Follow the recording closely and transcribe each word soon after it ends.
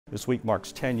This week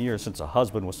marks 10 years since a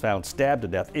husband was found stabbed to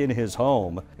death in his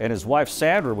home, and his wife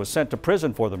Sandra was sent to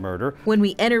prison for the murder. When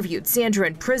we interviewed Sandra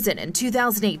in prison in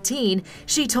 2018,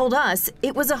 she told us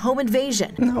it was a home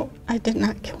invasion. No, I did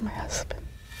not kill my husband.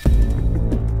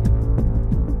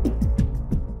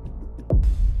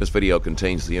 This video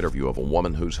contains the interview of a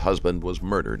woman whose husband was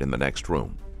murdered in the next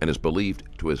room and is believed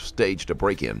to have staged a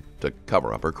break-in to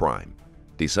cover up her crime.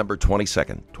 December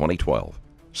 22nd, 2012.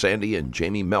 Sandy and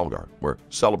Jamie Melgar were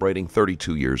celebrating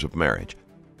 32 years of marriage.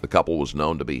 The couple was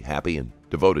known to be happy and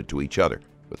devoted to each other,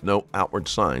 with no outward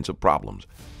signs of problems.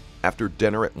 After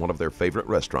dinner at one of their favorite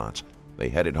restaurants, they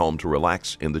headed home to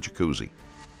relax in the jacuzzi.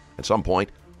 At some point,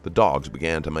 the dogs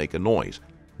began to make a noise.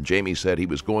 Jamie said he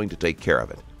was going to take care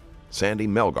of it. Sandy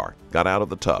Melgar got out of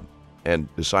the tub and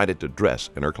decided to dress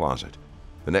in her closet.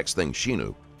 The next thing she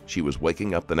knew, she was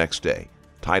waking up the next day,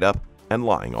 tied up and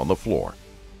lying on the floor.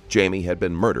 Jamie had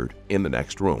been murdered in the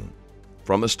next room.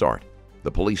 From the start,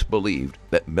 the police believed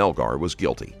that Melgar was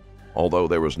guilty. Although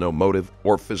there was no motive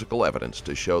or physical evidence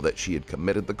to show that she had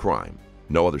committed the crime,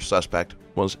 no other suspect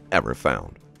was ever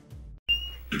found.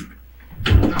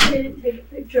 I didn't take a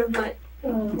picture of my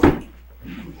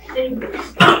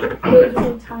ankles. Those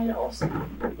were tied also.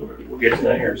 We'll get to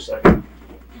that here in a second.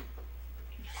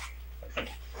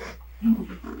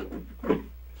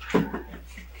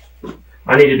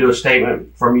 I need to do a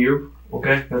statement from you,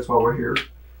 okay? That's why we're here.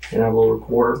 And I have a little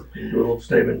recorder, do a little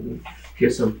statement and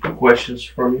get some questions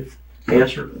from you.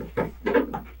 Answer.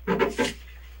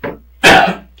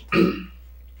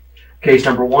 Case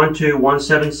number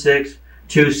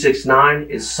 12176-269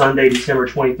 is Sunday, December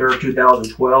 23rd,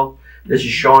 2012. This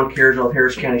is Sean Caresville,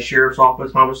 Harris County Sheriff's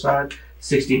Office, homicide,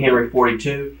 60 Henry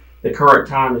 42. The current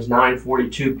time is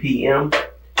 9:42 p.m.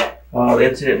 The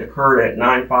incident occurred at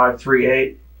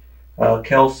 9538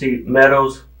 Kelsey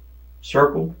Meadows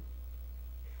Circle.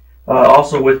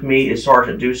 Also with me is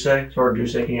Sergeant Duce. Sergeant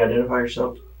Duce, can you identify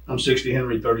yourself? I'm 60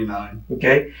 Henry 39.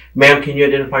 Okay. Ma'am, can you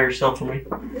identify yourself for me?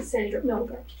 This is Sandra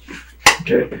Melgar.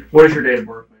 Okay. What is your date of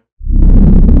birth, ma'am?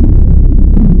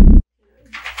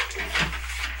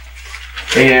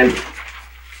 And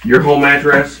your home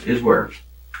address is where?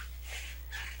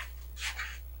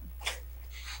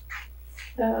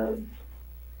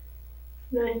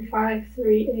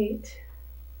 9538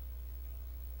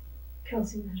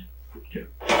 Kelsey Meadows. Okay.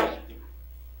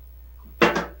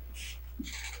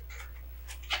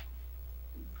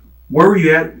 Where were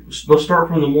you at? Let's start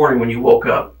from the morning when you woke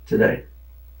up today.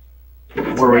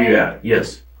 Where were you at?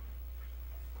 Yes.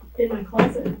 In my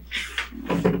closet.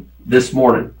 This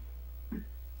morning.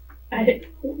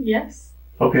 Yes.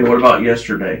 Okay, what about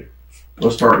yesterday?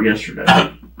 Let's start yesterday.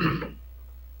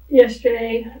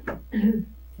 Yesterday.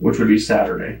 Which would be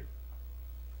Saturday.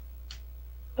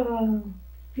 We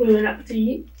went out to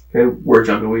eat. Okay, where'd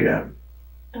y'all go eat at?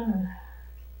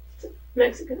 It's a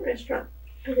Mexican restaurant.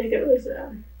 I think it was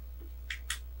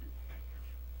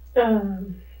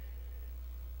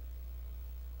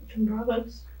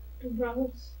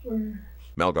Bravos or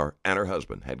Melgar and her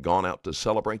husband had gone out to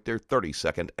celebrate their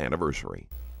 32nd anniversary.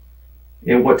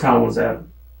 And what time was that?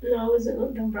 no, it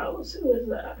wasn't Don Bravos. It was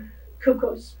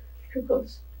Cucos.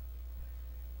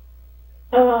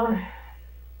 I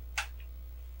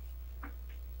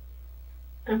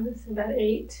was about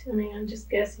 8. I mean, I'm just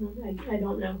guessing. I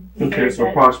don't know. Okay, so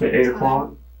approximately 8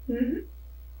 o'clock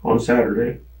on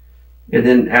Saturday. And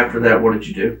then after that, what did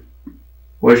you do?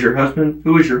 Who is your husband?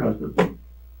 What is your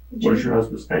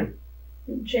husband's name?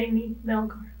 Jamie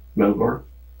Melgar. Melgar.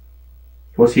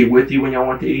 Was he with you when y'all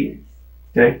went to eat?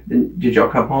 Okay. Then did y'all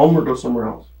come home or go somewhere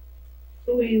else?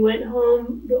 We went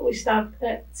home, but we stopped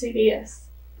at CVS.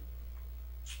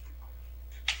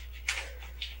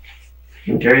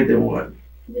 Okay, then what?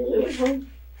 Then we went home.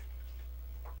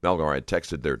 Melgar had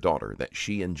texted their daughter that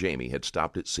she and Jamie had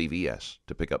stopped at CVS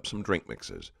to pick up some drink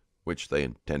mixes, which they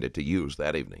intended to use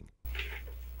that evening.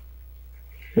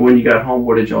 And when you got home,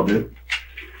 what did y'all do?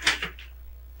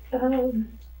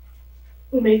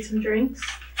 We made some drinks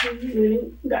and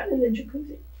we got in the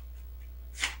jacuzzi.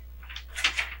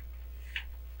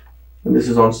 And this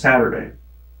is on Saturday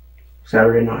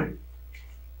night.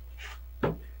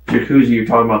 Jacuzzi, you're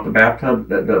talking about the bathtub,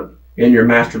 the in your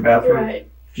master bathroom? Right.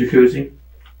 Jacuzzi?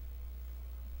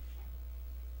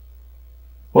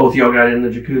 Both y'all got in the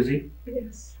jacuzzi?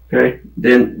 Yes. Okay.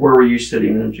 Then where were you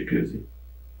sitting in the jacuzzi?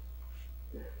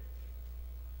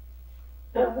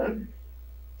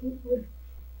 With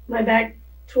my back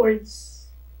towards,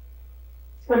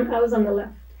 I was on the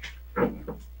left.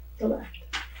 The left.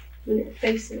 We were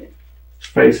facing it.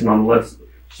 Facing on the left,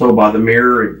 so by the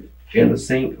mirror and the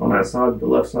sink on that side, the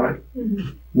left side?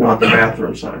 Mm-hmm. Not the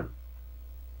bathroom side.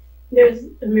 There's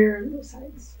a mirror on both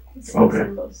sides. It's Okay.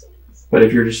 on both sides. But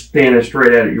if you're just standing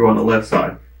straight at it, you're on the left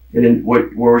side. And then where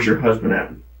was your husband at?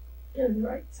 On the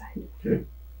right side.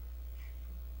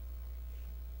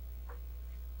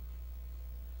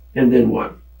 And then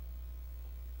what?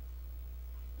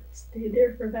 Stayed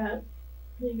there for about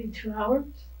maybe 2 hours,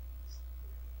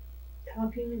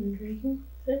 talking and drinking.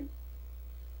 That's it.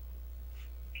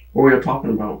 What were you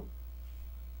talking about?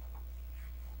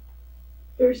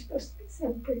 We were supposed to be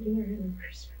celebrating our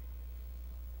anniversary.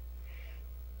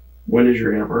 When is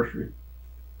your anniversary?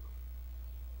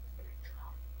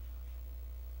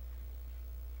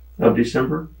 Of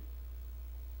December?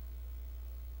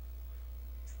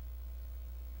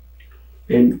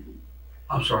 And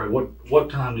I'm sorry, what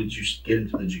time did you get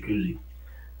into the jacuzzi?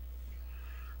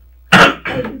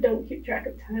 I don't keep track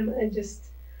of time. I just,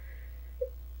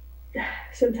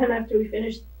 sometime after we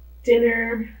finished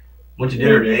dinner, Went to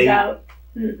dinner at maybe 8? about,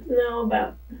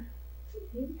 about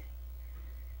 8,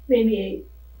 maybe 8.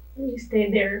 We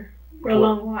stayed there for a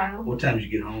long while. What time did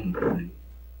you get home?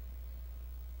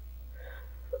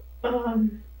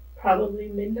 Probably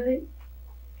midnight.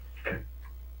 Okay.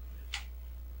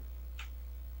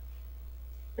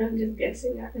 I'm just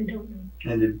guessing. I don't know.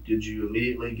 And did you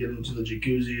immediately get into the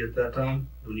jacuzzi at that time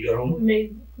when you got We home?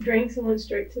 made drinks and went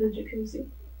straight to the jacuzzi.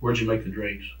 Where'd you make the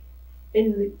drinks?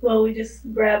 We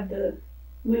just grabbed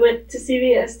we went to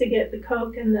CVS to get the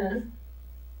Coke and the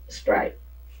Sprite.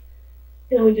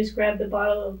 And we just grabbed a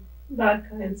bottle of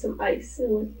vodka and some ice.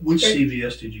 And went Which straight,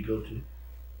 CVS did you go to?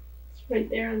 It's right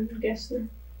there on Gessler.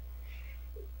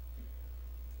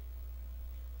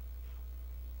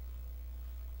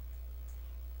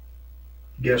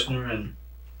 Gessner and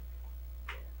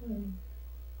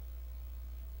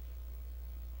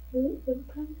I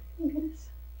guess.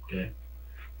 okay.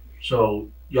 So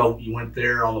you went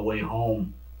there on the way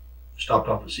home, stopped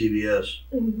off at CVS,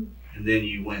 Mm-hmm. and then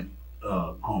you went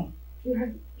home.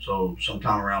 Right. So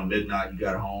sometime around midnight you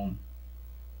got home,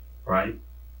 right?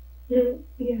 Yeah.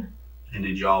 And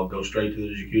did y'all go straight to the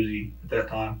jacuzzi at that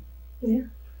time? Yeah.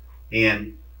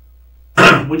 And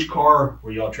which car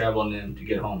were y'all traveling in to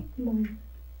get home? Mine.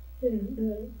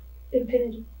 The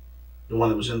Infinity. The one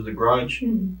that was in the garage?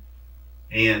 Mm-hmm.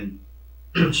 And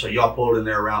so y'all pulled in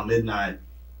there around midnight.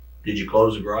 Did you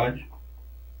close the garage?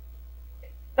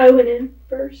 I went in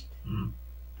first. Mhm.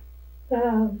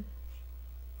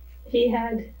 He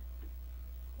had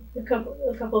a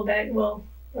couple bags,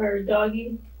 our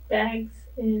doggy bags,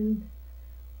 and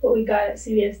what we got at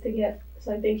CVS to get.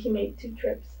 So I think he made 2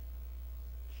 trips.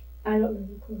 I don't know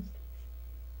who closed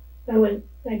it.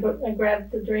 I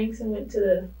grabbed the drinks and went to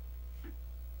the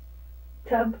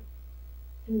tub.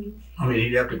 I mean,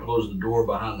 he'd have to close the door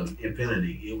behind the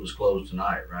Infinity. It was closed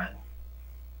tonight, right?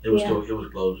 It was Yeah. it was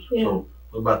closed. Yeah. So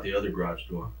what about the other garage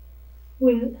door?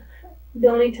 The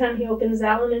only time he opens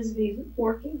that one is if he's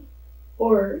working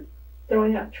or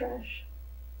throwing out trash.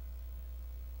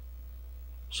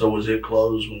 So was it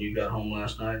closed when you got home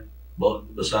last night?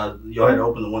 But besides, y'all had to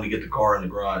open the one to get the car in the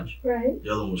garage. Right. The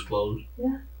other one was closed?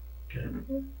 Yeah. Okay.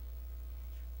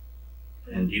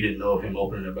 And you didn't know of him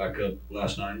opening it back up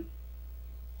last night?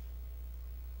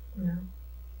 No.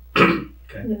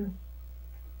 Okay. No.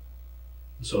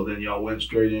 So then y'all went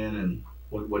straight in, and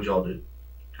what'd y'all do?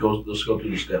 Let's go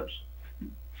through the steps.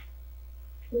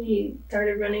 We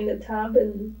started running the tub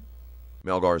and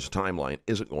Melgar's timeline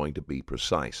isn't going to be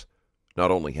precise. Not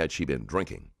only had she been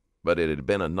drinking, but it had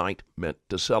been a night meant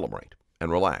to celebrate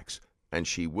and relax, and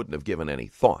she wouldn't have given any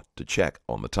thought to check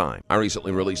on the time. I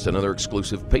recently released another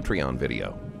exclusive Patreon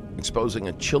video exposing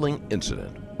a chilling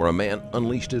incident where a man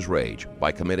unleashed his rage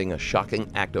by committing a shocking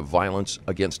act of violence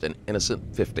against an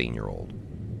innocent 15-year-old.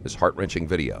 This heart-wrenching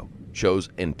video shows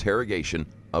interrogation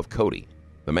of Cody,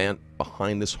 the man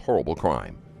behind this horrible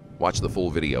crime. Watch the full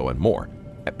video and more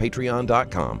at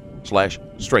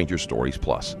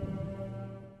patreon.com/strangerstoriesplus.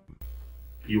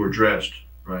 You were dressed,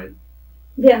 right?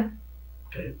 yeah.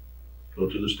 Okay. Go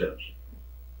through the steps.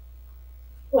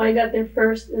 Well, I got there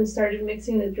first and started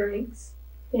mixing the drinks,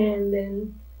 and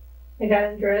then I got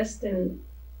undressed and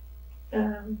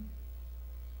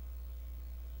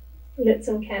lit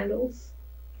some candles.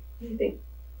 I think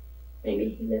maybe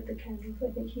he lit the candles. I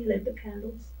think he lit the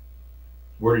candles.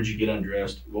 Where did you get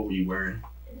undressed? What were you wearing?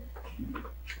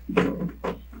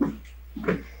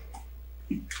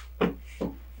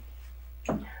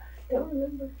 Don't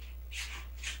remember.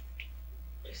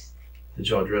 Just Did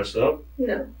y'all dress up?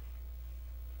 no.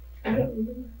 I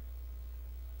don't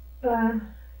remember.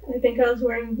 I think I was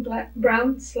wearing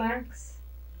brown slacks,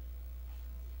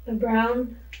 a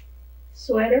brown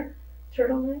sweater,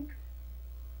 turtleneck,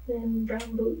 and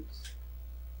brown boots.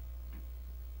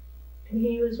 And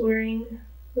he was wearing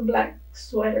a black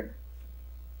sweater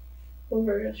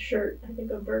over a shirt, I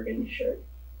think a burgundy shirt,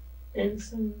 and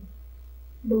some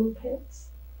blue pants.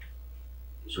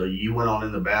 So you went on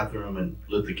in the bathroom and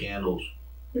lit the candles.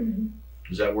 Mm-hmm.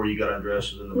 Is that where you got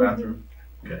undressed, is in the bathroom?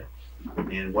 Okay.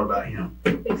 And what about him?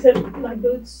 Except my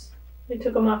boots, I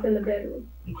took them off in the bedroom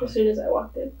Okay. as soon as I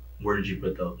walked in. Where did you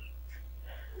put those?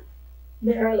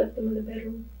 There, I left them in the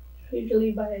bedroom,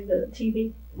 usually by the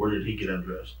TV. Where did he get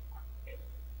undressed?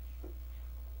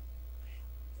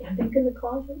 I think in the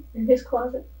closet, in his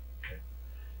closet.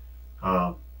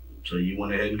 So you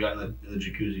went ahead and got in the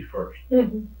jacuzzi first,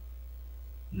 Mm-hmm.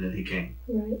 and then he came.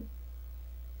 Right.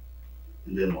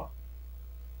 And then what?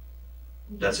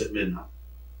 That's at midnight.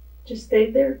 Just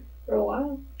stayed there for a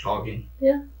while. Talking?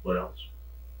 Yeah. What else?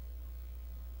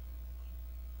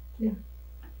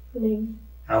 I mean,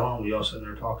 How long were y'all sitting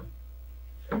there talking?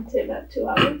 I'd say about 2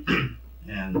 hours.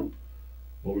 And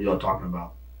what were y'all talking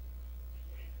about?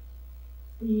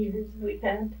 The years we've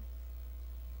had.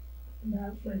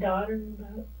 About my daughter,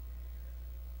 about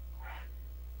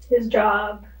his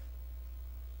job,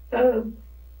 about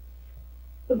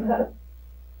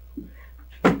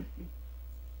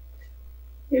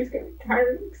he was gonna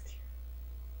retire next year.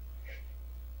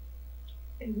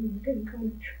 And we were gonna go on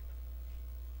a trip.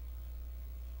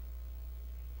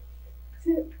 That's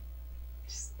it.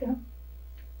 Just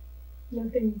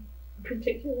nothing in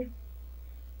particular.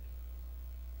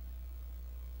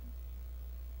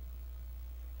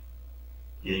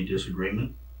 Any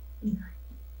disagreement?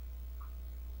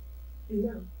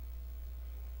 No.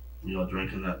 Were y'all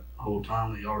drinking that whole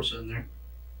time that y'all were sitting there?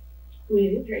 We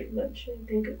didn't drink much. I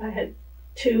think I had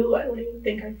 2. I don't even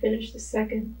think I finished the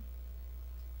second.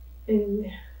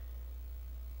 And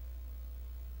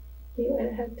he might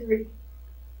have had 3.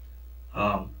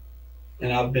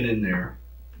 And I've been in there,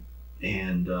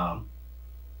 and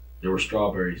there were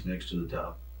strawberries next to the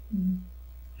tub,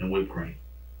 and whipped cream.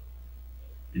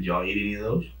 Did y'all eat any of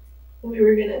those? We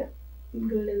were gonna go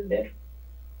to the bed.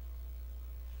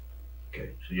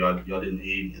 Okay, so y'all didn't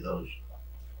eat any of those.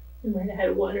 We might have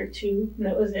had 1 or 2, and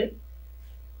that was it.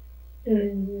 And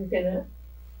then we were gonna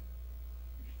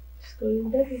just go to the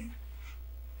bedroom.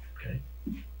 Okay.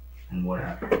 And what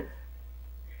happened?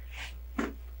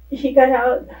 He got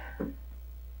out.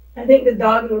 I think the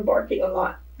dogs were barking a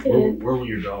lot. And Where were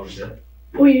your dogs at?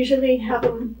 we usually have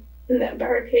them in that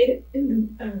barricade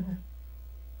in the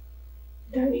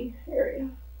dining area.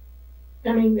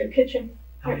 I mean, the kitchen.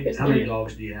 How many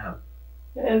dogs do you have?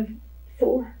 I have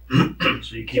 4.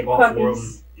 So you keep Two all 4 of them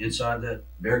puppies. inside that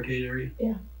barricade area?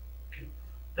 Yeah. Okay.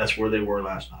 That's where they were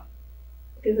last night.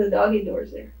 Because the doggy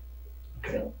door's there.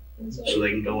 Okay. So, that's why So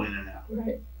they can go in and out.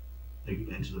 right. They can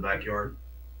into the backyard.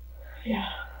 Yeah.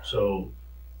 So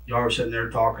y'all were sitting there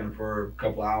talking for a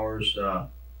couple hours,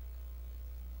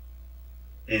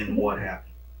 and what happened?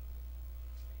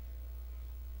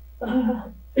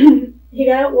 He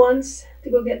got out once to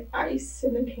go get ice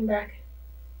and then came back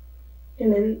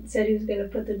and then said he was going to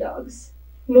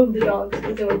move the dogs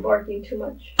because they were barking too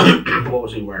much. What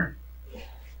was he wearing?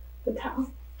 The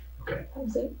towel. Okay. That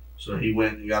was it. So he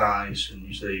went and got ice, and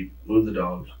you say move the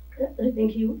dogs. I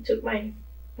think he took my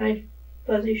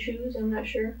fuzzy shoes. I'm not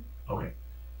sure. Okay.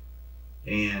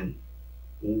 And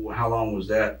how long was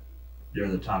that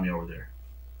during the time y'all were there?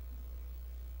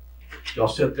 Y'all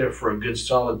sat there for a good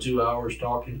solid 2 hours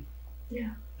talking?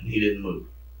 Yeah. And he didn't move?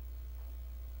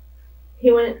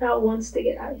 He went out once to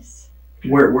get ice.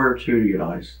 Where to get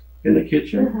ice? In the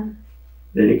kitchen? Uh-huh.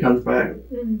 Then he comes back.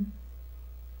 Mm.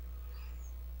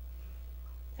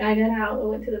 I got out, I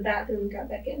went to the bathroom and got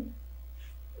back in.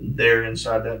 There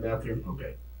inside that bathroom?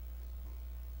 Okay.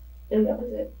 And that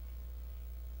was it.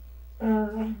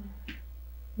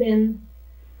 Then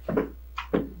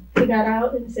he got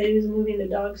out and said he was moving the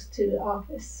dogs to the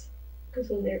office because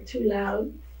when they're too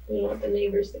loud, we don't want the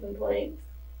neighbors to complain.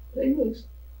 So he moves.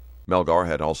 Melgar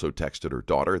had also texted her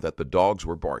daughter that the dogs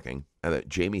were barking and that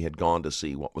Jamie had gone to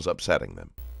see what was upsetting them.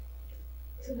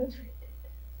 So that's what he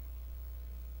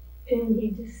did. And he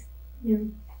just,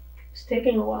 it was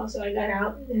taking a while, so I got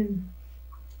out and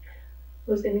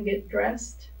was going to get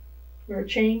dressed or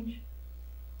change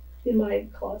in my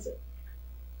closet.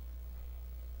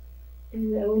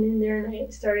 And I went in there and I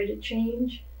started to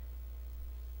change.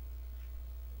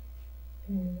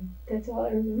 And that's all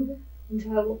I remember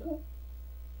until I woke up.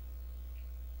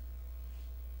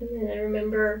 And then I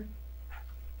remember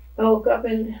I woke up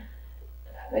and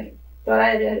I thought I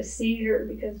had a seizure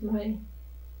because my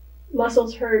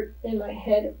muscles hurt and my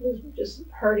head was just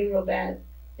hurting real bad.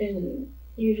 And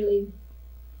usually,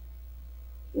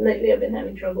 lately I've been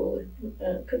having trouble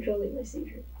with controlling my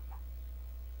seizures.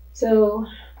 So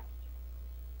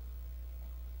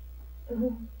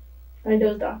I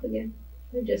dozed off again.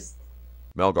 I just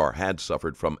Melgar had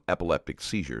suffered from epileptic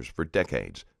seizures for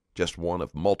decades, just one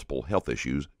of multiple health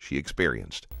issues she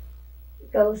experienced.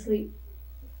 fell asleep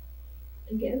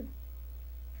again.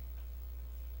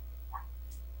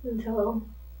 Until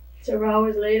several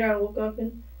hours later, I woke up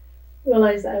and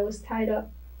realized I was tied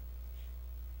up.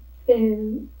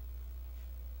 And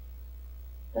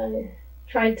I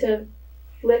tried to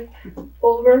flip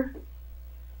over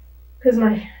because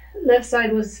my left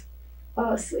side was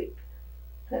asleep.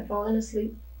 I'd fallen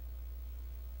asleep.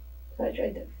 So I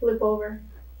tried to flip over,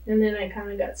 and then I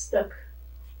kind of got stuck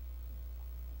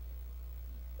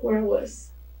where I was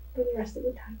for the rest of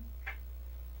the time.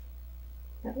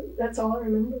 That's all I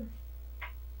remember.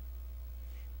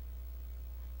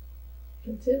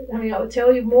 That's it. I mean, I would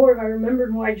tell you more if I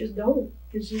remembered more. I just don't.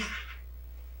 It's just.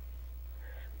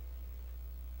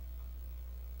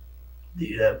 Do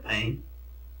you have pain?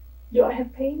 Do I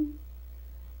have pain?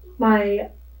 My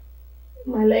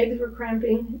legs were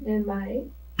cramping and my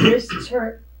wrists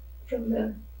hurt from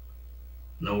the.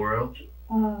 Nowhere else?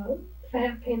 I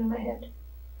have pain in my head.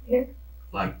 Here.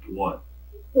 Like what?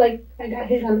 Like I got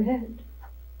hit on the head.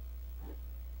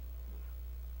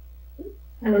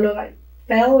 I don't know if I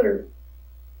fell or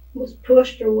was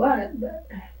pushed or what, but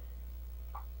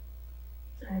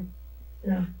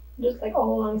just like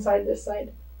all alongside this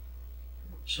side.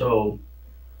 So,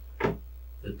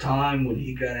 the time when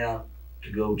he got out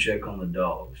to go check on the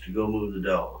dogs, to go move the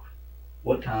dog,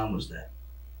 what time was that?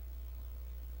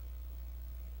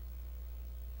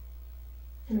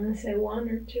 I'm gonna say 1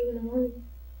 or 2 in the morning.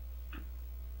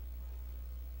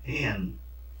 And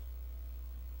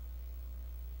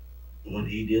when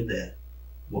he did that,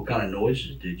 what kind of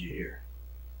noises did you hear?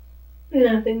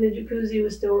 Nothing. The jacuzzi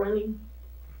was still running.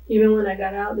 Even when I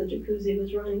got out, the jacuzzi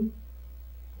was running.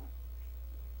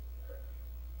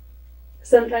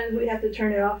 Sometimes we have to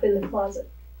turn it off in the closet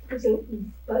because the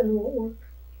button won't work.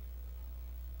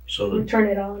 So We the turn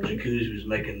it on. jacuzzi was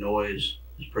making noise,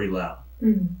 it was pretty loud,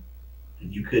 Mm-hmm.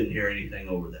 and you couldn't hear anything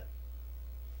over that.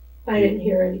 I didn't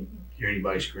hear anything. Hear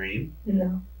anybody scream?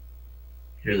 No.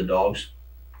 Hear the dogs?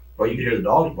 Well, you could hear the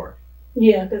dogs bark.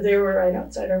 Yeah, because they were right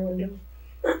outside our window.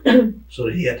 So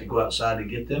did he have to go outside to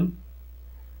get them?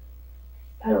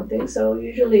 I don't think so.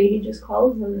 Usually he just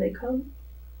calls them and they come.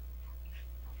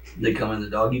 They come in the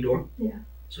doggy door? Yeah.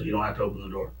 So you don't have to open the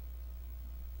door?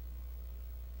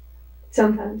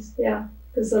 Sometimes, yeah.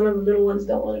 Because some of the little ones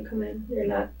don't want to come in. They're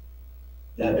not.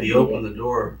 And if he opened the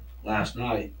door last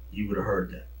night, you would have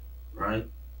heard that, right?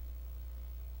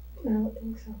 I don't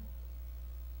think so.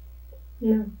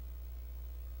 No.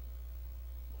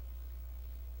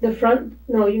 The front?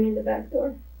 No, you mean the back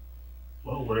door?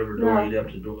 Well, whatever door No. you'd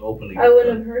have to open to get I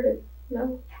wouldn't the- have heard it.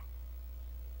 No.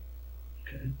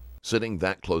 Okay. Sitting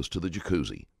that close to the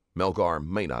jacuzzi, Melgar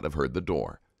may not have heard the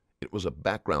door. It was a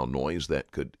background noise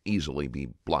that could easily be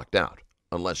blocked out,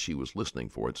 unless she was listening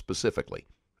for it specifically.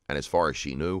 And as far as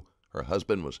she knew, her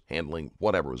husband was handling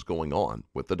whatever was going on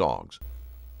with the dogs.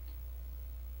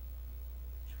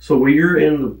 So when you're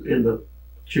in the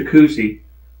jacuzzi,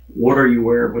 what are you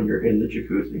wearing when you're in the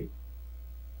jacuzzi?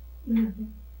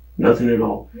 Nothing. Nothing at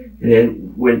all. And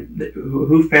then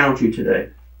who found you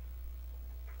today?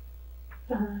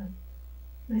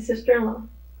 My sister-in-law,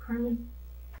 Carmen.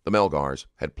 The Melgars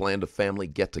had planned a family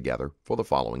get-together for the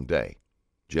following day.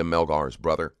 Jim Melgar's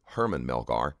brother, Herman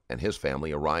Melgar, and his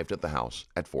family arrived at the house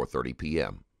at 4:30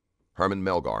 p.m. Herman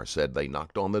Melgar said they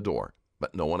knocked on the door,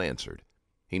 but no one answered.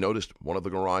 He noticed one of the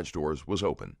garage doors was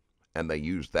open, and they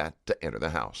used that to enter the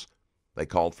house. They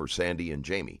called for Sandy and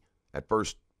Jamie. At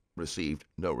first, received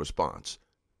no response.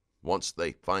 Once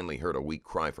they finally heard a weak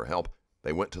cry for help,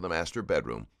 they went to the master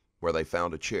bedroom, where they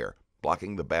found a chair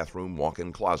blocking the bathroom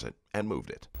walk-in closet and moved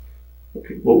it.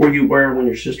 Okay. What were you wearing when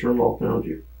your sister-in-law found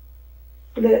you?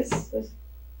 This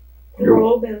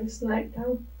robe and this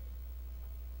nightgown.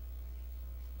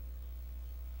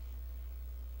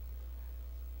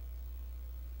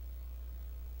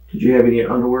 Did you have any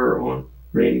underwear on?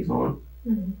 Panties on?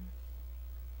 Mm-hmm.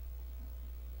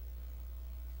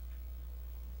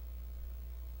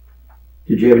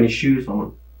 Did you have any shoes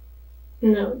on?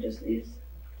 No, just these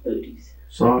booties.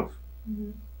 Socks?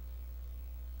 Mm-hmm.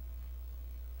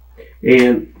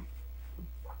 And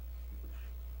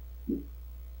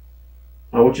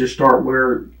I want you to start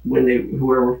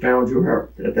whoever found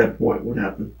you at that point, what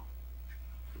happened?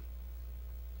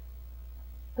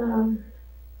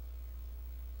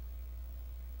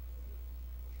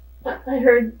 I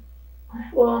heard,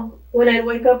 well, when I'd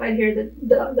wake up, I'd hear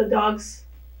the dogs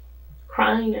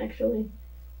crying, actually.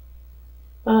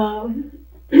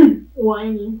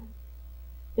 Whining.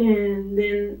 And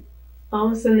then all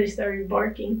of a sudden they started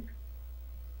barking.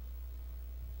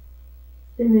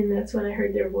 And then that's when I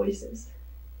heard their voices.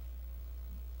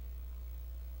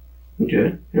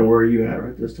 Okay. And where are you at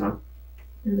right this time?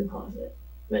 In the closet.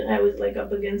 But I was like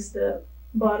up against the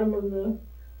bottom of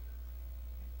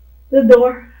the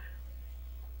door.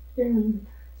 And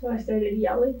so I started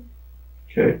yelling.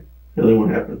 Okay. And then what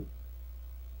happened?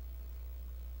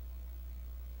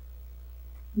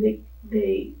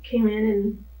 They came in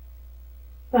and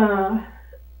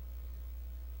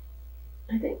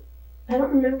I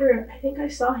don't remember. I think I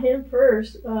saw him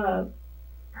first,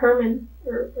 Herman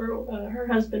or her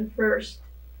husband first,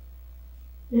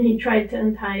 and he tried to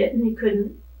untie it and he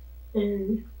couldn't.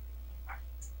 And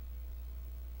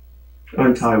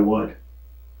Untie what?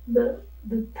 the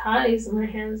ties on my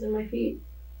hands and my feet.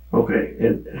 Okay.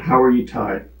 And how are you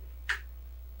tied?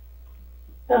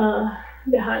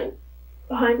 Behind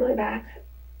my back.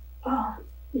 Oh,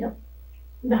 yep.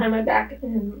 Behind my back,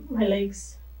 and my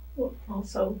legs were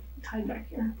also tied back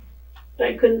here. But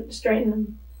I couldn't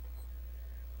straighten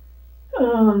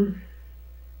them.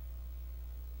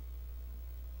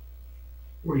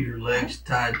 Were your legs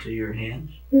tied to your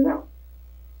hands? No.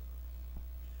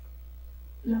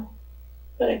 No.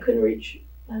 But I couldn't reach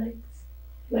my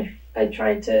legs. I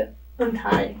tried to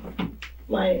untie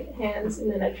my hands, and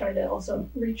then I tried to also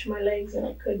reach my legs, and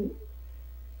I couldn't.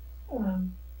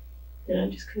 Then I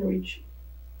just couldn't reach.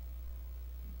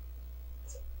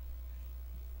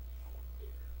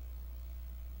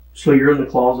 So you're in the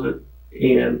closet,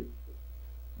 and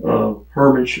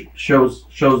Herman shows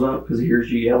up because he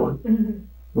hears you yelling.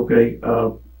 Mm-hmm. Okay.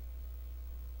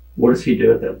 What does he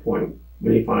do at that point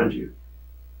when he finds you?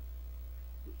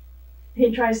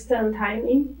 He tries to untie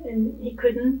me, and he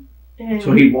couldn't. And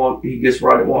So he gets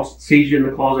right, sees you in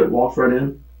the closet, walks right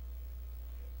in.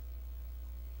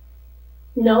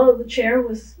 no, the chair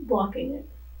was blocking it.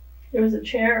 There was a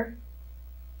chair.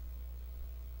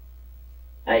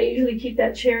 I usually keep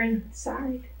that chair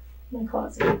inside my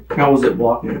closet. How was it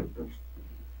blocking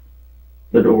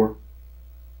the door?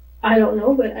 I don't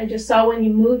know, but I just saw when he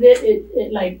moved it,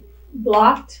 it like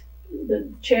blocked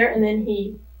the chair, and then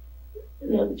the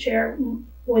chair,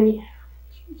 when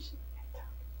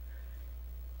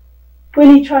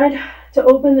he tried to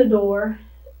open the door,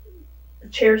 the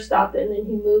chair stopped it, and then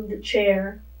he moved the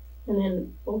chair and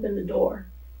then opened the door.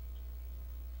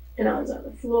 And I was on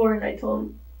the floor, and I told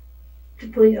him to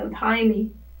please untie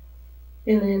me.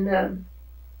 And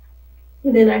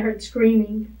then I heard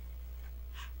screaming.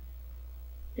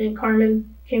 And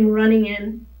Carmen came running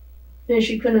in, and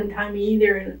she couldn't untie me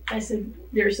either. And I said,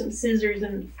 "There's some scissors,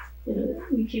 and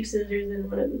we keep scissors in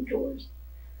one of the drawers."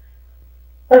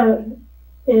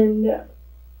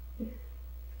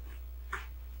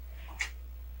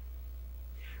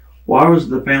 Why was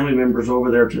the family members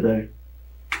over there today?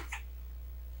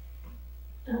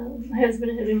 My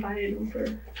husband had invited them for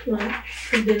lunch,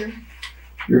 for dinner.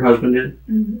 Your husband did?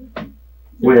 Mm-hmm.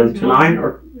 When, tonight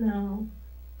or? No.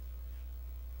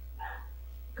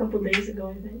 A couple days ago,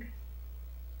 I think.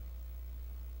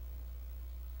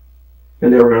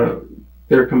 And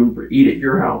they're coming to eat at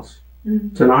your house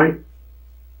tonight?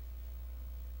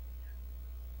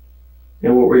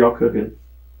 And what were y'all cooking?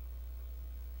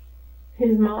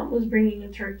 His mom was bringing a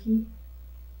turkey.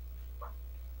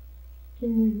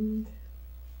 And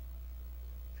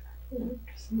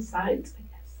some sides, I guess.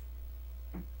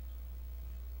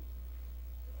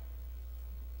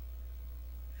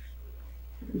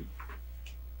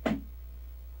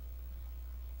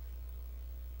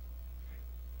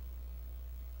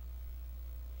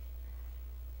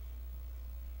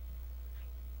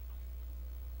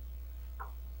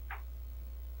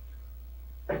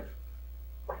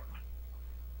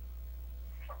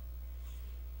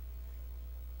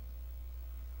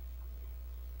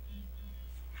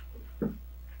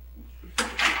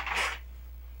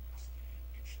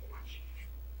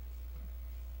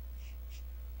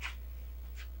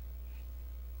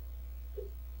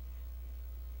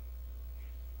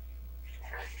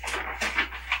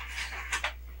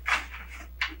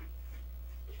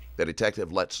 The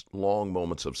detective lets long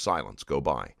moments of silence go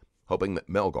by, hoping that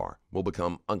Melgar will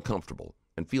become uncomfortable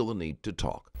and feel the need to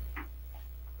talk.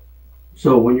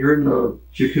 So when you're in the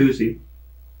jacuzzi,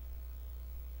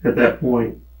 at that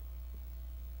point,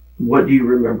 what do you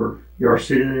remember? You're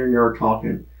sitting there and you're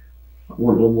talking. I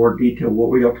want a little more detail. What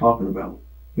were y'all talking about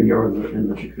when you were in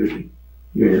the jacuzzi?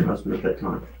 You and your husband at that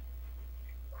time.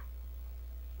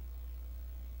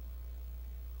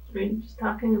 We're just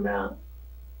talking about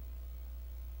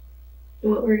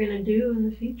what we're gonna do in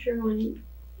the future when,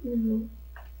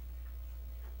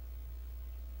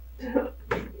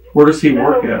 Where does he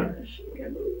work at?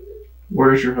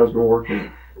 Where does your husband work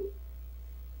at?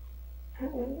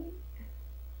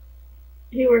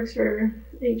 He works for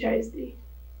HISD.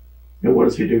 And what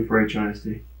does he do for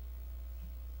HISD?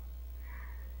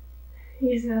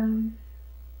 He's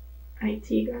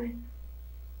IT guy.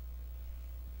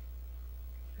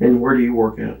 And where do you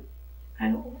work at? I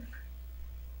don't work.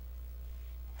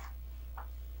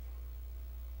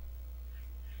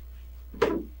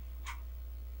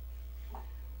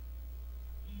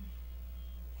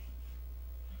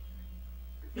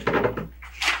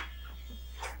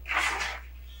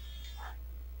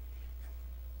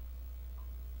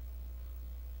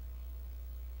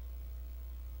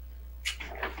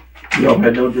 Y'all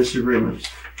had no disagreements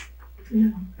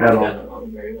No. at We all. got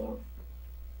along very well.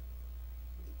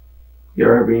 You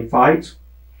ever have any fights?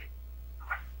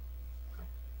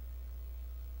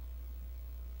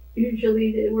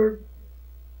 Usually they were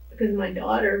because of my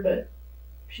daughter, but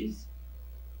she's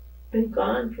been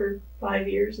gone for 5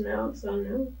 years now, so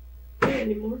no, not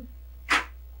anymore.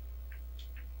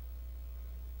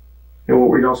 And what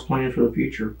were y'all's plans for the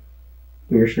future?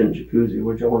 When you're sitting in jacuzzi,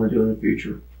 what y'all want to do in the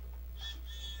future?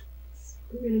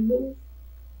 We're gonna move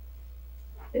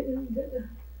and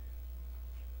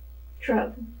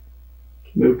travel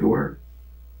Move to where?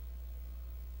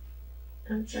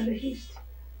 outside of Houston.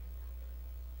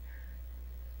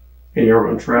 And you're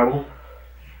going to travel?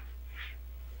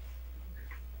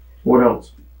 What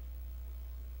else?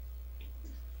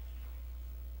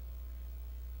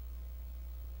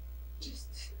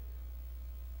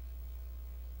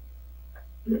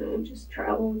 Just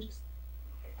travel.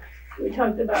 We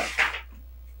talked about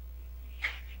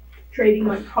trading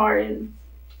my car in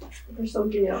for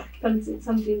something else,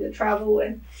 something to travel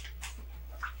with.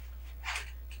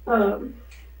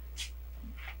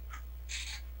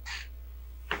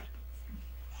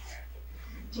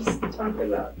 Just talk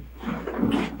about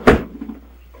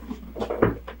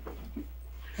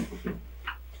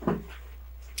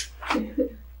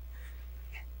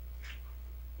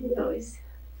you know, it's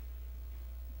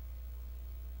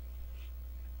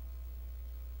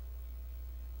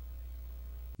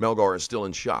Melgar is still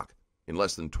in shock. In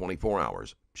less than 24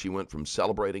 hours, she went from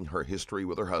celebrating her history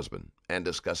with her husband and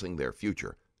discussing their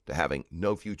future to having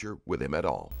no future with him at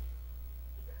all.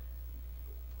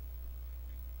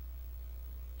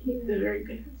 he was a very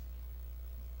good husband.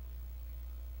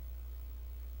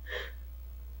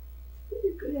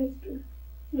 Very good husband.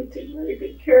 He took very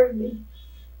good care of me.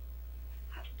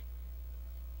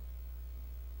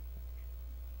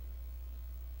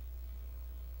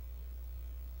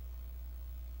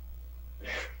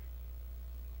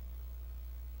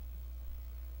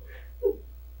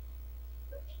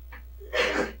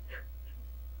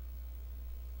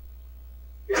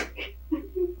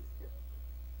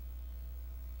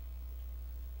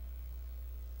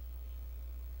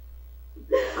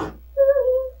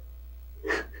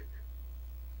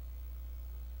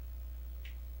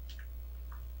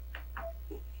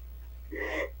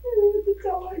 I had to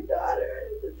tell my daughter.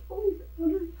 I had to tell my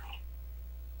daughter.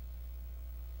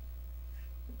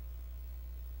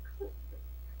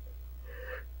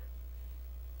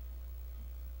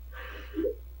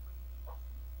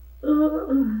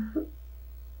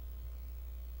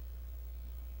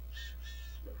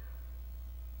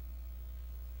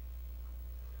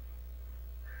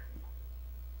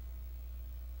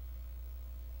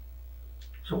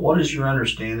 So what is your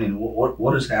understanding?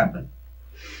 What has happened?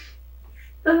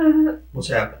 What's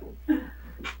happened?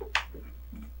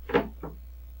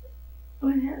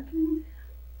 What happened?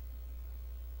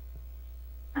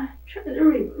 I'm trying to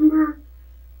remember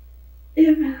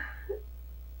if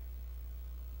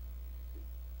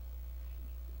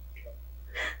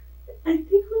I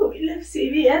think when we left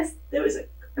CVS, there was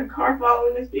a car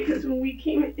following us because when we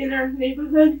came in our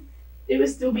neighborhood, it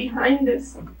was still behind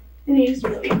us, and he was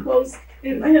really close.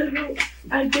 And my husband,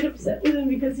 I'd get upset with him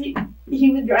because he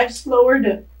would drive slower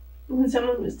to when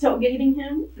someone was tailgating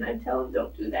him, and I'd tell him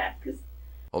don't do that because.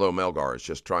 Although Melgar is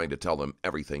just trying to tell them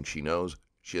everything she knows,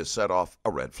 she has set off a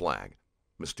red flag.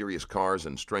 Mysterious cars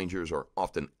and strangers are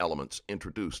often elements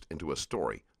introduced into a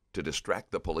story to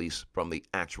distract the police from the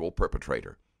actual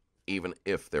perpetrator. Even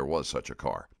if there was such a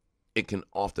car, it can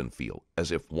often feel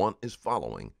as if one is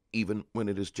following, even when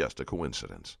it is just a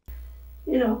coincidence.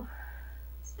 You know,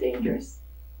 it's dangerous.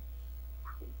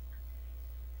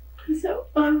 So,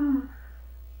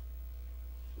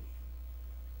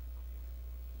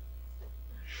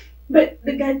 but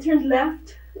the guy turned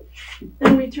left,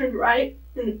 and we turned right,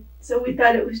 and so we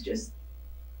thought it was just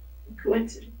a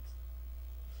coincidence.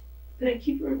 And I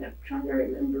keep trying to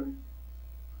remember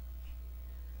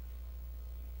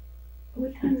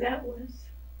what time that was,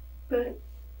 but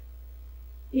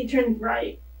He turned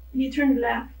right. He turned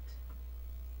left.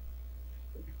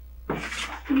 Yeah.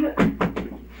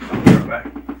 I'll be right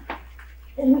back.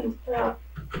 And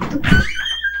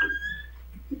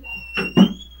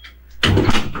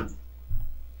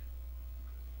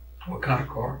What kind of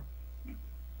car?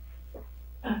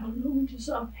 I don't know, we just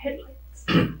saw headlights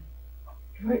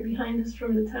right behind us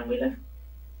from the time we left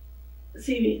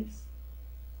CVS.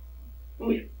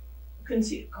 We couldn't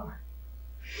see the car.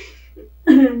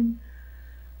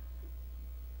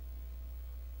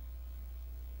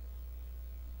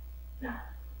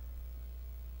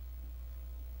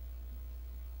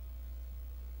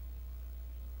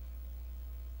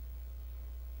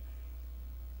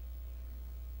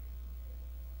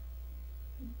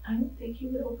 I don't think he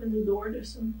would open the door to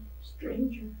some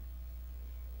stranger.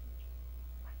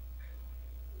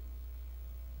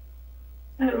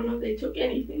 I don't know if they took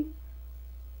anything.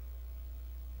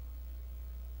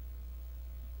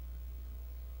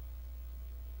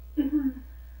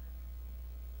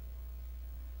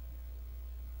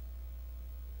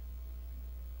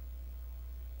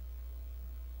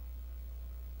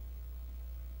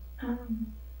 I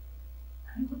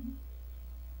don't know.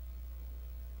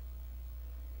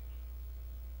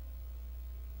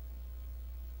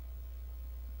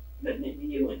 But maybe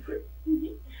he went for.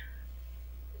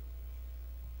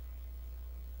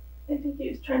 I think he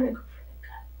was trying to go for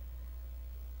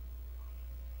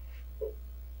the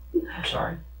gun. I'm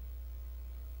sorry.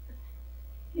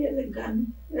 He has a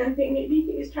gun. And I think maybe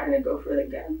he was trying to go for the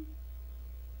gun.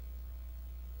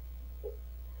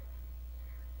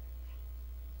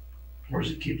 Where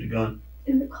does he keep the gun?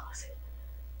 In the closet.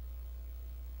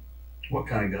 What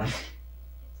kind of gun?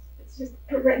 It's just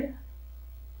a red.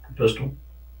 A pistol?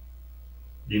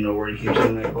 Do you know where he keeps it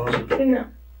in that closet? No.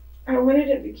 I wanted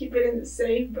him to keep it in the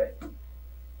safe, but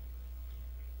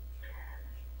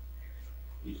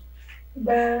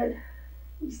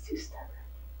he's too stubborn.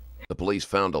 The police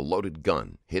found a loaded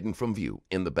gun hidden from view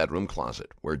in the bedroom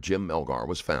closet where Jim Melgar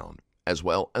was found, as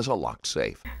well as a locked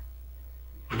safe.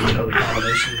 Do you know the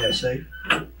combination of that safe?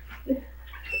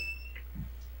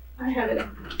 I have it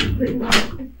written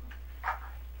down.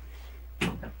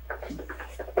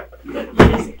 But he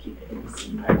doesn't keep it in the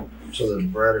safe. So the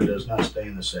Beretta does not stay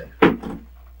in the safe,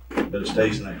 but it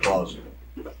stays in that closet.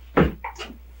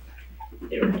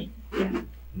 You're right. Yeah.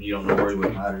 You don't know where he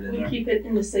would hide it in We there? keep it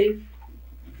in the safe.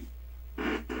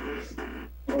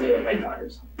 Only with my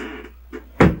daughter's home.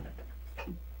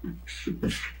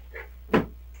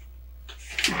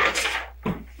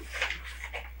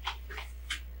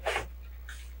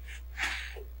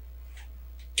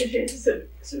 She has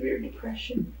severe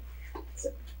depression. So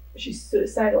she's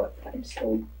suicidal at times,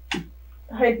 so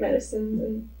hide medicines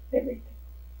and everything.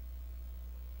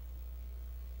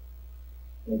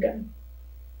 The gun.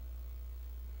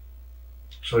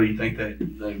 So you think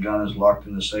that gun is locked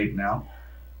in the safe now?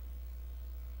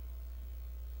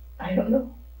 I don't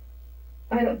know.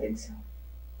 I don't think so.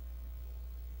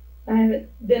 I haven't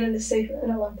been in the safe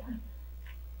in a long time.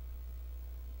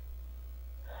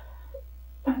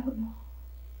 I don't know.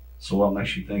 So what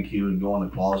makes you think he would go in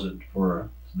the closet for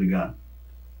the gun?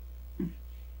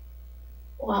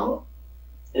 Well,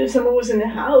 if someone was in the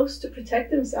house to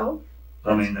protect himself.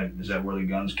 I mean, is that where the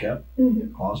gun's kept?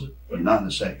 Mm-hmm. Closet? But not in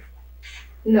the safe.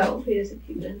 No, he doesn't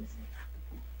keep it in the safe.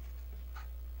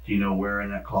 Do you know where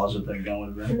in that closet that gun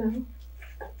would have been?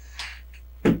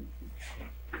 No.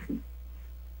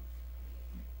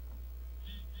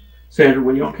 Sandra,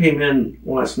 when y'all came in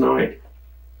last night,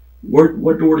 what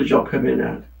door did y'all come in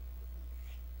at?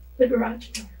 The garage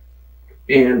door.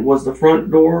 And was the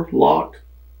front door locked?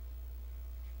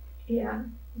 Yeah,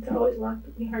 it's always locked,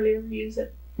 but we hardly ever use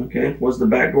it. Okay. Was the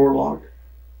back door locked?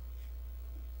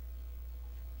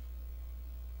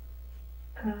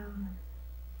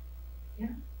 Yeah.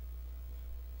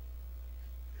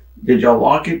 Did y'all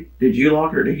lock it? Did you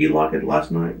lock it or did he lock it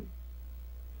last night?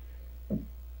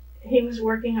 He was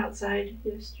working outside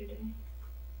yesterday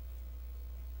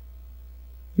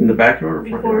In the back door or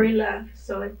front before door? he left,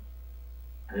 so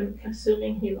I'm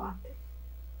assuming he locked it.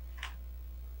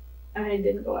 I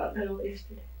didn't go out at all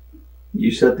yesterday.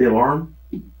 You set the alarm?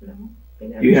 No. We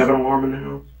never You have an alarm in the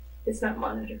house? It's not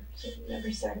monitored, so we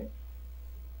never set it.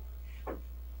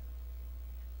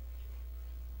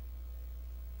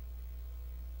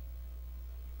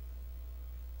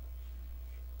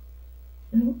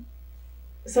 No.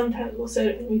 Sometimes we'll set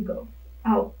it when we go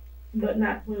out, but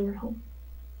not when we're home.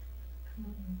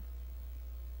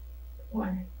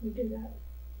 Why we do that?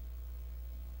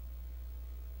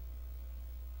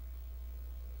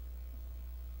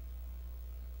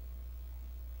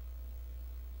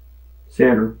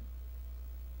 Sandra,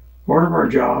 Part of our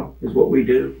job is what we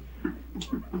do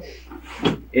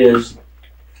is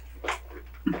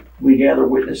we gather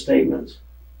witness statements,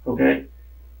 okay?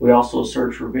 We also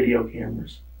search for video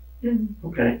cameras,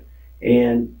 okay?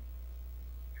 And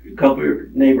a couple of your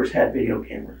neighbors had video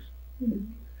cameras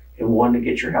and wanted to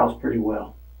get your house pretty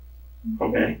well,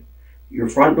 okay? Your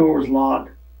front door was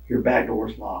locked, your back door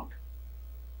was locked.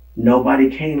 Nobody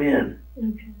came in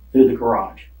through the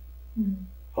garage,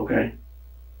 okay?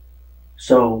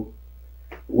 So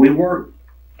we work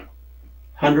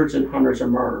hundreds and hundreds of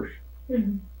murders,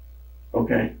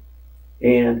 okay?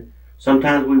 And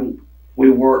sometimes we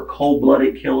work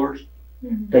cold-blooded killers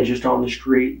that just on the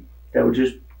street that would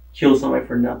just kill somebody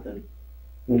for nothing,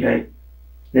 okay?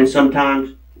 Then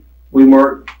sometimes we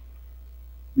work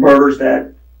murders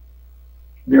that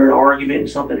they're in an argument and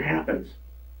something happens,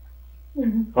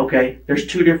 okay? There's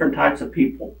two different types of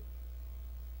people,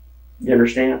 you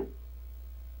understand?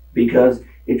 Because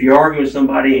if you argue with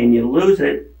somebody and you lose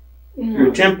it,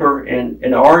 your temper and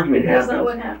an argument happens. That's not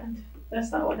what happened.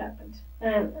 That's not what happened.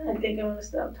 And I think I'm going to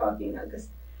stop talking now because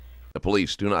The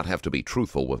police do not have to be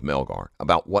truthful with Melgar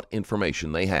about what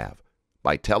information they have.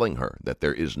 By telling her that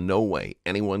there is no way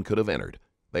anyone could have entered,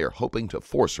 they are hoping to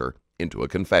force her into a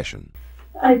confession.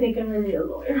 I think I'm going to need a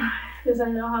lawyer because I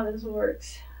know how this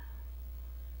works.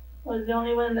 I was the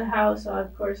only one in the house, so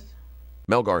of course.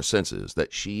 Melgar senses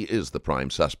that she is the prime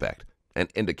suspect and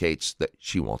indicates that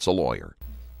she wants a lawyer.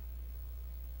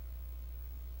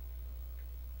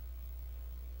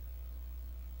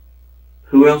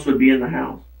 Who else would be in the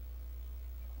house?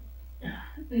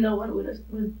 No one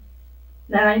would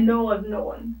that I know of, no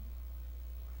one.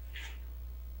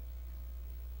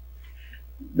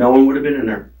 No one would have been in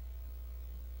there.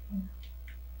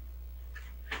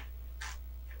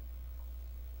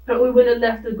 But we wouldn't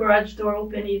have left the garage door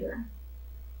open either.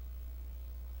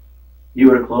 You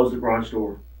would have closed the garage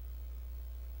door.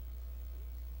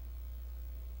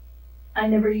 I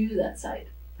never use that side.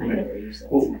 I Okay. never use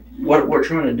that Well, side. what we're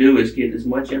trying to do is get as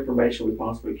much information we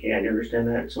possibly can. You understand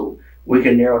that? So we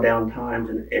can narrow down times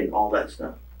and all that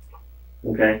stuff.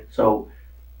 Okay? So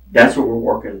that's what we're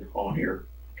working on here.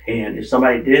 And if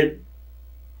somebody did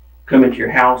come into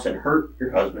your house and hurt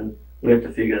your husband, we have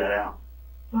to figure that out.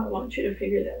 I want you to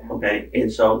figure that out. Okay?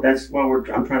 And so that's why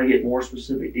I'm trying to get more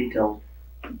specific details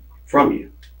from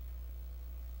you.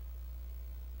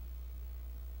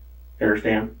 You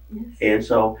understand? Yes. And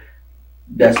so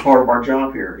that's part of our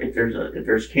job here. If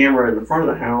there's camera in the front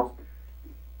of the house,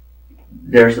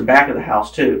 there's the back of the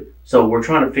house too. So we're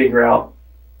trying to figure out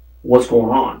what's going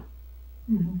on.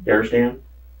 Mm-hmm. You understand?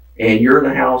 And you're in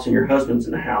the house and your husband's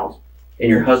in the house and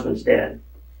your husband's dead.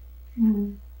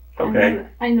 Mm-hmm. Okay?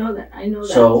 I know that.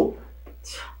 So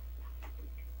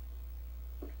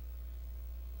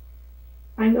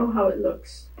I know how it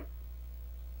looks.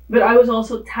 But I was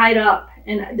also tied up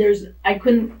and I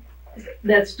couldn't,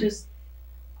 that's just.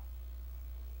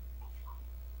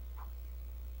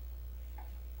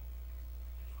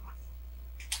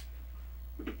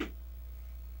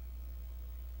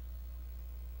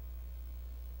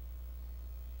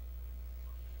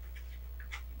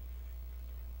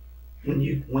 When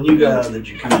you got out of the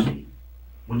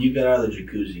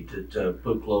jacuzzi, to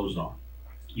put clothes on,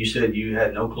 you said you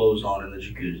had no clothes on in the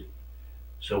jacuzzi.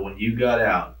 So when you got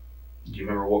out, do you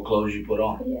remember what clothes you put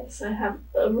on? Yes, I have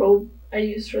a robe I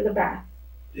use for the bath.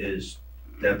 Is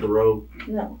that the robe?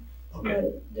 No, Okay.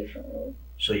 a different robe.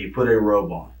 So you put a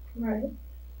robe on Right.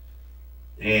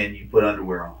 and you put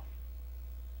underwear on.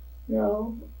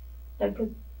 No, I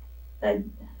don't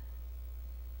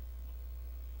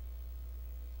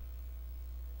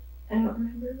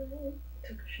remember. I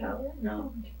took a shower.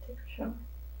 No, I didn't take a shower.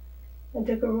 I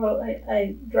took a robe.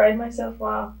 I dried myself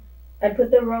off. I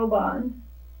put the robe on,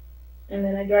 and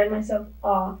then I dried myself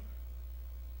off,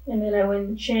 and then I went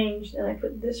and changed, and I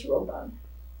put this robe on.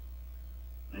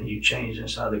 And you changed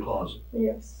inside the closet.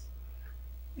 Yes.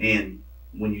 And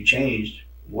when you changed,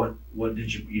 what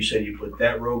did you said you put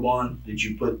that robe on? Did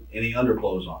you put any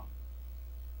underclothes on?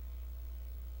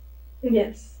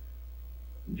 Yes.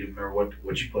 Do you remember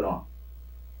what you put on?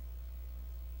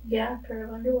 Yeah, a pair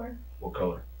of underwear. What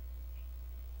color?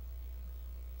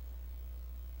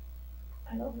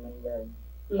 I don't remember.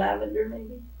 Lavender,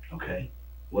 maybe. Okay.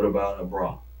 What about a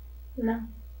bra? No,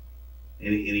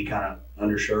 Any kind of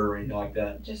undershirt or anything like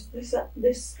that? just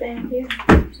this thing here.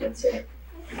 That's it.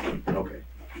 Okay.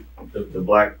 The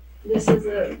black. This is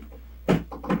a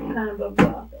kind of a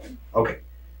bra thing. Okay.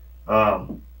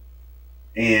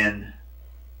 And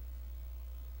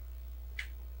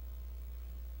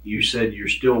you said you're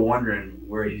still wondering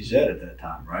where he's at that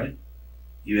time, right?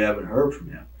 You haven't heard from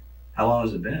him. How long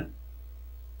has it been?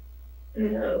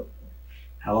 No,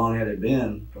 How long had it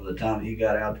been from the time he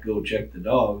got out to go check the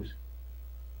dogs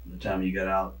to the time you got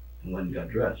out and went and got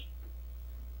dressed?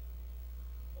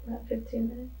 About 15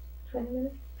 minutes, 20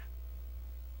 minutes.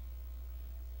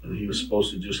 And he was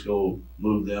supposed to just go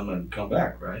move them and come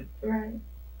back, right? Right.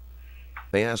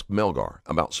 They ask Melgar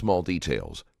about small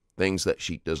details, things that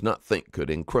she does not think could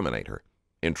incriminate her.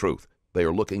 In truth, they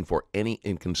are looking for any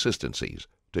inconsistencies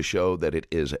to show that it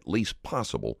is at least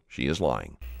possible she is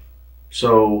lying.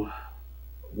 So,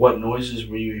 what noises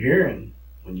were you hearing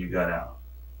when you got out?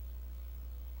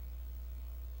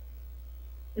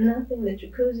 Nothing. The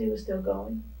jacuzzi was still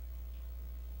going.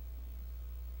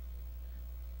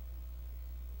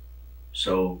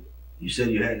 So, you said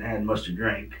you hadn't had much to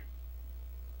drink.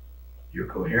 You're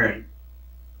coherent,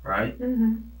 right?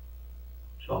 Mm-hmm.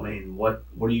 So, I mean, what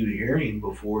are you hearing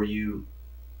before you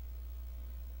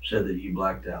said that you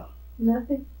blacked out?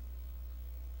 Nothing.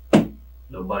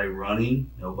 Nobody running?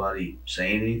 Nobody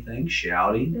saying anything?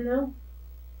 Shouting? No.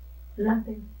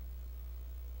 Nothing.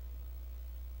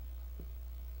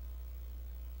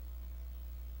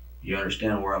 You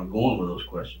understand where I'm going with those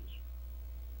questions?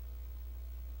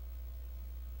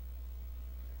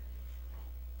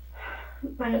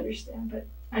 I understand, but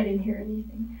I didn't hear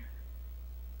anything.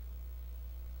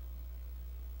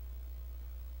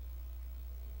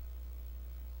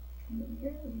 I didn't hear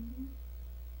anything.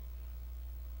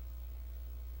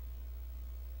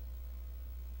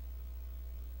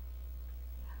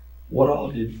 What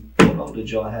all did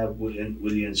y'all have with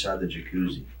you inside the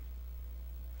jacuzzi?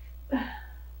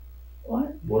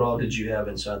 What? What all did you have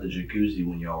inside the jacuzzi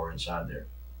when y'all were inside there?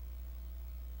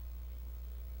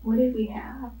 What did we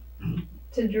have? Mhm.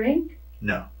 To drink?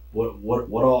 No.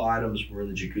 What all items were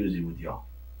in the jacuzzi with y'all?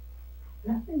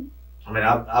 Nothing. I mean,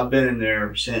 I've been in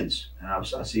there since, and I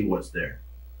see what's there.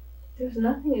 There was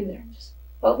nothing in there. Just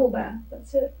bubble bath.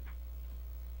 That's it.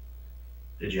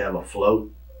 Did you have a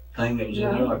float thing that was in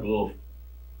there, No. like a little? It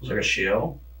was like a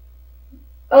shell.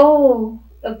 Oh,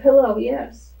 a pillow.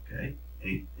 Yes. Okay.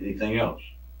 Anything else?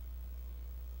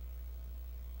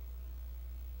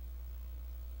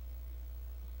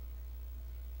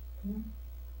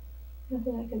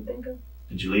 Nothing I can think of.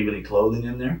 Did you leave any clothing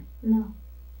in there? No.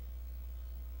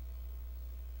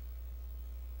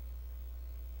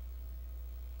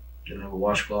 Didn't have a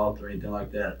washcloth or anything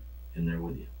like that in there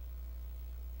with you?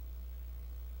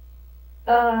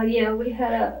 Yeah, we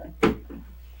had a.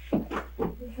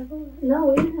 No,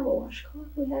 we didn't have a washcloth.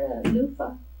 We had a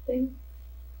loofah thing.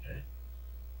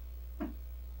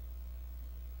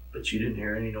 But you didn't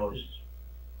hear any noises.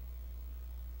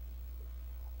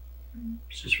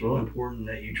 It's just real important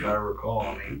that you try to recall.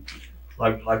 I mean,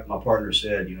 like my partner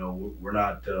said, you know, we're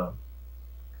not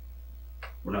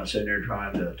sitting there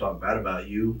trying to talk bad about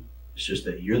you. It's just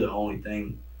that you're the only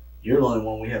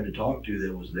one we had to talk to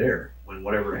that was there when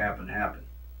whatever happened.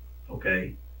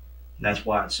 Okay, and that's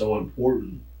why it's so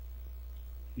important,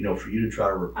 you know, for you to try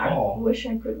to recall. I wish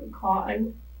I could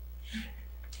recall.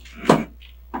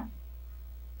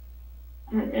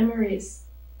 My memory is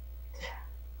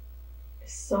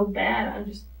so bad. I'm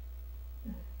just.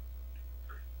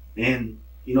 And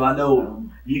you know, I know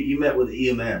you met with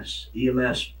EMS.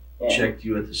 EMS Yeah. checked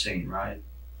you at the scene, right?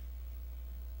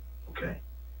 Okay.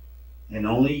 And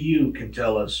only you can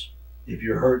tell us if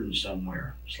you're hurting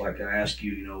somewhere. It's like I ask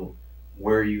you, you know,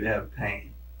 where you have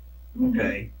pain.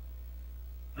 Okay.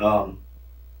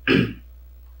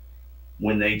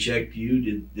 When they checked you,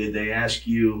 did they ask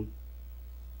you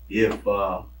if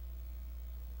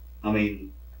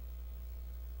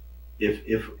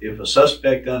if a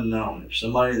suspect unknown, if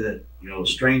somebody that, you know, a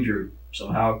stranger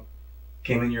somehow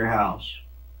came in your house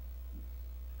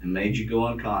and made you go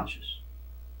unconscious,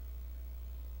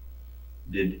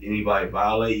 did anybody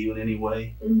violate you in any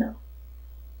way? No.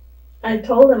 I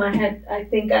told them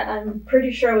I'm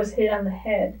pretty sure I was hit on the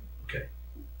head. Okay.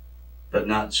 But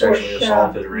not sexually shot,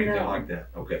 assaulted or anything no. like that?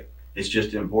 Okay. It's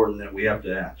just important that we have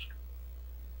to ask.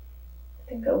 I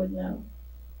think I would know.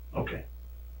 Okay.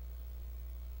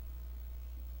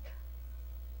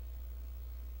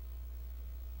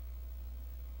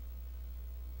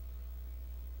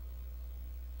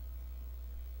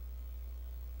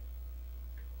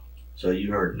 So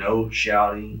you heard no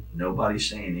shouting, nobody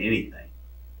saying anything,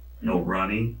 no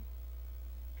running.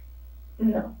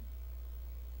 No.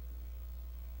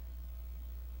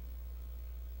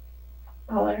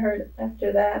 All I heard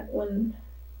after that when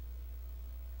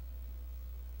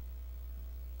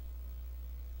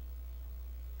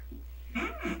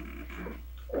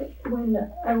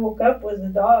I woke up was the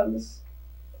dogs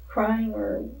crying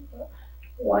or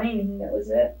whining. That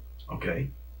was it. Okay.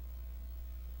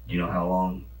 Do you know how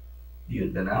long you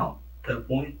had been out at that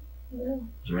point? No.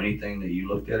 Is there anything that you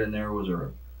looked at in there? Was there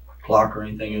a clock or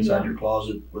anything inside No. your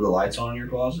closet? Were the lights on in your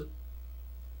closet?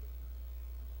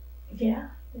 Yeah.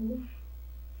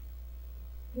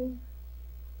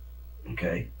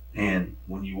 Okay. And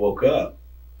when you woke up,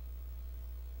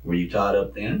 were you tied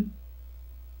up then?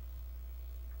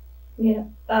 Yeah.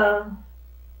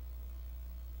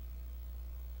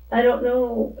 I don't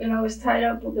know if I was tied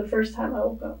up the first time I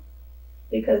woke up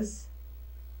because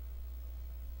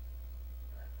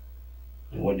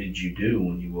What did you do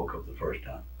when you woke up the first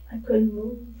time? I couldn't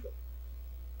move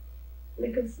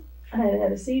because I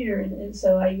had a seizure, and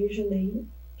so I usually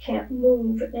can't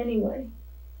move anyway.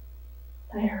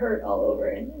 I hurt all over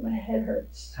and my head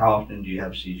hurts. How often do you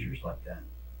have seizures like that?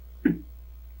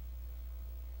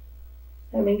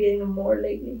 I've been getting them more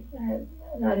lately. I'm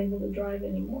not able to drive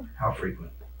anymore. How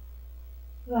frequent?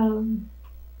 At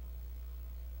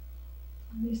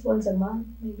least once a month,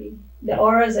 maybe. The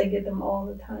auras, I get them all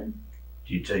the time.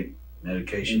 Do you take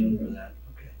medication for that?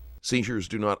 Okay. Seizures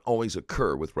do not always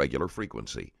occur with regular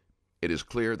frequency. It is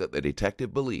clear that the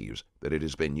detective believes that it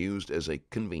has been used as a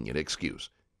convenient excuse,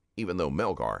 even though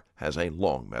Melgar has a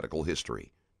long medical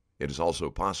history. It is also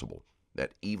possible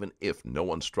that even if no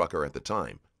one struck her at the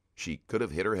time, she could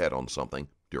have hit her head on something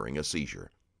during a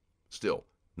seizure. Still,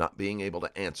 not being able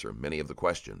to answer many of the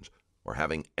questions or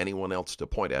having anyone else to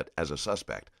point at as a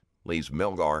suspect leaves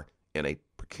Melgar in a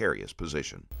precarious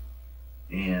position.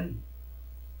 And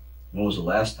when was the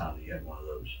last time that you had one of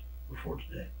those before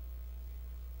today?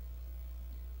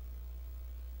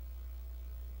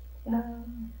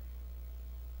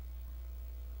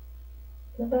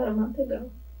 About a month ago,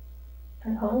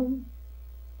 at home.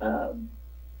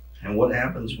 And what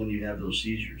happens when you have those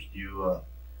seizures? Do you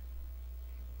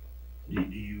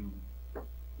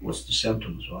what's the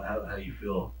symptoms? How do you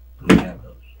feel when you have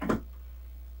those?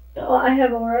 Well, I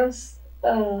have auras,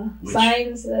 Which-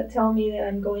 signs that tell me that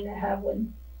I'm going to have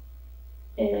one.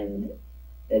 And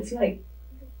it's like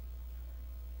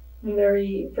I'm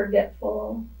very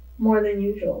forgetful, more than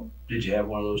usual. Did you have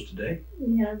one of those today?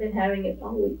 Yeah, I've been having it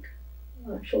all week,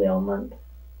 actually all month.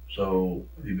 So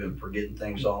have you been forgetting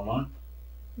things all month?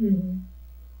 Mm-hmm.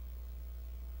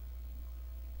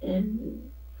 And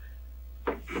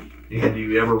And do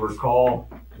you ever recall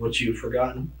what you've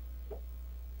forgotten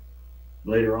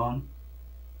later on?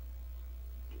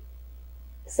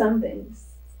 some things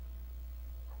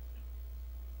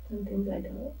I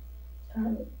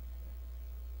don't.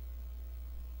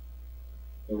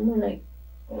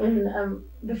 When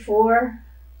before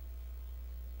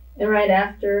and right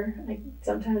after,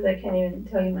 sometimes I can't even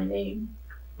tell you my name.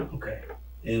 Okay.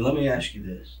 And let me ask you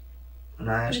this. And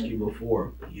I asked you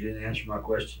before, you didn't answer my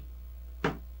question.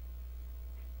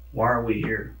 Why are we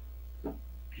here? Do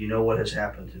you know what has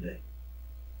happened today?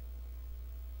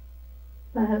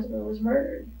 My husband was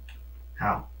murdered.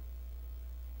 How?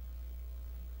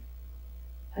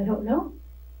 I don't know.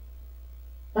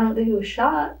 I don't think he was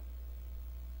shot.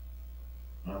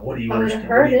 What do you I would've understand?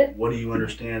 heard it. What do you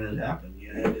understand has happened?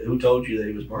 Who told you that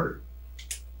he was murdered?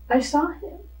 I saw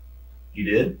him. You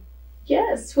did?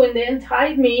 Yes, when they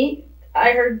untied me,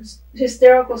 I heard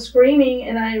hysterical screaming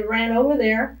and I ran over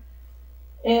there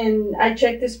and I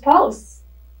checked his pulse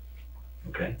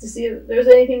Okay. to see if there was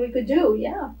anything we could do.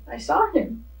 Yeah, I saw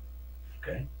him.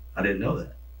 Okay. I didn't know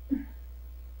that.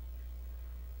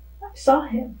 I saw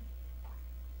him.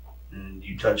 And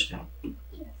you touched him.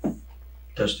 Yes.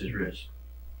 Touched his wrist.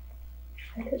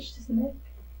 I touched his neck.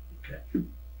 Okay.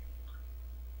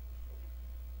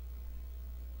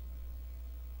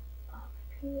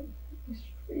 It was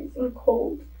freezing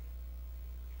cold.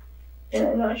 And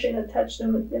I know I shouldn't have touched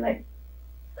him, and then I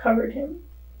covered him.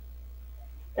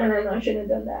 And I know I shouldn't have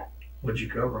done that. What'd you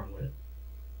cover him with?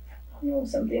 I don't know,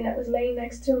 something that was laying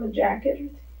next to him, a jacket. I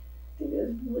think it was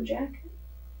a blue jacket.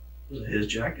 Was it his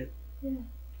jacket? Yeah.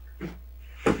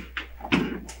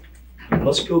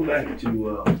 Let's go back to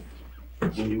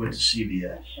when you went to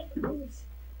CVS.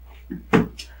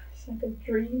 It's like a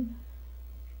dream.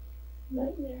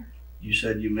 Nightmare. You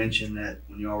said you mentioned that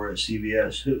when you all were at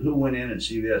CVS. Who went in at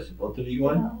CVS? Did both of you go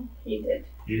in? No, he did.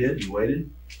 You did? You waited?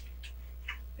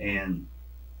 And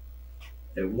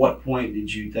at what point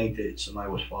did you think that somebody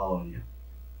was following you?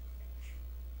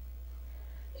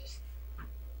 Just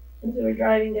as we were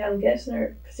driving down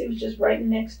Gessner, because he was just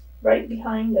right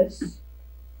behind us.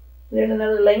 There's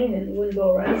another lane and he wouldn't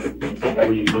go around.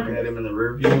 Were you looking at him in the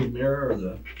rear view mirror or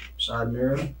the side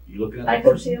mirror? You looking at the I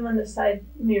could person? see him on the side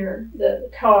mirror,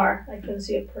 the car. I couldn't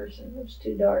see a person. It was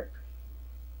too dark.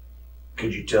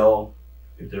 Could you tell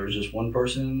if there was just one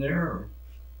person in there, or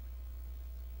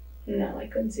No, I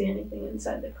couldn't see anything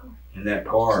inside the car. in that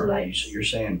car? Lights. You're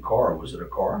saying car. Was it a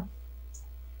car?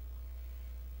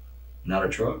 Not a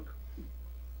truck?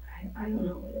 I don't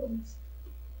know what it was.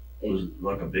 Was it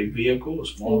like a big vehicle, a It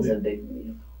small was a vehicle? big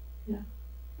vehicle. Yeah.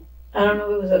 I don't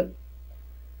know if it was a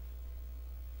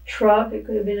truck. It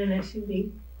could have been an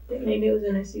SUV. Maybe it was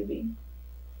an SUV.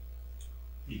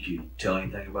 Did you tell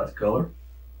anything about the color?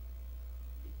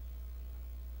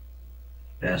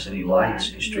 Pass any lights,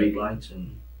 Black, any street maybe. lights?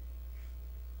 And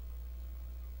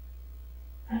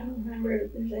I don't remember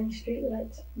if there's any street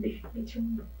lights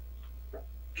between.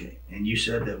 okay, and you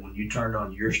said that when you turned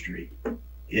on your street,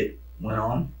 it went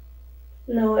on?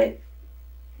 No,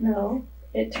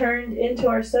 it turned into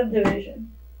our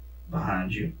subdivision.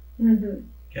 Behind you. Mm-hmm.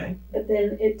 Okay. But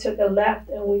then it took a left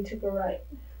and we took a right.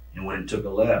 And when it took a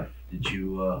left, did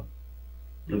you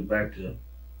look back to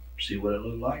see what it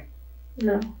looked like?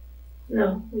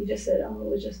 No, we just said, oh, it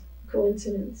was just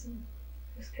coincidence and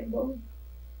just kept going.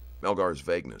 Melgar's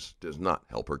vagueness does not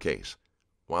help her case.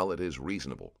 While it is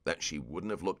reasonable that she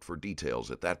wouldn't have looked for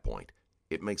details at that point,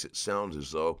 it makes it sound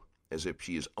as if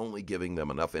she is only giving them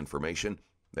enough information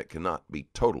that cannot be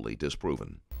totally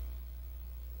disproven.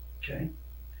 Okay.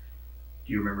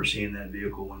 Do you remember seeing that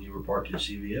vehicle when you were parked at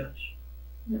CVS?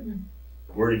 Mm-mm.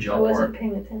 Where did I y'all wasn't park?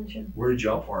 paying attention. Where did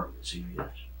y'all park at CVS?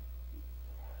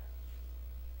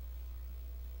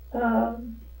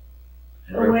 And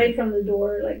Away from the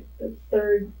door, like the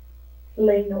third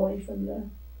lane away from the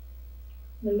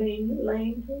main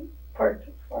lane, parked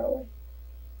far away.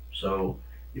 So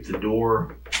if the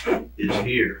door is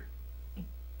here,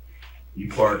 you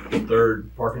park the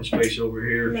third parking space over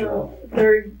here? No,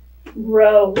 third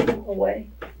row away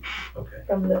Okay.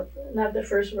 from not the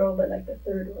first row, but like the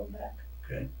third row back.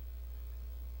 Okay.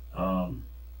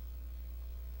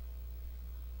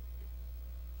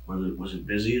 Was it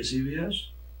busy at CVS?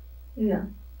 No,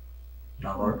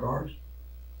 Not a lot of cars?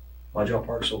 Why'd y'all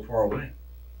park so far away?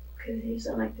 because he used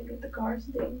to like to get the cars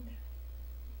dinged.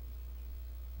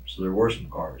 So there were some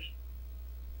cars.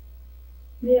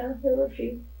 Yeah, there were a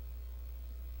few.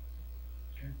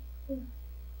 When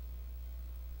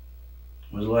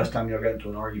was the last time y'all got into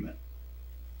an argument?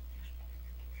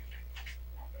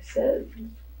 I said,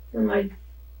 when my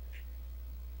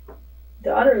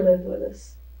daughter lived with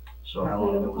us. So how We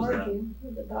long ago don't was that? argue.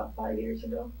 It was about 5 years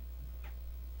ago.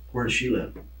 Where does she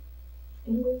live?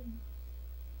 England.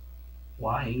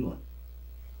 Why England?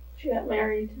 She got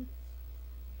married.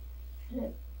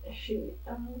 And she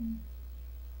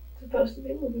supposed to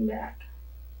be moving back.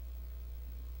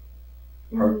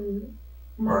 Her- in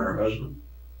Her and her March husband?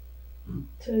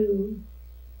 to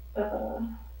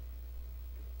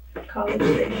College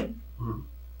Station.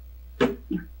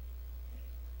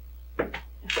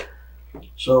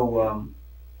 So,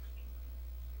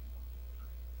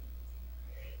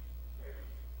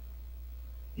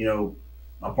 you know,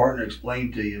 my partner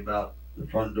explained to you about the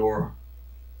front door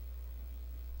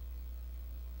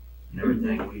and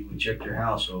everything. We checked your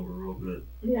house over real good.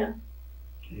 Yeah.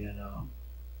 And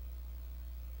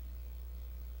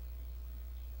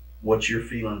what's your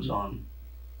feelings on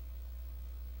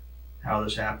how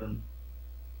this happened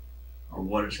or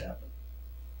what has happened?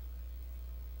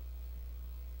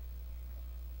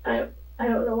 I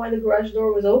don't know why the garage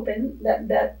door was open.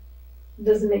 That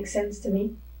doesn't make sense to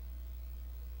me.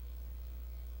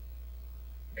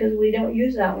 Because we don't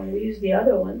use that one. We use the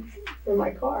other one for my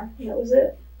car. And that was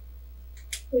it.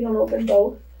 We don't open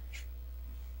both.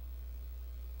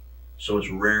 So it's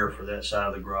rare for that side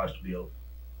of the garage to be open.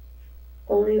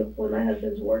 Only when my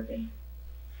husband's working.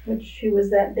 Which he was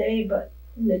that day, but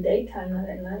in the daytime, not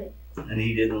at night. And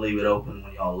he didn't leave it open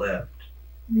when y'all left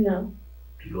No,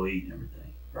 to go eat and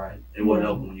everything, right? It wasn't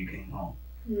No. open when you came home.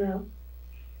 no.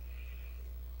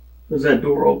 Does that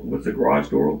door open with the garage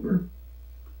door opener?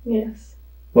 Yes.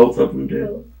 Both of them do.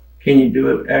 Both. Can you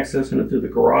do it accessing it through the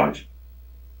garage?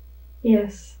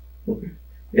 Yes. Okay.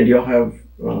 And y'all have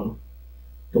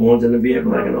the ones in the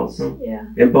vehicle that can open them? Yeah.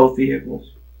 In both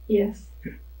vehicles? Yes.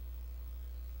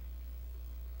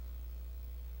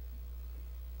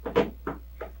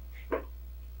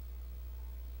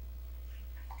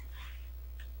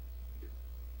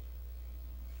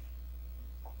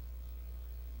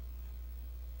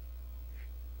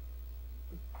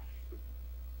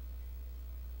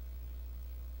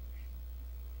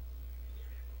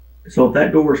 So if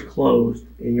that door is closed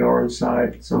and you're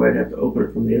inside, somebody'd have to open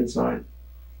it from the inside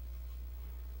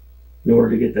in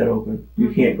order to get that open.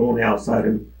 You can't go on the outside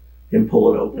and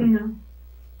pull it open. No.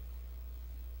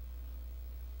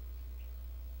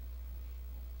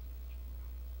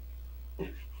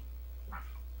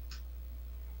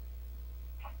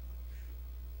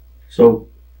 So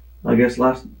I guess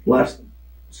last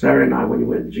Saturday night when you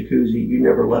went to jacuzzi, you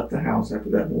never left the house after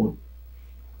that one.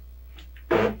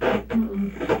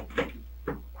 Mm-mm.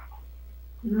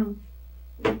 No.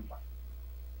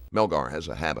 Melgar has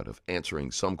a habit of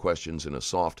answering some questions in a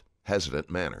soft, hesitant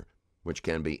manner, which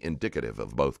can be indicative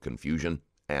of both confusion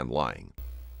and lying.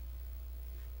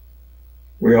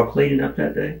 Were y'all cleaning up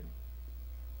that day?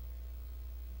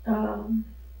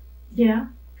 Yeah,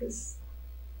 because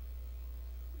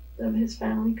of his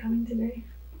family coming today.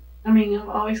 I mean, I'm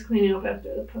always cleaning up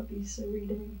after the puppies every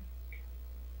day.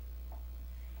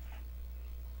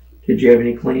 Did you have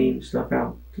any cleaning stuff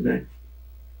out today?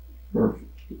 Or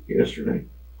yesterday?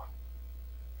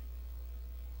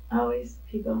 I always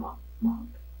keep a mop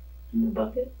in the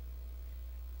bucket.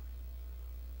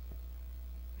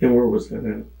 And where was that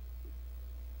at?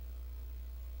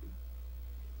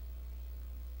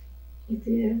 It's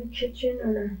either in the kitchen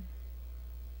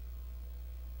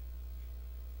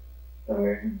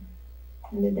or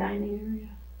in the dining area.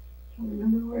 I don't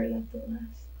remember where I left it last.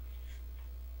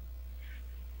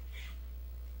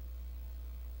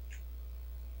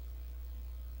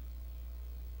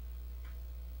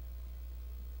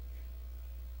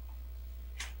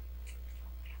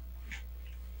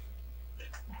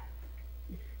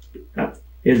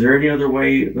 Is there any other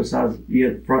way besides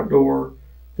the front door,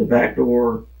 the back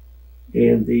door,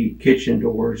 and the kitchen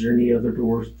door? Is there any other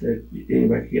doors that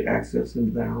anybody can get access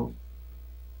into the house?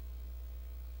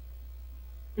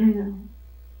 No.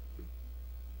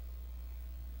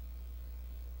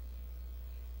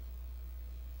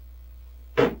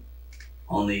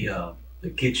 On the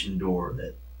kitchen door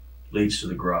that leads to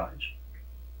the garage,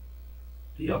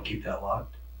 do y'all keep that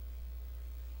locked?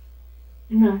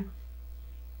 No.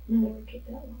 I never keep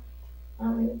that locked. I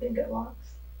don't even think it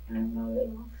locks. I don't know that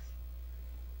it locks.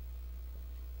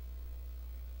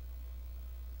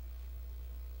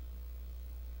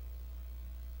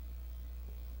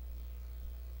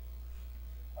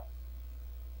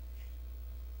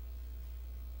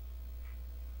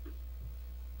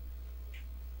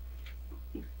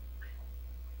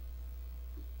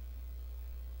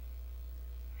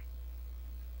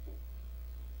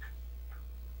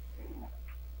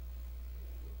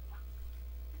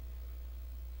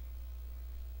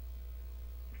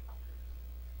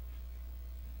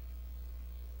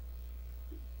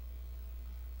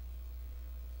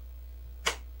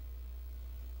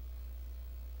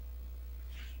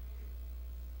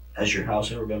 Has your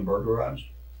house ever been burglarized?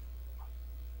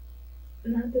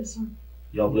 Not this one.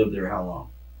 Y'all lived there how long?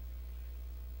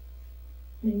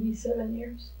 Maybe 7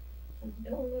 years. I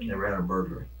don't remember. Never had a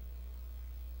burglary.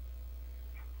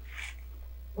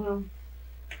 Well,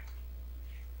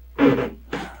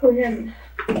 we had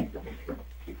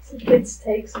some kids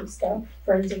take some stuff.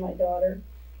 Friends of my daughter,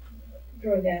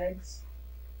 drug addicts,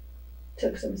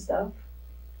 took some stuff.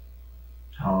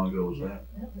 How long ago was that?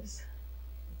 That was,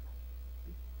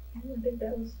 I think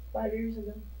that was 5 years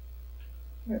ago,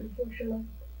 right before she left.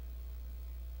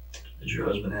 Did your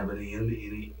husband have any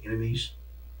enemies?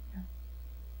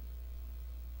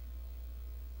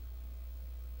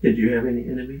 Did you have any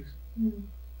enemies? Mm.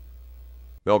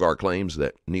 Melgar claims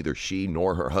that neither she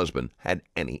nor her husband had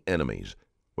any enemies.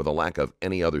 With a lack of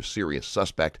any other serious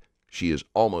suspect, she is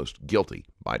almost guilty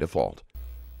by default.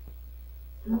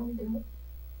 No, we don't.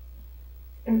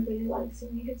 Everybody likes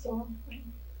him. He gets along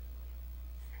fine.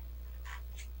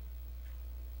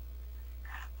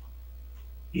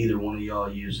 Either one of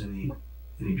y'all use any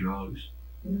drugs?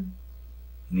 No.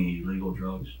 Any illegal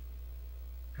drugs?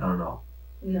 Not at all.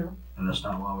 No. And that's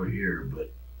not why we're here,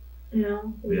 but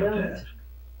No, we we have don't. to ask.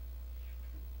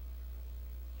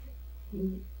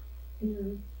 You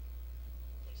know,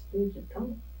 just leave it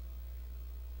alone.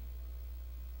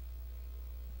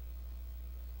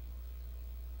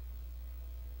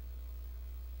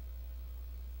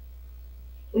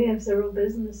 We have several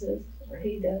businesses, or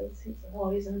he does. He's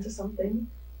always into something.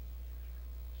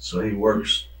 So he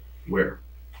works where?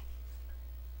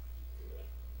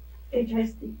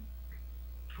 HISD.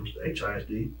 Goes to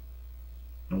HISD?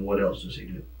 And what else does he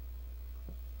do?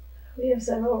 We have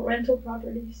several rental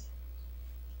properties.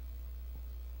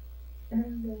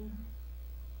 And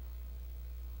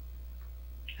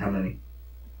How many?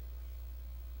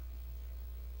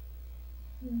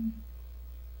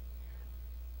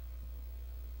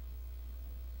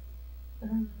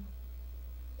 um,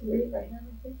 3 right now,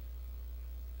 I think.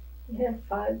 We have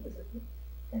 5.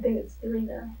 I think it's 3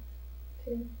 now.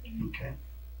 2. 3. Okay.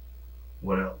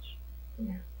 What else?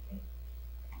 Yeah.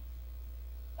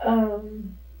 Okay.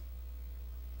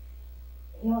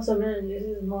 He also manages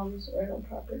his mom's rental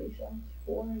property, so it's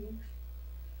 4, I guess.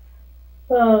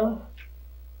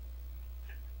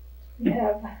 We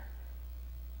have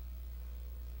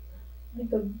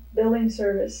like a billing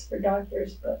service for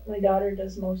doctors, but my daughter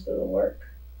does most of the work.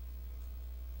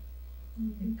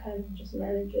 He kind of just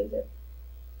manages it.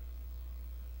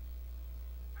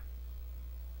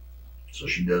 So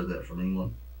she does that from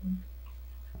England?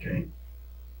 Okay.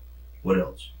 What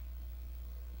else?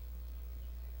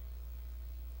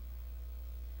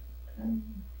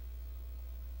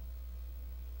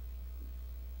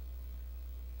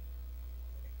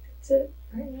 That's it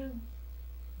right now.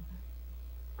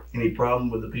 Any problem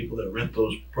with the people that rent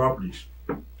those properties?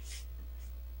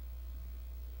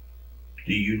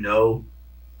 Do you know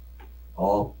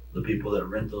all the people that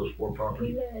rent those 4 He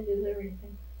properties? manages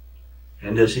everything.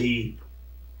 And does he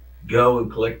go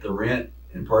and collect the rent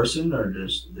in person, or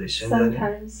does they send that in?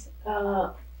 Sometimes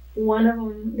one of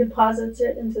them deposits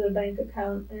it into the bank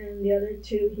account, and the other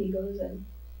 2 he goes in.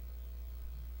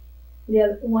 The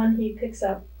other one he picks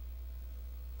up.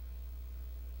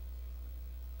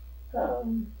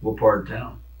 What part of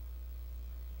town?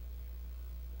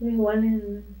 There's one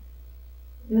in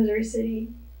Missouri City,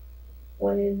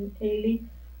 one in Ely.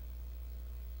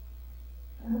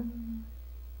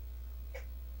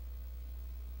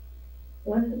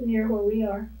 One near where we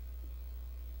are.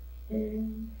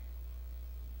 And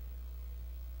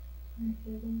where's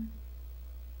the other one?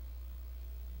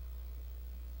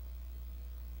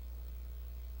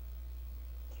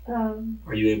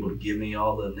 Are you able to give me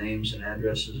all the names and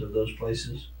addresses of those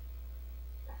places?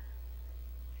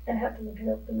 I have to look it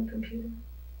up in the computer.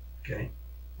 Okay,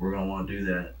 we're gonna want to do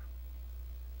that.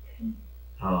 Okay.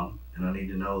 And I need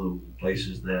to know the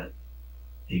places that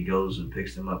he goes and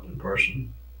picks them up in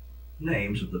person.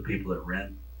 Names of the people that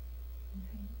rent.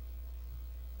 Okay.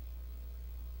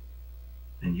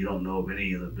 And you don't know of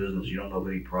any of the business. You don't know of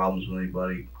any problems with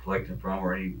anybody collecting from,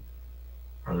 or any.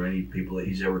 Are there any people that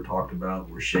he's ever talked about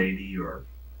were shady, or?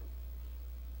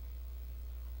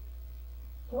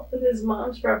 Well, with his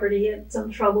mom's property, he had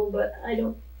some trouble, but I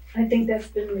think that's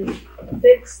been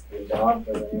fixed, resolved,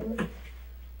 or whatever.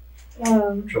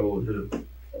 Trouble with who?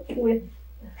 With,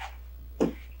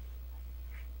 I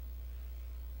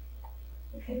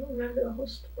can't remember the whole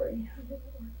story. How did it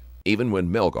work? Even when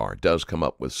Melgar does come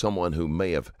up with someone who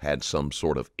may have had some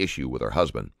sort of issue with her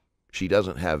husband, she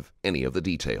doesn't have any of the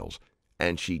details,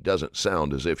 and she doesn't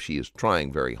sound as if she is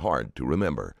trying very hard to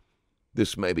remember.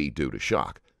 This may be due to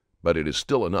shock, but it is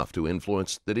still enough to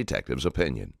influence the detective's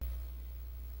opinion.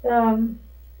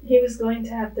 He was going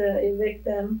to have to evict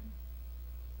them.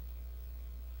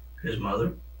 His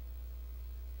mother?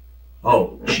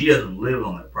 Oh, she doesn't live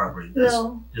on that property. That's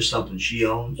No. just something she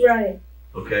owns? Right,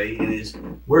 Okay,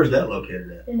 and where's that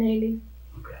located at? in Ely.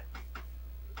 Okay.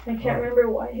 I can't remember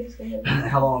why he was going to.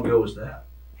 How long ago was that?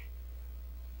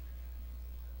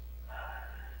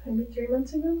 Maybe 3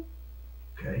 months ago.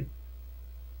 Okay.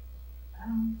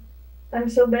 I'm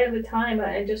so bad with time.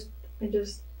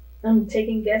 I'm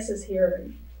taking guesses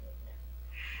here.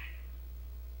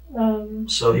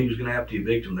 So he was going to have to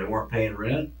evict them. They weren't paying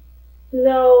rent?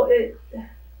 No,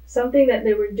 something that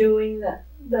they were doing that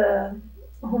the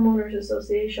homeowners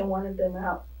association wanted them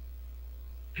out.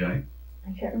 Okay.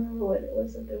 I can't remember what it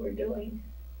was that they were doing.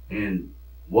 And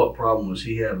what problem was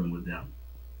he having with them?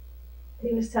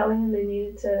 He was telling them they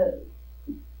needed to.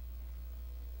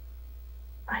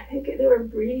 I think they were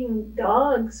breeding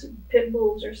dogs, pit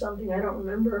bulls or something. I don't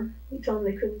remember. He told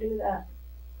them they couldn't do that.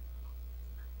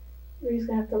 He was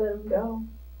gonna have to let them go.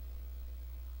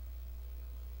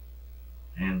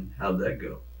 And how'd that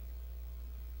go?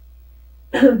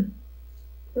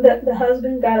 The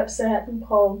husband got upset and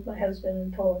called my husband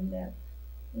and told him that,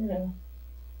 that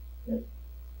it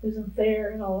was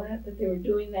unfair and all that they were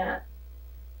doing that.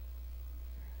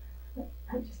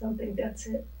 I just don't think that's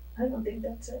it. I don't think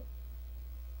that's it.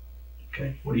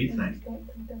 Okay, what do you I think? just don't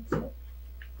think that's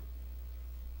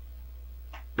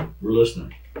it. We're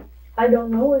listening. I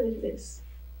don't know what it is,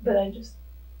 but Is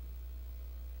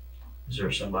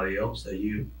there somebody else that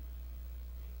you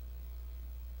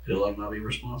feel like might be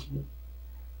responsible?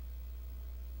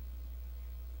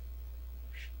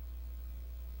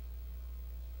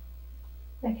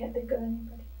 I can't think of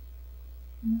anybody.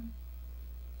 No.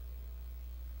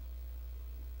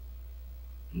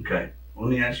 Okay, well,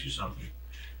 let me ask you something.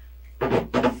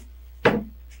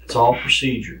 It's all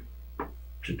procedure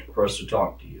for us to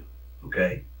talk to you,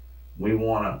 okay? We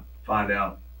want to find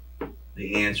out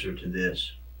the answer to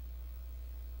this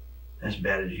as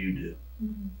bad as you do.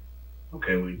 Mm-hmm.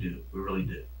 Okay, we do. We really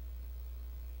do.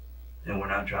 And we're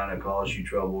not trying to cause you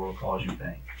trouble or cause you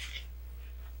pain.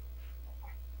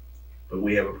 But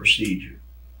we have a procedure.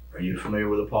 Are you familiar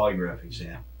with a polygraph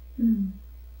exam? Mm-hmm.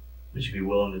 Would you be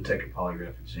willing to take a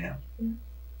polygraph exam? Yeah.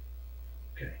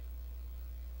 Okay.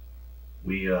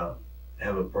 We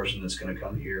have a person that's going to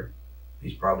come here.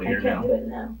 He's probably I here can't now. do it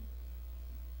now.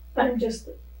 I'm just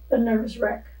a nervous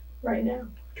wreck right now.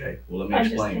 Okay, well, let me I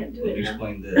just explain. can't do Let it me now.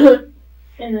 explain this.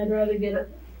 And I'd rather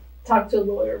talk to a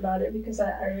lawyer about it, because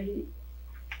I already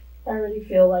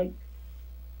feel like,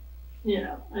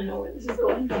 I know where this is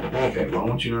going. Okay, well, I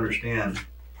want you to understand.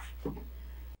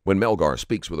 When Melgar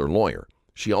speaks with her lawyer,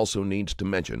 she also needs to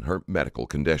mention her medical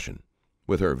condition.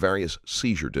 With her various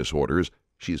seizure disorders,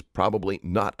 she's probably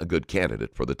not a good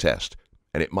candidate for the test,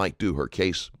 and it might do her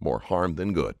case more harm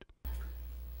than good.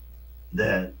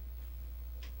 That,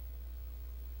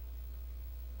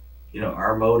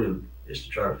 our motive is to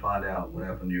try to find out what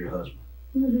happened to your husband.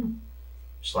 Mm-hmm.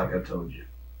 Just like I told you.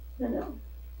 I know.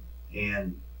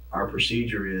 And our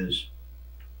procedure is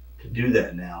to do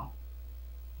that now.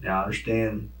 Now, I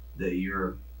understand that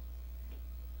you're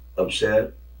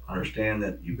upset. I understand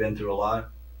that you've been through a lot.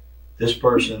 This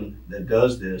person that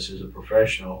does this is a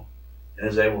professional and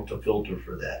is able to filter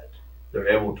for that. They're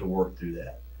able to work through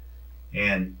that.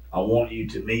 And I want you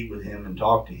to meet with him and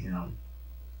talk to him,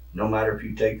 no matter if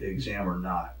you take the exam or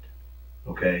not,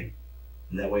 okay?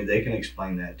 And that way they can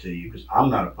explain that to you, because I'm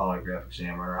not a polygraph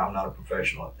examiner. I'm not a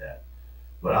professional at that.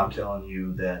 But I'm telling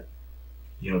you that,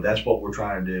 that's what we're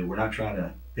trying to do. We're not trying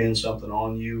to pin something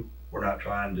on you. We're not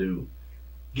trying to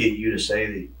get you to say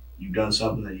that you've done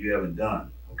something that you haven't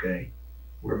done, okay?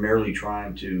 We're merely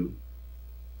trying to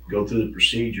go through the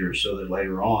procedure so that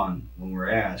later on, when we're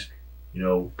asked,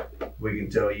 we can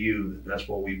tell you that that's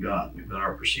what we've done. We've done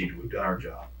our procedure. We've done our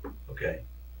job, okay?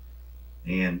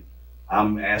 And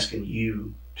I'm asking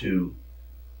you to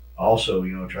also,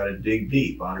 try to dig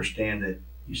deep. I understand that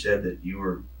you said that you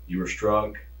were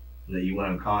struck and that you went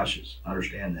unconscious. I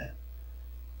understand that.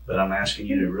 But I'm asking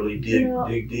you to really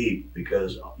dig deep,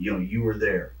 because, you were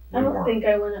there. I don't think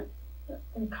I went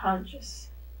unconscious.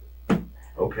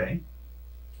 Okay.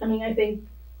 I mean, I think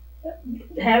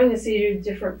having a seizure is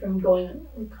different from going,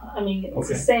 it's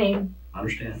the same. I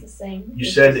understand. It's the same. You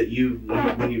said that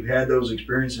when you've had those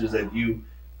experiences, that you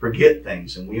forget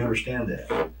things, and we understand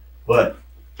that. But,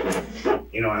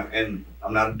 and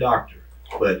I'm not a doctor,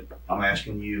 but I'm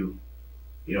asking you,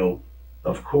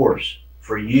 of course,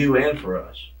 for you and for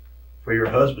us, for your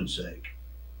husband's sake,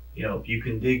 if you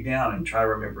can dig down and try to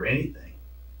remember anything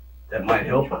that might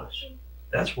help us,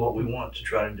 that's what we want to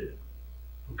try to do.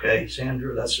 Okay,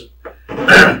 Sandra, that's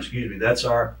excuse me, that's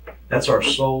our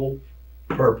sole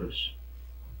purpose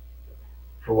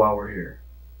for why we're here.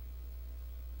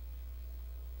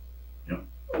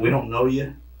 We don't know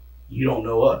you. You don't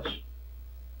know us.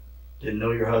 Didn't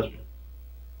know your husband.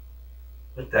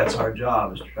 But that's our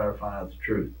job, is to try to find out the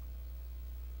truth.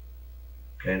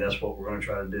 Okay, that's what we're going to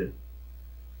try to do.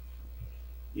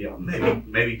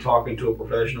 Maybe talking to a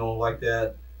professional like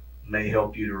that may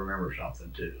help you to remember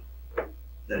something too.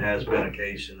 That has been a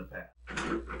case in the past.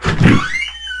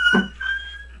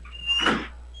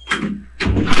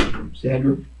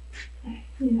 Sandra?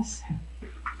 Yes.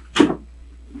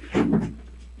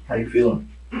 How you feeling?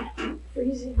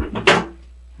 Freezing.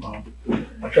 Well,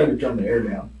 I tried to turn the air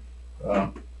down.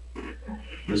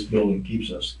 This building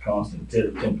keeps us constant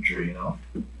temperature,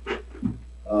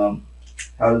 How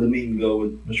did the meeting go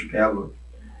with Mr. Cavler?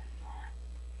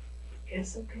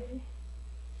 Guess okay.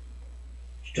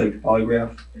 Did you take the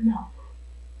polygraph? No.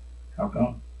 How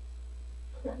come?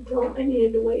 I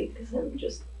needed to wait, because I'm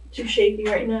just too shaky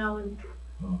right now. And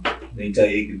Did he tell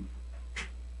you he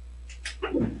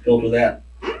could filter that?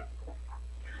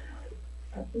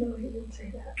 no, he didn't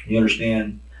say that. You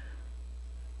understand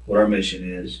what our mission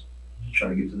is? To try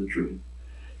to get to the truth.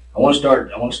 I want to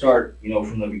start, from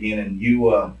the beginning.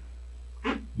 You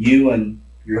and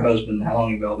your husband, how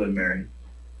long have y'all been married?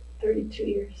 32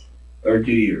 years.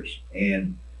 32 years.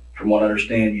 And from what I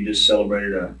understand, you just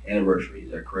celebrated an anniversary.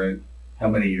 Is that correct? How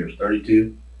many years?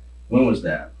 32? When was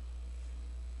that?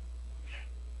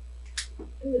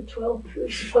 The 12th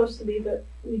was supposed to be, but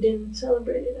we didn't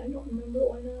celebrate it. I don't remember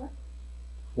why not.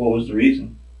 What was the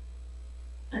reason?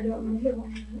 I don't remember why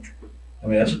not. I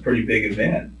mean, that's a pretty big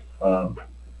event.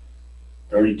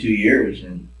 32 years,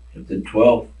 and if the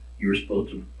 12th, you were supposed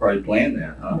to probably plan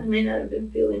that, huh? I may not have been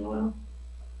feeling well.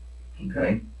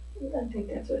 Okay. I think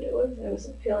that's what it was. I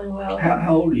wasn't feeling well.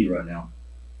 How old are you right now?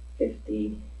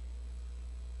 53.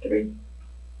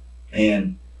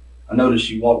 And I noticed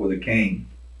you walk with a cane.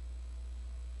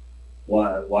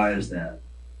 Why is that?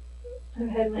 I've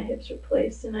had my hips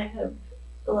replaced, and I have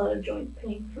a lot of joint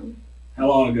pain from it. How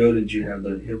long ago did you have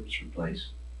the hips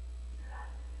replaced?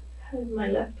 I had my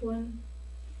left one.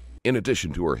 In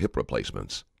addition to her hip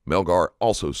replacements, Melgar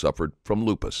also suffered from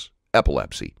lupus,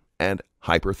 epilepsy, and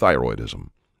hyperthyroidism.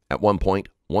 At one point,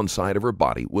 one side of her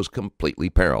body was completely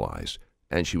paralyzed,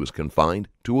 and she was confined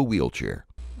to a wheelchair.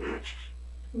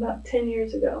 About 10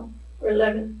 years ago, or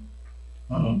 11.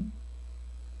 Uh-huh. And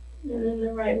then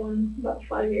the right one about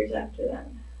 5 years after that.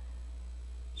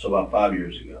 So about 5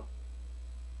 years ago.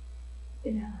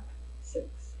 Yeah, 6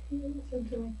 years,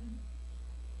 something like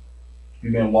that.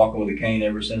 You've been walking with a cane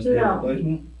ever since the hip No.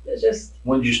 replacement? It's just,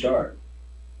 When did you start?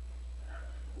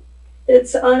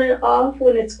 it's on and off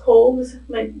when it's cold.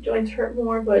 My joints hurt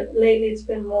more, but lately it's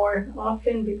been more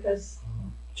often because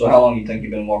So how long do you think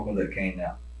you've been walking with that cane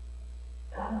now?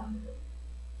 a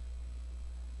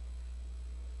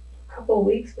couple of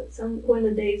weeks, but when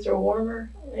the days are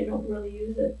warmer, I don't really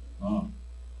use it.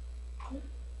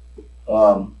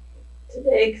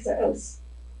 Today, because I was,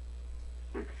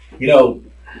 You know,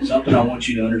 something I want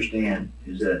you to understand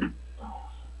is that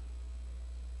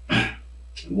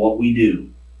what we do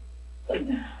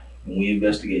when we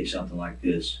investigate something like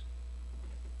this,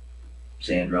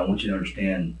 Sandra, I want you to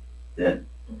understand that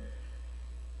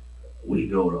we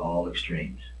go to all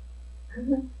extremes.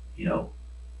 Mhm. You know,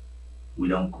 we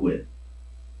don't quit.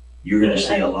 You're going to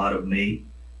see a lot of me.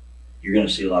 You're going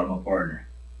to see a lot of my partner.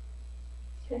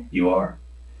 Okay. You are.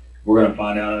 We're going to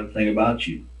find out everything about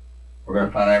you. We're going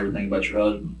to find out everything about your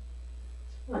husband.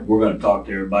 Fine. We're going to talk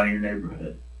to everybody in your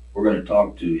neighborhood. We're going to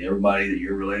talk to everybody that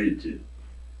you're related to.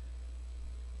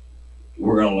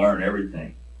 We're going to learn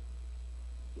everything.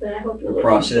 then I hope We're you're looking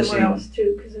processing- somewhere else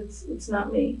too, because it's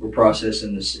not me. We're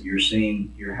processing this. You're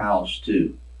seeing your house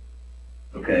too.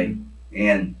 Okay?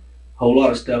 And a whole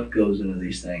lot of stuff goes into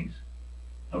these things.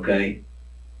 Okay?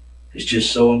 It's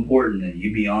just so important that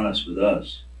you be honest with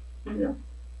us. I know.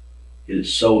 It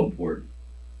is so important.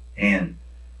 And,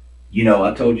 you know,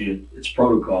 I told you it's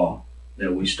protocol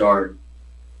that we start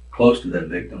close to that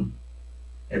victim.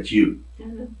 That's you. I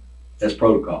know. That's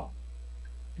protocol.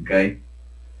 Okay?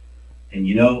 And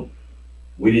you know,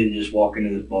 we didn't just walk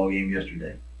into this ball game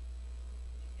yesterday.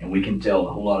 And we can tell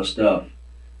a whole lot of stuff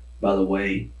by the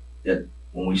way that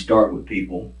when we start with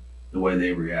people, the way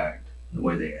they react, the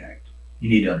way they act. You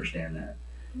need to understand that.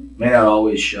 May not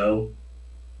always show,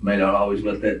 may not always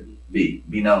let that be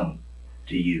known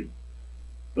to you.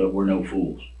 But we're no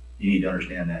fools. You need to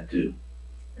understand that too.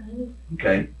 I know.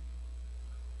 Okay?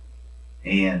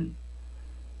 And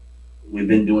we've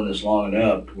been doing this long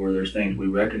enough to where there's things we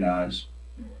recognize.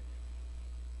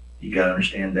 You gotta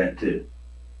understand that too.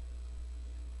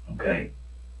 Okay?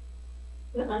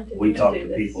 But I didn't We talk do to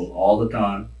this. people all the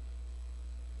time.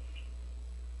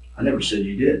 I never said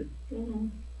you did. Mhm.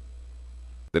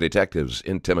 The detective's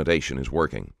intimidation is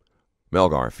working.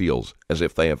 Melgar feels as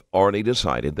if they have already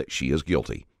decided that she is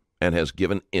guilty and has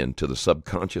given in to the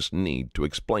subconscious need to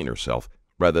explain herself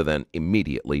rather than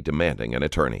immediately demanding an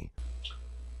attorney.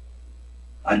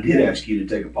 I did ask you to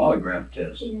take a polygraph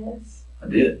test. Yes. I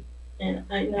did. And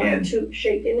I know And- I'm too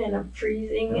shaken and I'm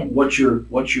freezing and What's your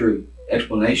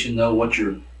explanation though? What's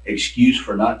your excuse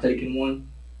for not taking one?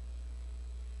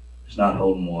 It's not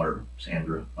holding water,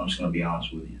 Sandra. I'm just gonna be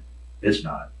honest with you. It's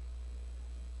not.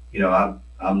 You know,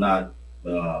 I'm not.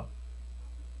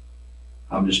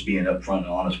 I'm just being upfront and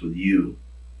honest with you,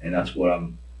 and that's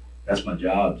my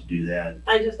job to do that.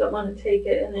 I just don't want to take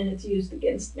it and then it's used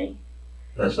against me.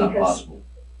 That's not Because- possible.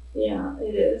 Yeah,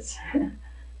 it is.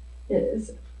 It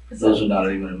is. Those are not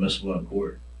even admissible in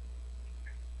court.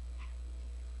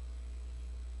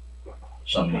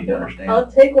 Something you need to understand. I'll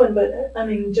take one, but I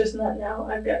mean, just not now.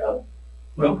 I've got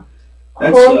Well,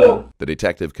 that's horrible. The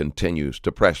detective continues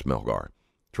to press Melgar,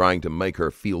 trying to make her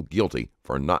feel guilty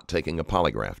for not taking a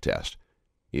polygraph test.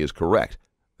 He is correct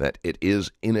that it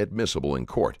is inadmissible in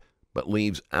court, but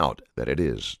leaves out that it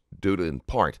is due to, in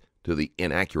part to the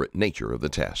inaccurate nature of the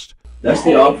test. That's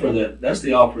the offer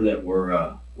that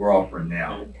we're offering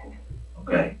now. Okay.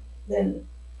 Okay. Then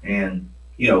And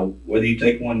you know, whether you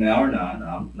take one now or not,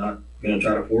 I'm not going to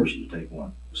try to force you to take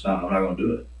one. I'm not going to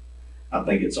do it. I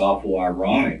think it's awful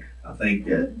ironic. I think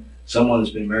that someone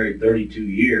that's been married 32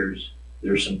 years,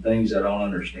 there's some things I don't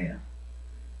understand.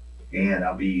 And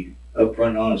I'll be upfront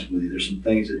and honest with you. There's some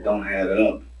things that don't add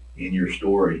up in your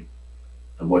story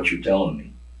of what you're telling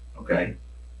me. Okay?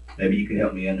 Maybe you can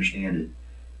help me understand it.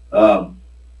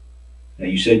 Now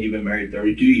you said you've been married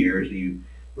 32 years and you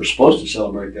were supposed to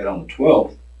celebrate that on the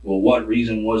 12th. Well, what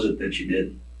reason was it that you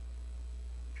didn't?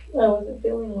 I wasn't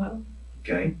feeling well.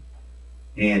 Okay.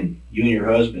 And you and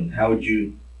your husband, how would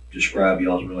you describe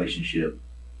y'all's relationship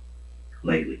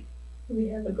lately? We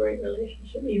have a great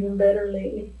relationship, even better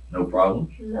lately. No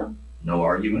problems? No, No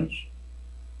arguments?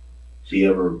 Has he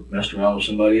ever messed around with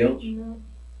somebody else? no,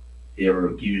 He ever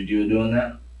accused you of doing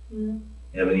that? no,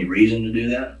 You have any reason to do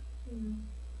that? no.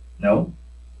 No?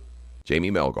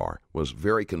 Jamie Melgar was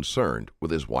very concerned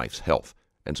with his wife's health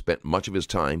and spent much of his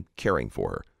time caring for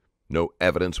her. No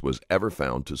evidence was ever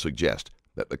found to suggest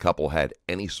that the couple had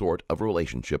any sort of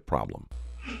relationship problem.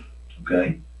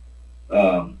 Okay.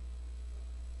 And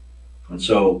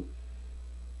so,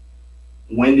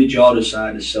 when did y'all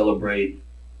decide to celebrate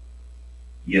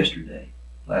yesterday,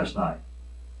 last night?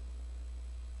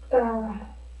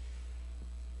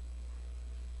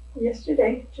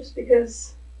 Yesterday, just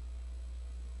because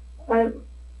I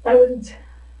was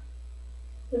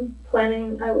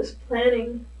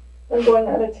planning on going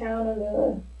out of town on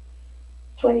the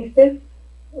 25th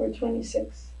or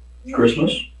 26th.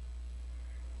 Christmas?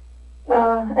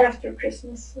 After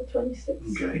Christmas, the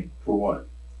 26th. Okay. For what?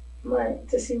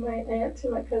 To see my aunt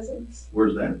and my cousins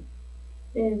Where's that?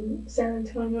 in San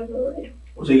Antonio, Laredo.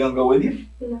 Was he gonna go with you?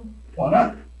 No, Why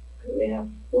not? we have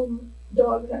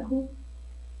dogs at home.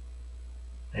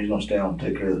 He's gonna stay home and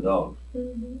take care of the dog.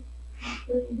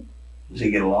 Mm-hmm. Does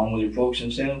he get along with your folks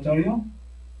in San Antonio?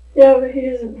 Yeah, but he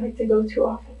doesn't like to go too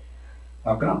often.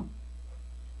 How come?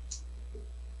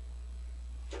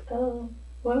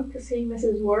 Well, because he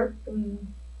misses work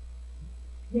and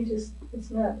he just,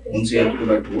 it's not his When's he have to thing.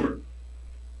 go back to work?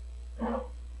 Oh.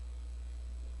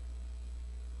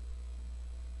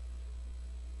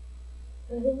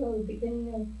 I don't know, the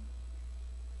beginning of,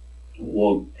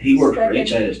 Well, he works for Second.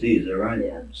 HISD, is that right?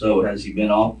 yeah. So has he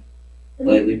been off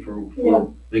lately for Yeah.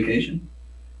 vacation?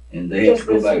 And they have Just to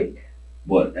go this back, week.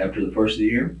 what, after the first of the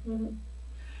year? Mhm.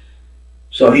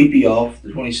 So he'd be off the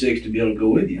 26th to be able to go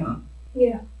with you, huh?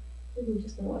 Yeah, he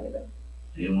just don't want to go.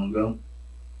 He didn't want to go?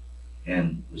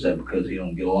 And was that because he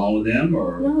don't get along with them,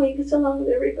 or No, he gets along with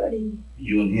everybody.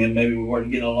 you and him maybe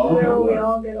weren't getting along? or No, we what?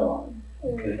 all get along.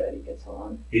 Okay. Everybody gets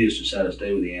along. He just decided to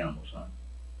stay with the animals, huh?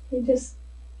 He just,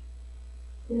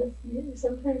 yes,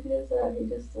 sometimes he does that. He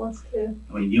just wants to.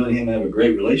 I mean, you and him have a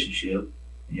great relationship,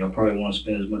 and y'all probably want to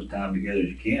spend as much time together as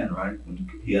you can, right? When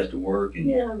he has to work and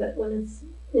Yeah, but when it's,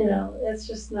 it's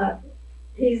just not.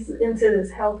 He's into this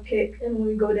health kick, and when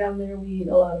we go down there, we eat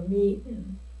a lot of meat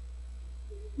and,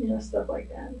 stuff like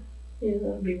that. He doesn't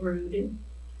want to be rude and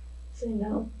say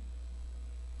no.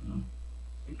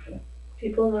 okay.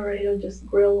 People in Laredo just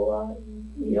grill a lot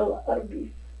and eat a lot of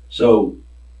beef. So,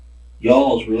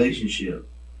 y'all's relationship,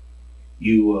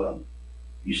 you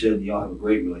said y'all have a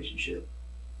great relationship,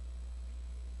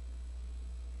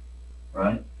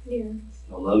 right? Yes.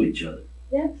 Y'all love each other,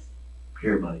 Yes,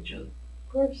 care about each other, of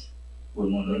course.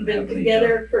 wouldn't want We've nothing to been happen to each other.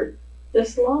 together for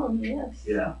this long, yes.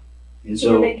 Yeah. And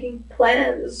So we're so making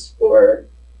plans for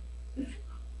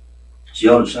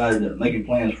y'all decided to making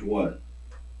plans for what?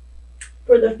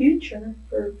 the future,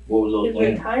 for What was those his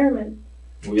plans? retirement,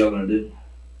 What y'all gonna do?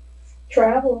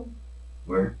 travel.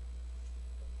 Where?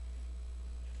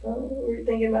 So we're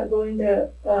thinking about going to,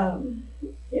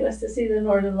 to see the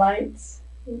Northern Lights.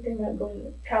 We're thinking about going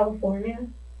to California,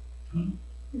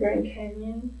 Grand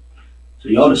Canyon. So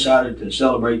y'all decided to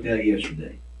celebrate that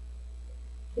yesterday.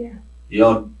 Yeah.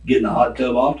 Y'all get in the hot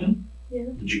tub often? Yeah.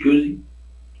 The jacuzzi?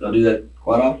 Y'all do that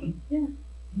quite often? Yeah.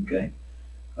 Okay.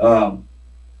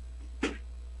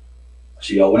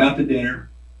 So y'all went out to dinner.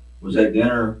 Was that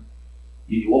dinner?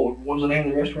 What was the name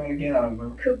of the restaurant again? I don't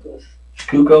remember. Cuckoo's.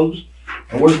 Cuckoo's?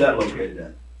 And where's that located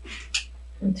at?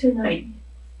 And 290.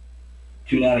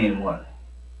 290 and what?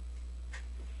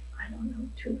 I don't know,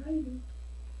 290.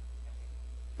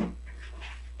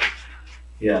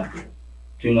 Yeah.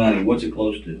 290. What's it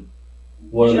close to?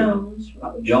 What are the- Jones.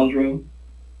 probably. Jones Road?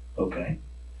 Okay.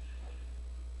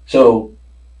 So,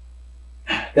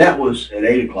 that was at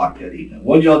 8 o'clock that evening.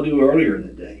 What did y'all do earlier in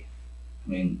the day? I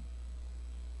mean,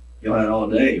 y'all had all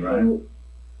day, right?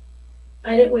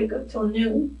 I didn't wake up till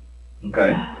noon.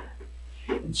 Okay.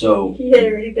 And so, He had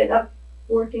already been up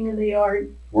working in the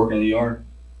yard, working in the yard?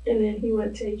 and then he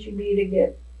went to HEB to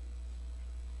get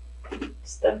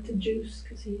stuff to juice,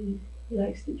 because he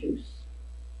likes to juice.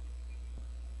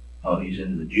 Oh, he's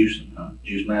into the juicing, huh?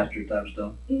 Juice master type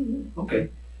stuff? Mm-hmm. Okay.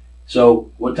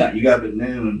 So, what time? You got up at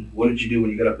noon. What did you do when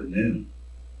you got up at noon?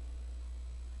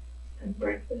 And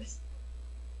breakfast.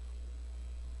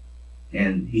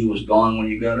 And he was gone when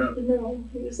you got up? No,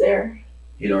 he was there.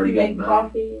 He'd already He gotten made back?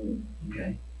 coffee and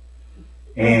Okay.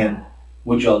 And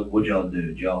what'd y'all do?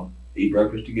 Did y'all eat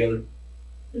breakfast together?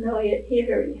 no, he had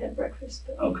already had breakfast,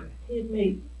 but Okay. he had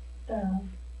made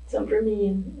some for me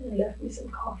and left me some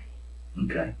coffee.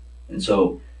 Okay. And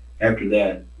so, after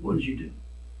that, what did you do?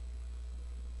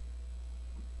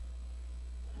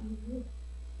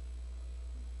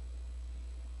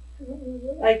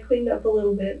 I cleaned up a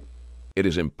little bit. It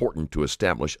is important to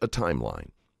establish a timeline,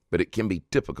 but it can be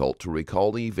difficult to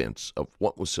recall the events of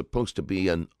what was supposed to be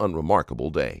an unremarkable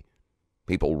day.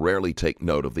 People rarely take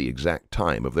note of the exact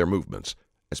time of their movements,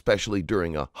 especially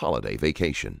during a holiday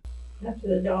vacation. After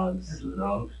the dogs. After the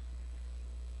dogs?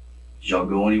 Did y'all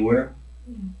go anywhere?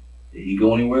 Yeah. Did he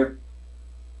go anywhere?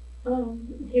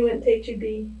 He went to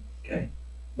HEB. Okay.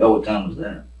 About what time was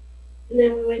that? And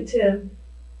then we went to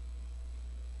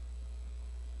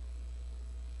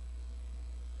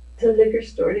the liquor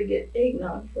store to get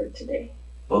eggnog for today.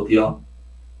 Both of y'all?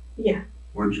 Yeah.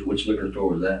 Which liquor store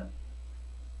was that?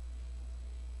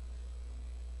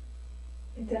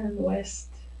 Down in the west.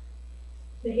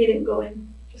 But he didn't go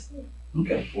in. Just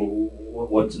Okay. Well,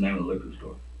 what's the name of the liquor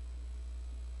store?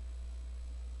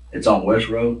 It's on West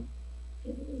Road?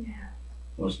 yeah.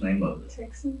 What's the name of it?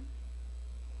 Texan.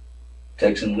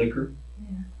 Texan Liquor?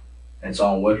 Yeah. It's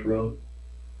on West Road?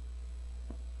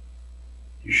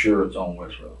 You sure it's on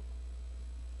West Road?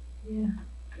 Yeah.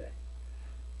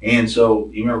 And so,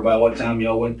 you remember by what time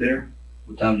y'all went there?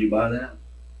 What time did you buy that?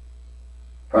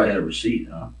 Probably had a receipt,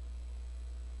 huh?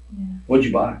 Yeah. What'd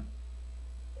you buy?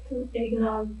 Some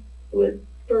eggnog with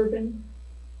bourbon.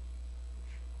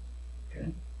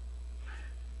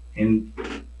 And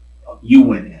you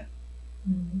went in.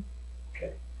 Mm-hmm.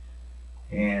 Okay.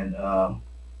 And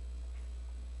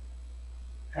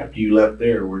after you left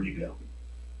there, where'd you go?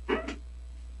 I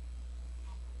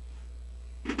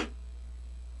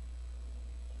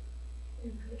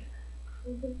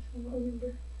don't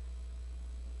remember.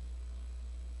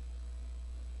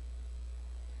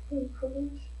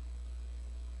 Kroger's?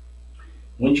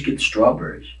 When'd you get the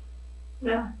strawberries?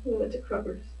 Yeah, we went to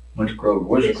Kroger's. Went to Kroger.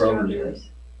 Where's the Get Kroger's strawberries.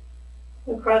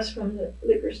 Across from the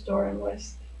liquor store in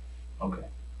West. at? Okay.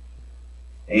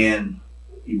 And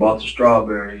you bought the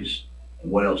strawberries,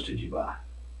 and what else did you buy?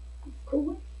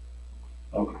 Cool.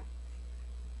 Okay.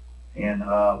 And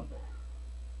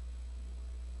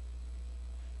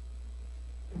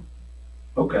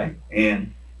okay.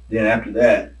 And then after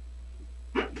that,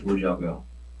 where'd y'all go?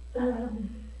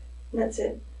 That's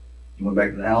it. You went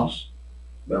back to the house?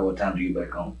 About what time did you get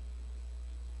back home?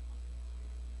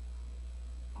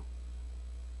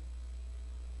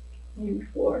 Year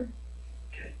before.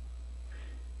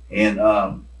 And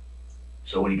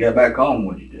so when you got back home,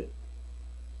 what'd you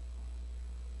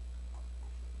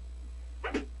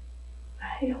do?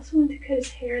 I also went to cut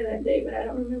his hair that day, but I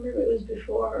don't remember if it was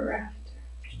before or after.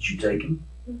 Did you take him?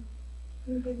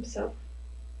 By himself.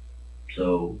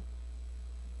 So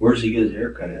where does he get his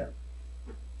hair cut at?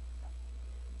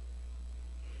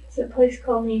 It's a place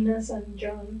called Nina's on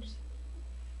Jones.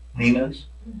 Nina's?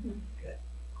 Mm-hmm.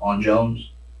 On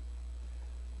Jones?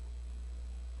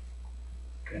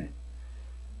 Okay.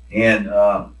 And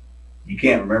you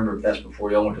can't remember if that's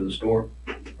before y'all went to the store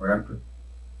or after?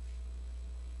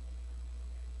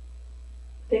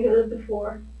 I think it was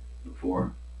before.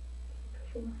 Before.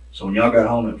 Before. So when y'all got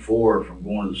home at 4 from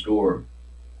going to the store,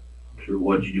 I'm sure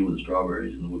what'd you do with the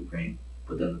strawberries and the whipped cream?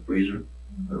 Put that in the freezer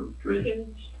or fridge?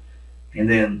 Fridge. And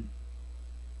then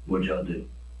what'd y'all do?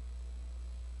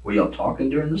 Were y'all talking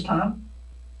during this time?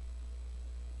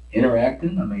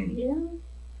 Interacting? I mean, Yeah.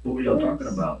 what were y'all Yes. talking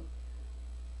about?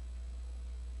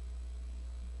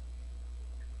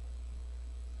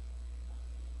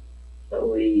 But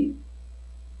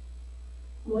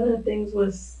one of the things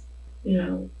was,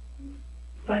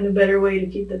 find a better way to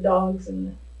keep the dogs in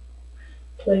the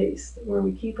place where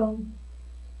we keep them.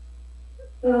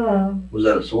 Was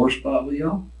that a sore spot with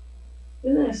y'all? It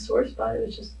wasn't a sore spot, it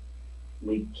was just,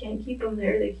 we can't keep them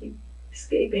there, they keep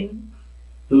escaping.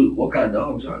 What kind of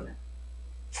dogs are they?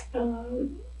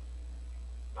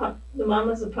 The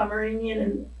mama's a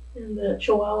Pomeranian and the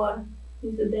Chihuahua,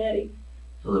 he's the daddy.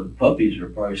 So the puppies are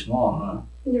probably small, huh?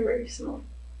 They're very small.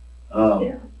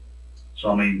 Yeah. So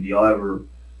I mean, do y'all ever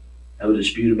have a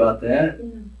dispute about that?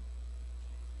 Yeah.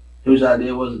 Whose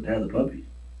idea was it to have the puppies?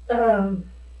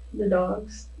 The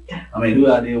dogs. I mean, whose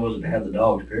idea was it to have the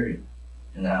dogs, period,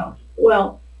 in the house?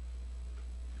 Well,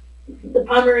 the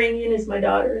Pomeranian is my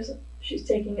daughter's. She's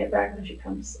taking it back when she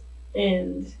comes.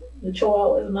 And the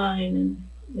Chihuahua is mine, and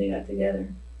they got together.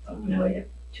 Okay. Now we have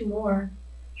 2 more.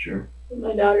 Sure. And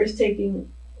my daughter's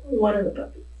taking one of the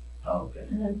puppies, Oh, okay.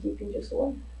 and I'm keeping just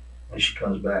one. And she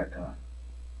comes back,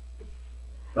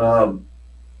 huh?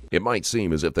 It might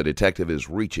seem as if the detective is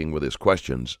reaching with his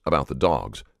questions about the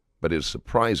dogs, but it is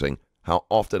surprising how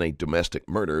often a domestic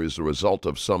murder is the result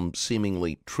of some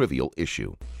seemingly trivial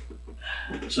issue.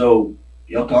 So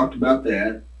y'all talked about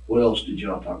that. What else did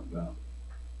y'all talk about?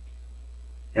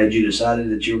 Had you decided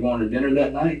that you were going to dinner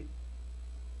that night?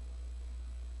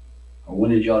 Or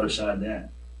when did y'all decide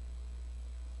that?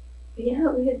 Yeah,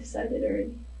 we had decided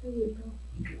already. We would go.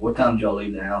 Okay. What time did y'all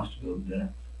leave the house to go to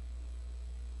dinner?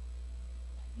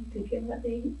 I think about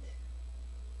 8.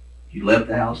 You left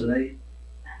the house at 8?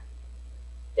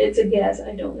 It's a guess.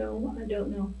 I don't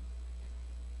know.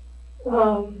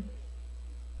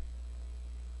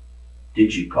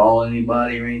 Did you call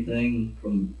anybody or anything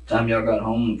from the time y'all got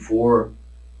home before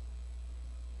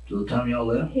to the time y'all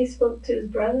left? He spoke to his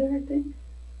brother, I think,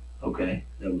 Okay,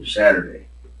 that was Saturday.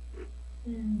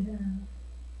 and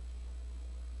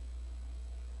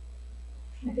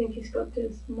I think he spoke to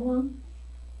his mom.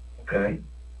 Okay.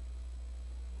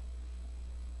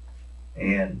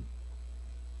 And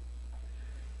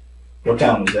what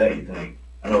time was that, you think?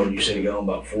 I know you said you got home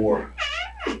about 4.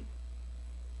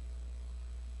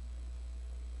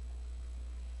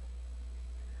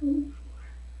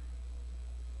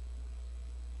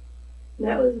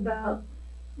 That was about,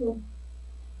 well,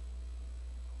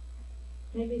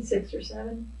 maybe 6 or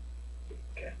 7.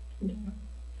 Okay. I don't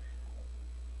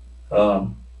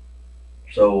know.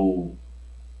 So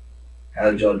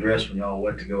how did y'all dress when y'all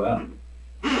went to go out?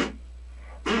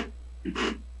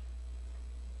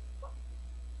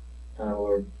 I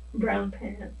wore brown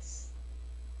pants,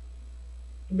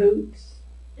 boots,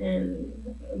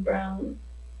 and a brown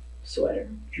sweater.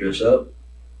 Dress up?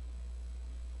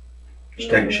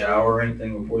 Just take a shower or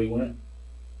anything before you went?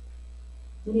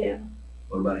 Yeah,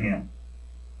 What about him?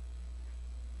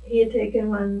 he had taken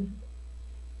one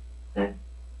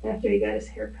after he got his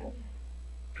hair cut.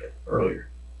 Okay, earlier.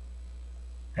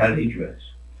 How did he dress?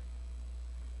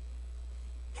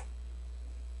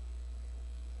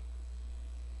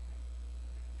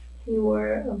 He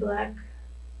wore a black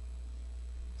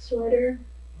sweater,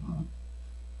 Uh-huh.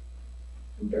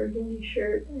 a burgundy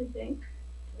shirt, I think,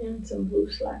 and some blue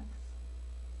slacks.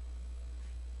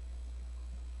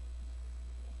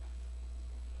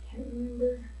 Can't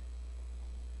remember.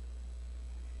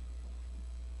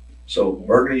 So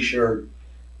burgundy shirt,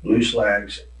 blue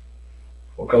slacks,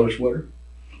 what color sweater?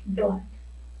 Black.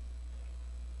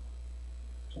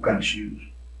 What kind of shoes?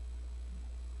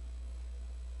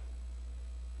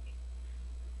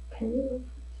 Penny.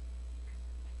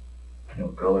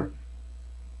 What color?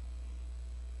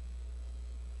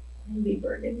 Maybe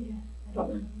burgundy. I don't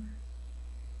remember.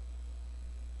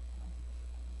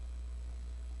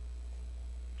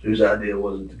 Whose idea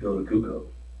was it to go to Cuco?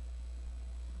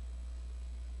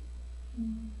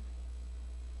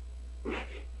 I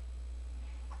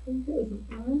think it was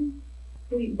mine.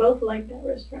 We both liked that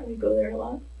restaurant. We go there a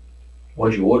lot.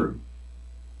 What'd you order?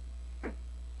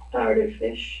 I ordered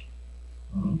fish,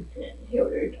 Mhm. and he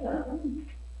ordered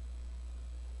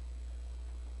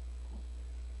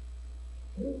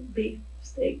beef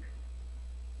steak.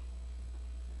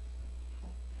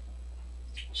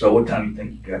 So what time do you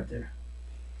think you got there?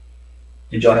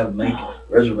 Did y'all have to make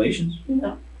reservations?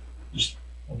 No.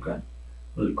 Okay.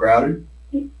 Was it crowded?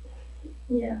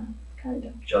 Yeah, kind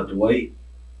of. Did y'all have to wait?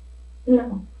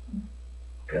 No.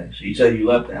 Okay, so you said you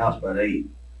left the house about 8.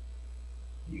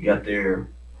 You got there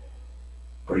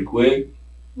pretty quick,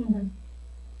 Mm-hmm.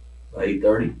 about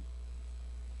 8:30.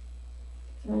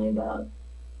 It's only about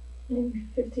maybe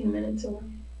 15 minutes away.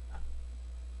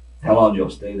 How long did y'all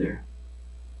stay there?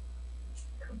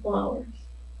 A couple hours.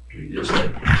 You just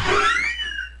stayed.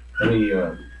 Any,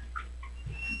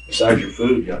 besides your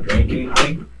food, y'all drink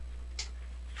anything?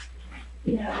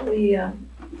 Yeah, we had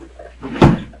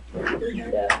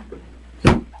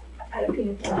a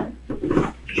peanut butter.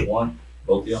 Just one?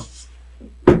 Both of y'all?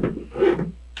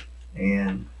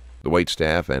 And The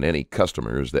waitstaff and any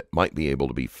customers that might be able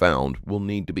to be found will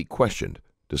need to be questioned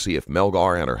to see if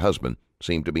Melgar and her husband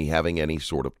seem to be having any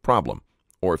sort of problem,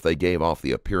 or if they gave off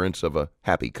the appearance of a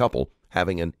happy couple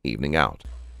having an evening out.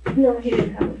 No, he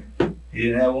didn't have one. he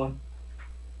didn't have one?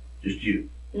 Just you?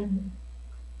 Mm-hmm.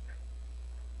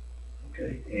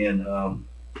 Okay, and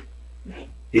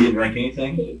he didn't drink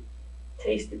anything? He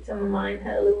tasted some of mine,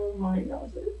 had a little of mine, that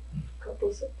was it. A couple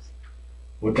of sips.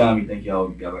 What time do you think y'all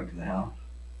got back to the house?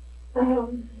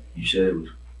 You said it was.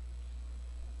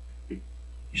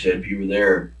 You said if you were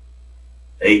there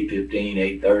 8:15,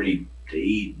 8:30 to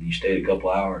eat, and you stayed a couple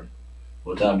hours.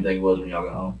 What time do you think it was when y'all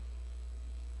got home?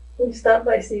 We stopped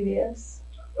by CVS.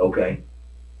 Okay,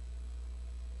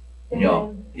 And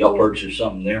y'all then purchased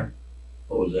something there.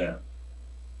 What was that?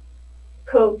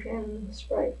 Coke and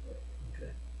Sprite.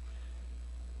 Okay.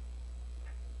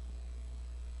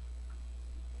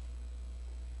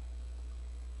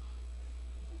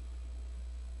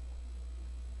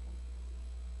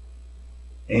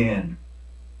 And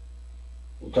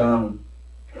what time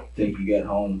do you think you got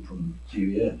home from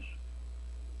CVS?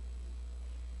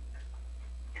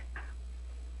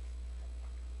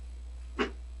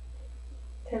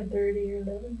 Ten 10:30 or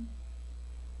 11.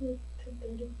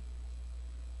 10:30.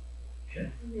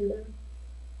 Okay. Maybe 11.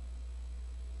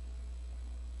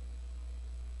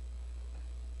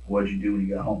 What did you do when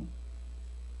you got home?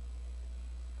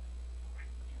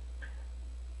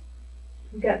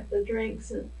 got the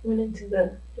drinks and went into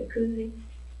the jacuzzi.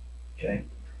 Okay.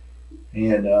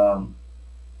 And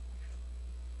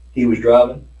he was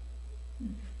driving?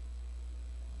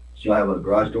 Did y'all have a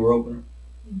garage door opener?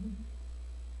 Mhm.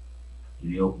 Did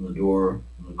he open the door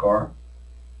in the car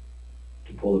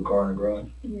to pull the car in the garage?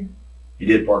 Yeah. You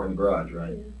did park in the garage,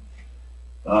 right?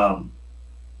 Yeah.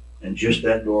 And just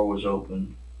that door was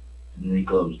open, and then he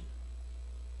closed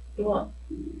it. Well,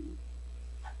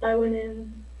 I went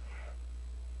in.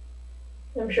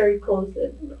 I'm sure he closed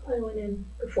it. I went in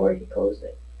before he closed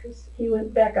it because he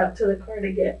went back out to the car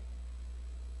to get.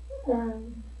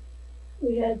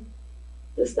 We had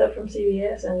the stuff from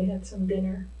CVS and we had some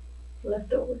dinner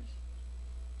leftovers.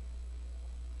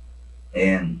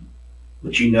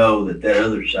 But you know that that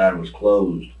other side was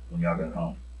closed when y'all got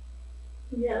home.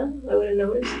 Yeah, I would have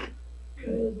noticed.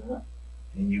 Okay. It was not.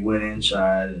 And you went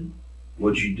inside, and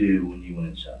what'd you do when you went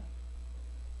inside?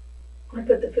 I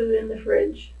put the food in the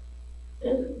fridge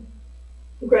and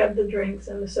grabbed the drinks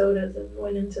and the sodas and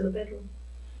went into the bedroom.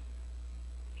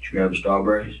 Did you grab the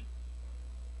strawberries?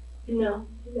 No,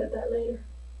 I got that later.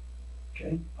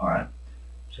 Okay, all right.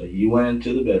 So you went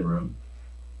into the bedroom.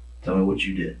 Tell me what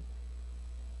you did.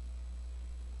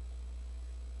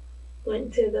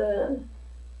 Went to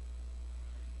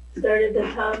started the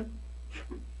tub,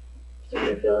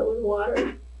 started to fill it with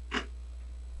water,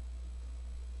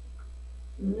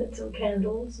 and lit some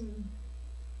candles and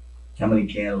How many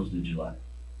candles did you light?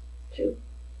 2.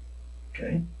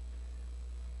 Okay.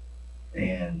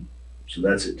 And so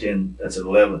that's at 10, that's at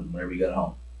 11 whenever you got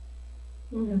home.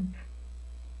 Mm-hmm.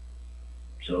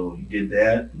 So you did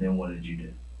that, and then what did you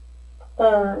do?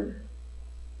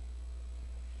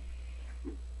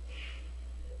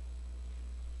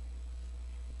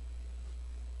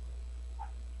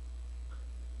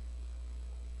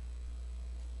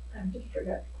 I just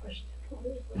forgot the question. What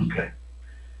was the question? Okay.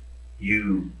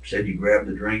 You said you grabbed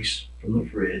the drinks from the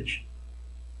fridge,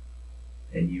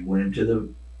 and you went into the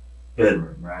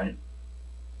bedroom, right?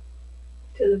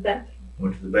 To the bathroom.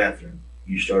 Went to the bathroom.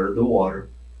 You started the water,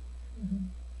 Mhm.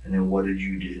 and then what did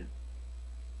you do?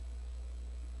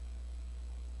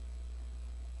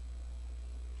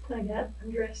 I got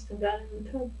undressed and got in the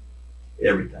tub.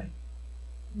 Everything.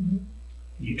 Mm-hmm.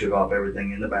 You took off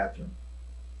everything in the bathroom.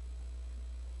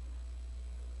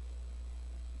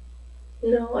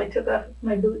 No, I took off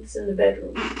my boots in the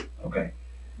bedroom. Okay.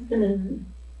 And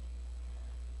then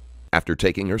After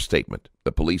taking her statement,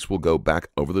 the police will go back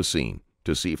over the scene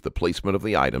to see if the placement of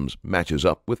the items matches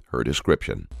up with her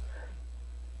description.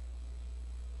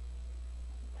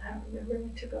 I don't remember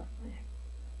when I took off my.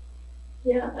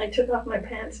 Yeah, I took off my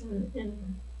pants in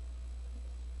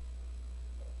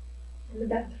the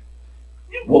bathroom.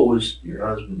 What was your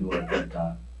husband doing at that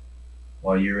time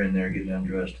while you were in there getting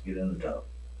undressed to get in the tub?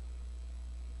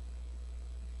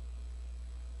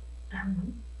 I don't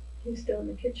know. He was still in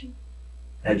the kitchen.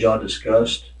 Had y'all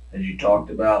discussed, had you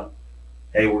talked about,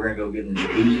 hey, we're going to go get in the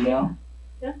jacuzzi now?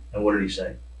 Yeah. And what did he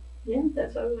say? Yeah,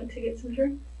 that's why we went to get some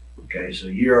drinks. Okay, so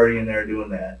you're already in there doing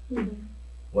that. Mm-hmm.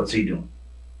 What's he doing?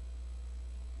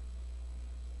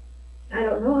 I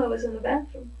don't know. I was in the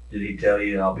bathroom. Did he tell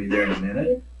you I'll be there in a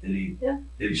minute? Did he? Yeah.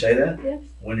 Did he say that? Yes.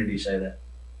 When did he say that?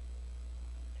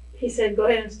 He said, "Go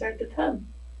ahead and start the tub."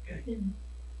 Okay. And,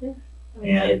 yeah. I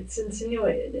mean, And- it's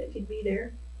insinuated that he'd be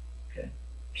there.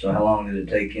 So how long did it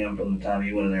take him from the time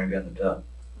you went in there and got in the tub?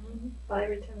 5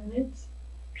 or 10 minutes.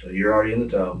 So you're already in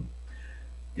the tub.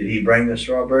 Did he bring the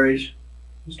strawberries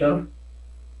and stuff?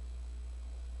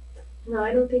 No,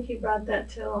 I don't think he brought that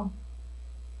till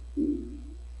he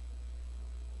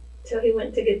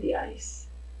went to get the ice.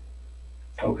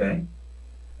 Okay.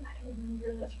 I don't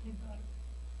remember. That's when he brought it.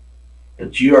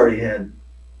 But you already had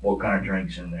what kind of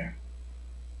drinks in there?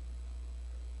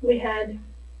 We had.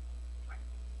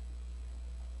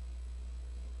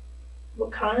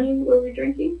 What kind were we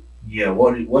drinking? Yeah,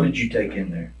 what did you take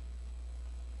in there?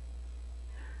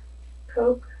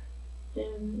 Coke,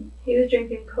 and he was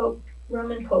drinking Coke,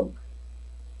 rum and Coke.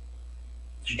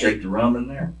 Did you take the rum in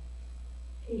there?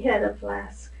 He had a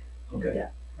flask. Okay. Yeah.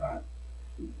 Alright.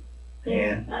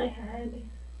 And I had.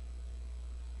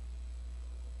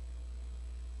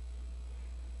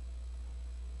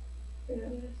 What did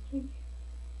I drink?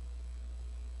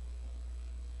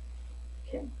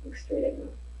 Can't look straight at me.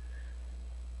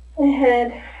 I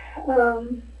had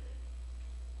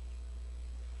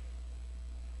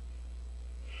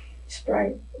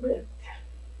Sprite with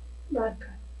vodka.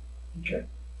 Okay.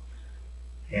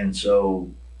 And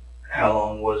so, how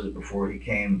long was it before he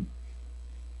came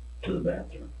to the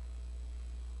bathroom?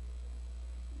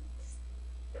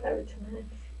 5 or 10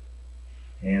 minutes.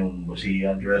 And was he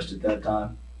undressed at that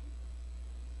time?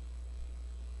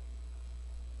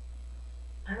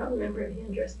 he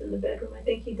undressed in the bedroom. I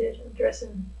think he did undress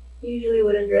usually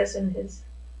would undress in his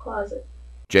closet.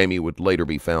 Jamie would later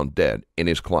be found dead in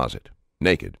his closet,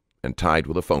 naked and tied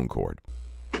with a phone cord.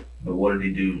 But what did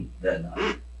he do that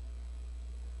night?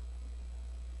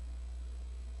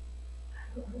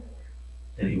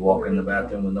 Did he walk in the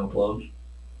bathroom with no clothes?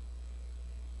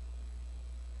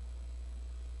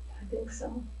 I think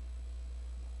so.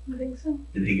 I think so.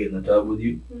 Did he get in the tub with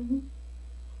you? Mm-hmm.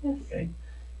 Yes. Okay.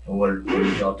 And what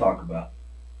did y'all talk about?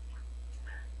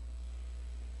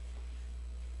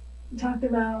 We talked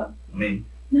about. I mean,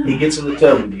 No. he gets in the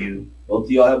tub with you. Both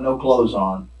of y'all have no clothes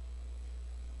on.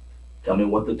 Tell me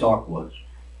what the talk was.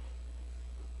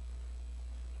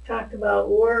 Talked about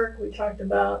work. We talked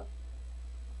about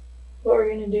what we're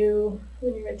gonna do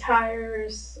when he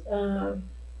retires.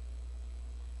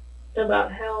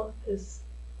 About health, his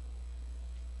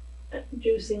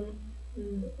juicing,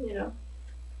 you know.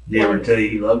 Did he ever tell you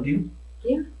he loved you?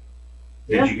 Yeah.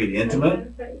 Did you get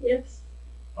intimate? Yes.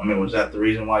 I mean, was that the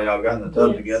reason why y'all got in the tub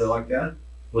Yes. together like that?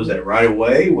 Was that right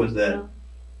away? Was that?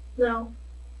 No.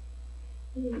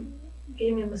 He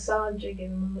gave me a massage. I gave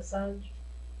him a massage.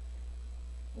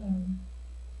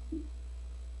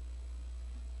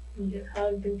 We just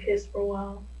hugged and kissed for a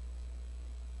while.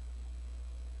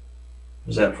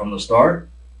 Was that from the start?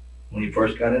 When you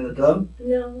first got in the tub?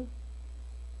 No.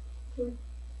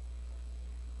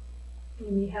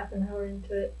 Maybe half an hour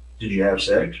into it. Did you have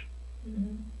sex?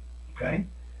 Mm-hmm. Okay.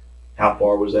 How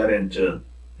far was that into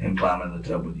him climbing in the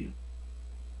tub with you?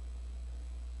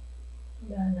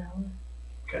 About an hour.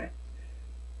 Okay.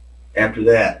 After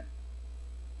that,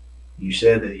 you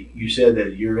said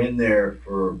that you're in there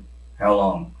for how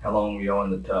long? How long were y'all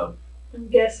in the tub? I'm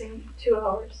guessing 2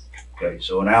 hours. Okay,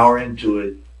 so an hour into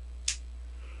it,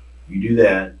 you do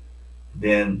that,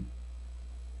 then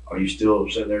are you still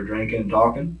sitting there drinking and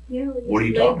talking? Yeah. We just What are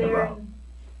you laid talking there about? and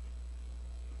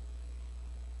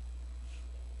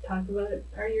talked about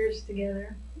our years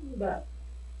together. About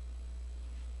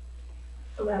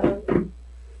you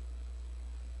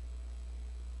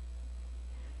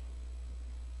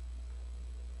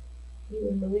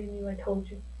wouldn't believe me if I told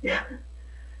you.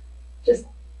 Just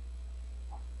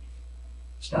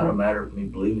It's not a matter of me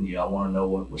believing you. I want to know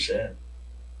what was said.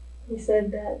 he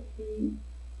said that he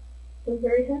was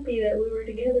very happy that we were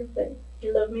together, that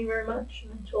he loved me very much,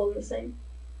 and I told him the same.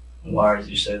 Why did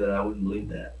you say that? I wouldn't believe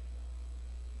that.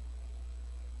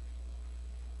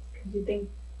 Because you think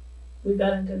we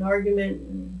got into an argument,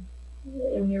 and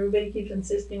everybody keeps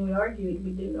insisting we argued.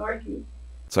 We didn't argue.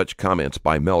 Such comments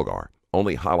by Melgar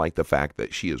only highlight the fact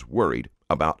that she is worried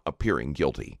about appearing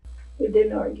guilty. We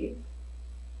didn't argue.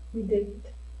 We didn't.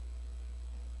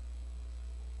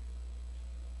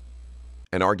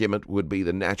 An argument would be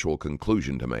the natural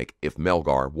conclusion to make if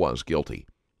Melgar was guilty.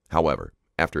 However,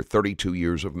 after 32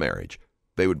 years of marriage,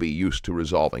 they would be used to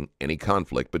resolving any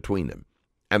conflict between them,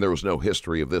 and there was no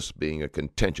history of this being a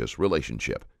contentious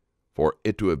relationship. For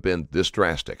it to have been this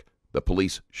drastic, the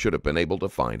police should have been able to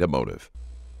find a motive.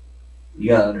 You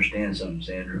gotta understand something,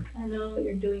 Sandra. I know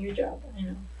you're doing your job. I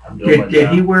know. I'm doing my Did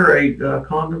he job. wear a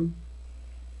condom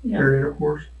during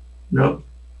intercourse? No.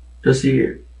 Does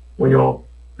he, when y'all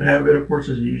have intercourse,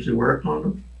 does he usually wear a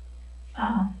condom?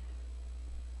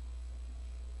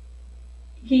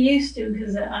 He used to,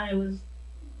 because I was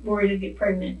worried to get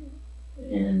pregnant,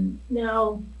 and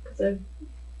now because I've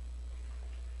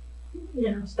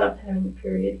stopped having a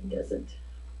period, he doesn't.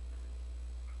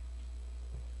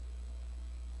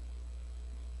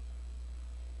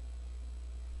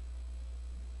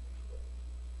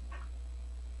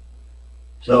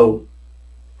 So,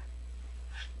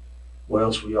 what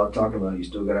else were y'all talking about? You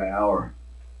still got an hour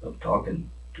of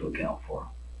talking to account for.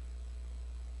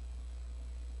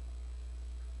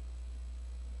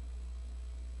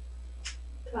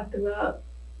 Talked about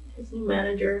his new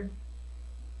manager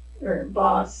or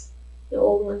boss, the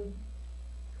old one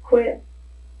quit.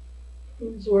 He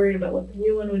was worried about what the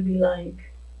new one would be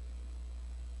like.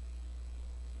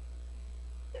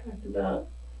 Talked about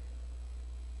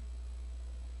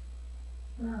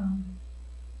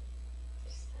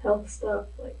just health stuff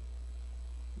like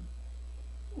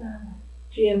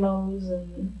GMOs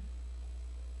and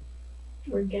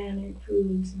organic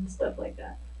foods and stuff like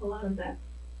that. A lot of that.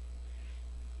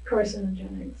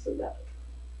 Carcinogenics, about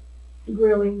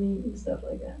grilling meat and stuff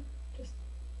like that. Just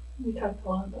we talked a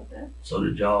lot about that. So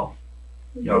did y'all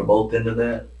both into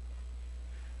that?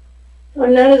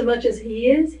 Well, not as much as he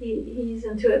is. He's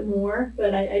into it more,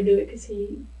 but I do it because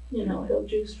he'll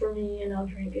juice for me and I'll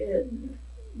drink it.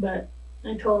 But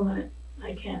I told him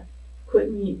I can't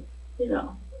quit meat.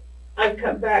 I've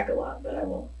cut back a lot, but I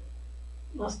won't.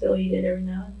 I'll still eat it every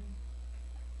now and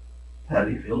then. How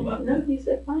do you feel about No, that? he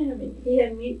said fine. I mean, he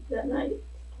had meat that night.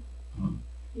 Hmm.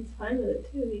 He's fine with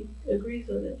it too. He agrees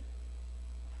with it.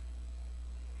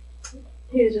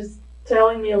 He was just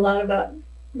telling me a lot about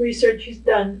research he's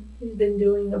been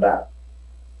doing about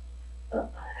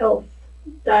health,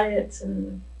 diets,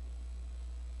 and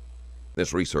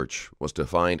This research was to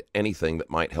find anything that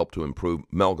might help to improve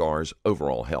Melgar's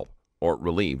overall health or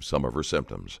relieve some of her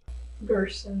symptoms.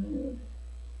 Gerson.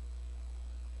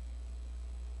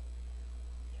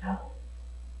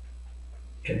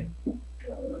 Okay. Don't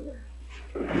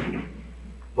remember.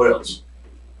 What else?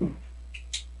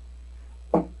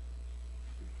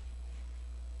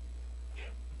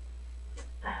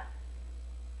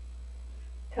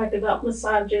 Talked about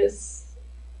massages,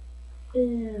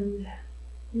 and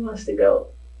he wants to go.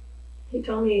 He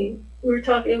told me we were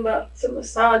talking about some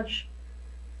massage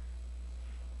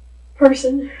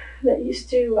person that used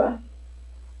to.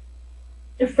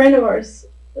 A friend of ours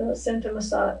sent a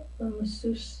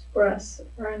masseuse for us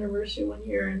for our anniversary one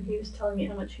year, and he was telling me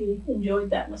how much he enjoyed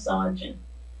that massage and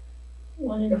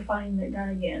wanted to find that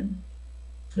guy again.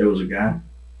 There was a guy.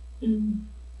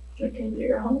 That came to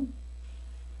your home.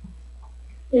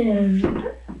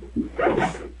 And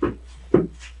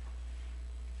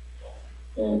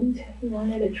he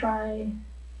wanted to try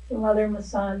some other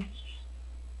massage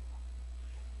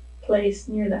place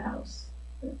near the house.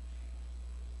 I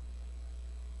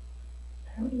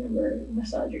don't remember,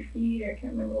 massage your feet, or I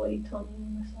can't remember what he told me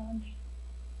to massage.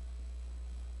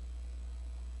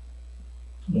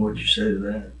 What did you say to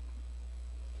that?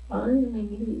 Fine. I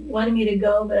mean, he wanted me to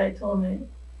go, but I told him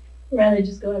I'd rather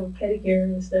just go have a pedicure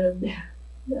instead of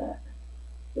that.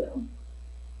 So,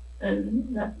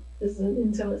 and not this isn't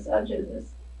into massages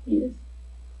as he is.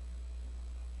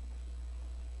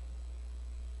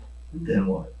 Then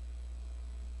what?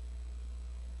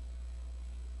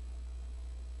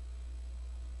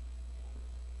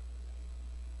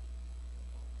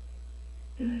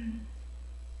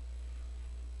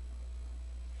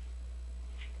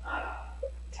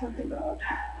 Talk about.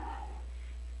 I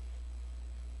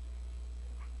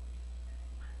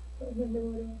don't remember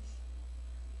what it was.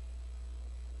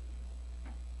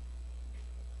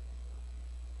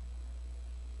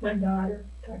 My daughter,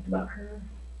 talked about her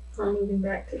moving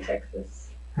back to Texas.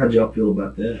 How'd y'all feel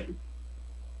about that?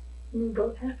 We were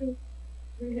both happy.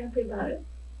 Very happy about it.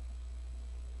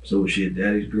 So was she a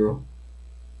daddy's girl?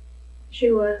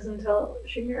 She was until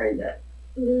she married that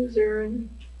loser, and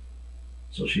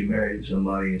So she married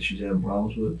somebody and she's having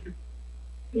problems with?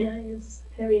 yeah, he was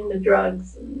heavy into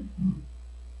drugs. And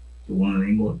The one in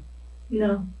England?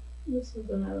 no, this was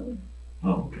another one.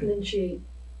 Oh, And okay. then she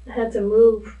had to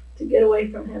move to get away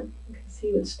from him because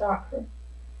he would stalk her.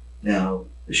 Now,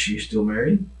 is she still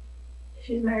married?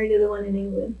 She's married to the one in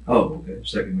England. Oh, okay.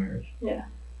 Second marriage. Yeah.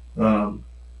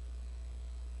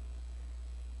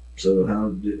 So how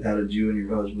did you and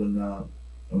your husband,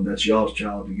 that's y'all's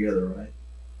child together, right?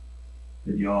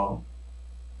 Did y'all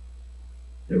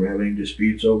ever have any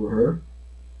disputes over her?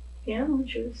 Yeah, when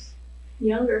she was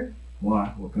younger.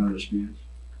 Why? What kind of disputes?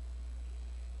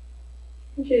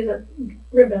 She was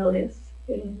rebellious,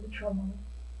 getting into trouble.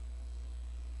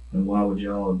 And why would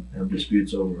y'all have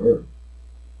disputes over her?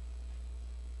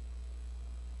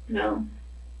 No.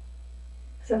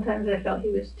 Sometimes I felt he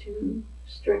was too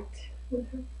strict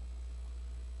with her.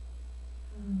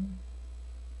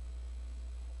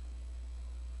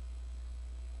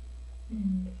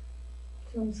 And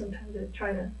so sometimes I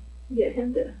try to get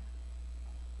him to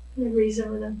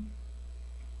reason with him.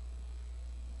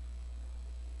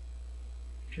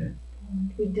 Okay.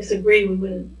 And we'd disagree, we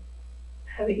wouldn't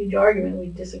have a huge argument,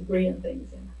 we'd disagree on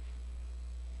things. And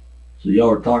So y'all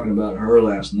were talking about her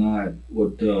last night.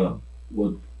 What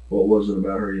was it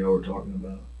about her y'all were talking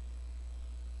about?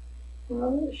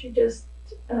 well, she just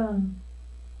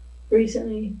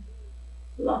recently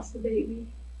lost the baby.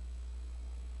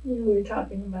 And we were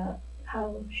talking about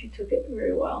how she took it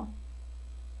very well.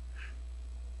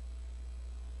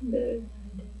 Better than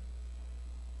I did.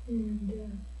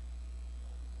 And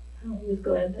how he was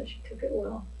glad that she took it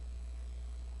well.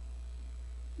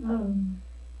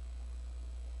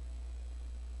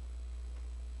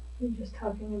 We were just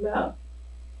talking about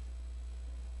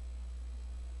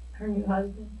her new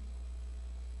husband.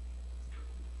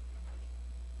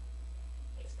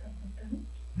 Stuff like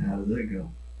that. How did that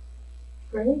go?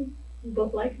 Great. We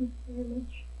both like him very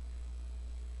much.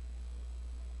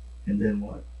 And then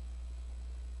what?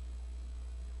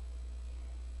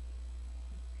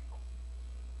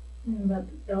 And about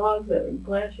the dogs, that we're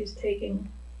glad she's taking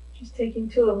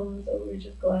two of them, so we're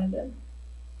just glad that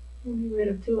we'll be rid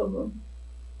of two of them.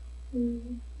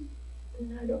 And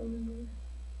I don't remember.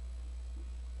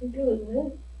 think that was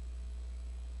it.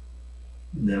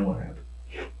 And then what happened?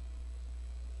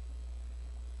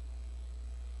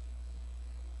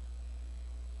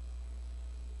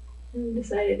 And we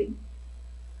decided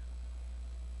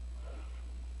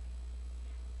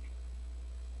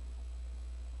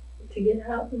to get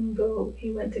out and go.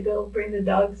 He went to go bring the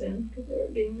dogs in because they were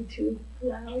being too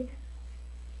loud.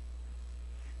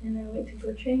 And I went to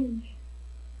go change.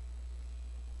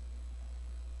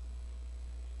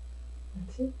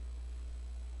 That's it.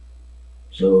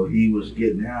 So he was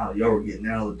getting out. Y'all were getting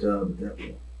out of the tub at that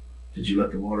point. Did you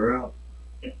let the water out?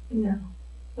 No.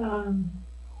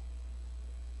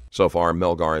 So far,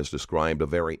 Melgar has described a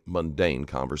very mundane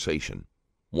conversation,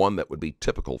 one that would be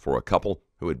typical for a couple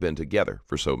who had been together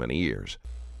for so many years.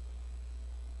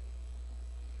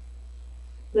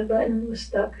 The button was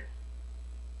stuck,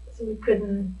 so we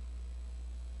couldn't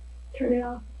turn it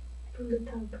off from the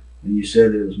tub. And you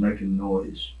said it was making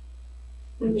noise.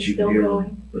 It was You could still hear going.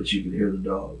 them, but you could hear the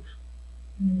dogs.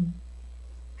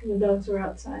 The dogs were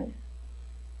outside.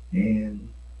 And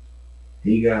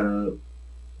he got up,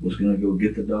 was gonna go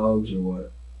get the dogs or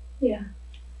what? Yeah.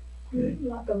 Okay.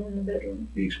 Lock them in the bedroom.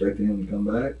 You expecting him to come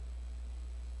back?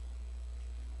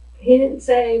 He didn't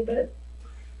say, but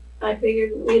I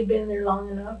figured we had been there long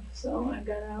enough, so I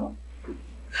got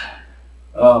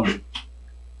out.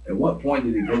 At what point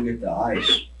did he go get the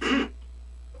ice?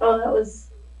 Oh, that was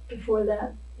before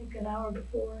that, like an hour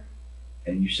before.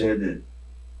 And you said that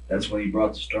that's when he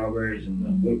brought the strawberries and the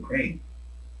whipped cream.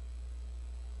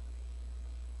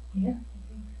 Yeah,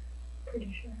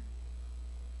 pretty sure.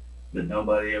 But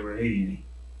nobody ever ate any.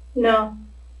 No,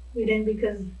 we didn't,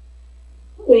 because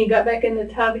when he got back in the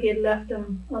tub, he had left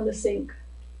them on the sink,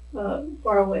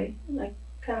 far away, like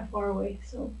kind of far away.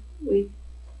 So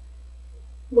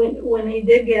when he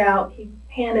did get out, he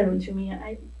handed them to me.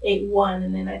 I ate one,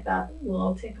 and then I thought, well,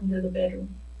 I'll take them to the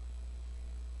bedroom.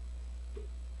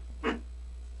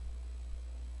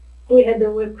 We had the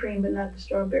whipped cream, but not the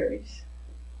strawberries.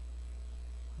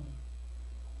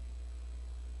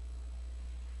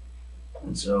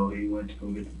 And so he went to go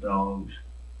get the dogs.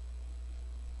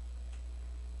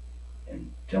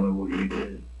 And tell me what you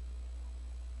did.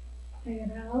 I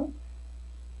got out,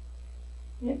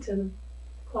 went to the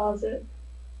closet.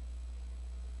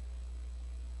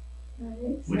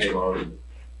 Which closet?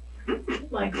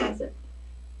 My closet,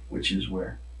 Which is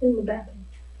where? in the bathroom.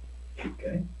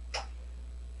 Okay.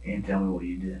 And tell me what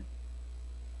you did.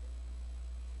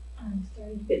 I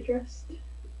started to get dressed.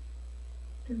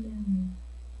 And then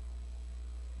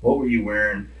What were you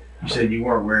wearing? You said you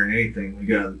weren't wearing anything when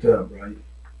you got out of the tub, right?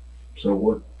 So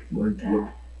what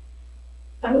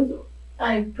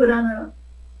I put on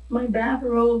my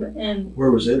bathrobe, and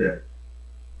where was it at?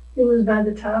 it was by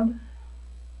the tub.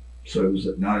 So it was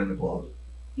not in the closet.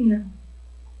 No.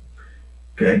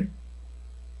 Okay.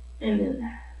 And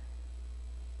then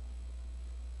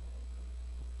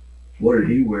What did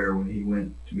he wear when he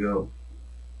went to go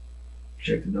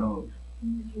check the dogs?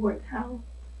 he wore a towel.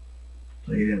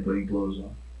 So he didn't put any clothes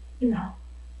on. No.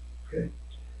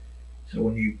 So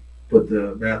when you put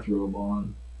the bathrobe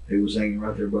on, it was hanging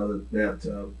right there by the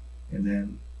bathtub. And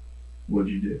then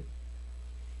what'd you do?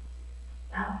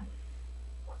 I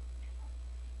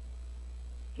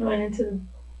went into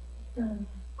the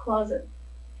closet,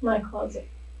 my closet.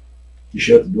 You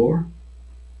shut the door?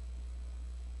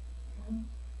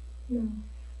 No.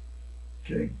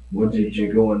 Okay. What did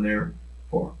you go in there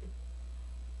for?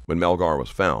 When Melgar was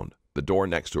found, the door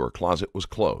next to her closet was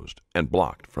closed and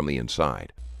blocked from the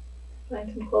inside.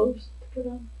 Find some clothes to put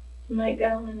on. A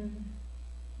nightgown and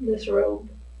this robe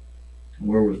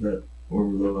Where was that? Where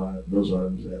were those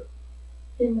items at?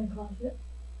 in my closet.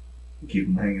 You keep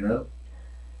them hanging up?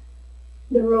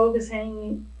 The robe is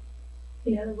hanging.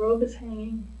 Yeah, the robe is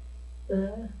hanging.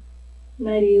 The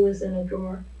nightie was in a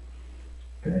drawer.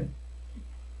 Okay.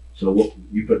 So what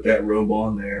you put that robe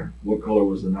on there? What color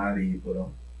was the nightie you put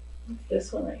on?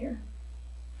 This one right here.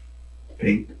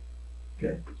 Pink.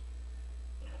 Okay.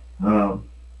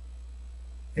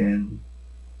 And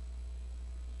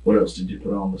what else did you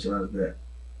put on besides that?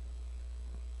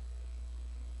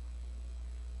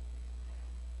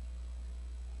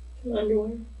 Some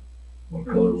underwear. What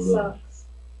color were those? Socks.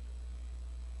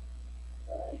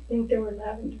 I think they were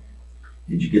lavender.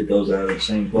 Did you get those out of the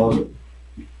same closet?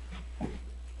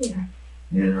 Yeah.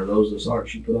 And are those the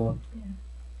socks you put on?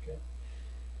 Yeah.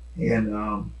 Okay.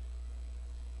 And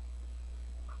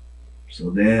so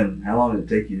then, how long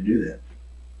did it take you to do that?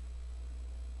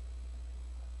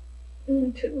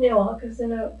 It took me a while, because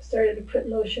then I started to put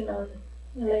lotion on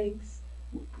my legs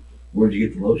Where'd you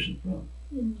get the lotion from?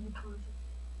 in the closet.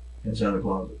 Inside the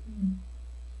closet. Mm.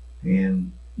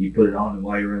 And You put it on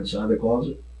while you were inside the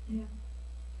closet? Yeah,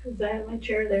 because I had my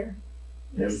chair there.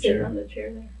 You I have a was sitting chair? on the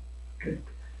chair there.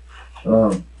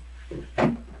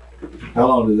 How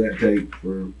long did that take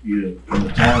for you to, from the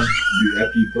time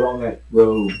after you put on that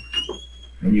robe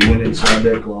and you went inside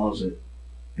that closet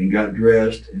and got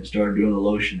dressed and started doing the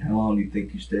lotion, how long do you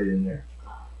think you stayed in there?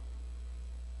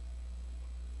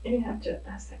 You have to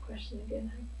ask that question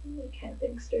again. I can't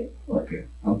think straight. Okay,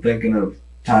 I'm thinking of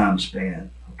time span,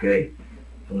 okay?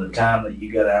 From the time that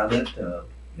you got out of that tub.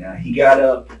 Now, he got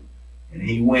up and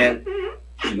he went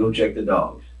to go check the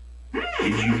dogs.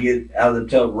 Did you get out of the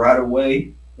tub right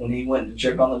away when he went to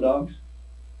check on the dogs?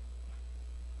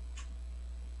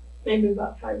 Maybe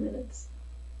about 5 minutes.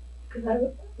 Because I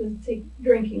was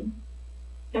drinking.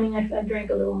 I mean, I drank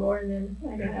a little more and then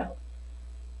I got out.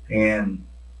 And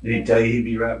did he tell you he'd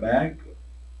be right back?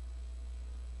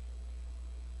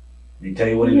 Did he tell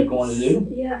you what he was going to do?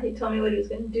 Yeah, he told me what he was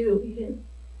going to do. He didn't.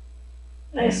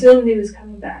 I assumed he was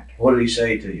coming back. What did he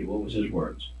say to you? What was his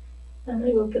words? I'm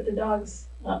going to go put the dogs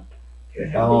up. Okay,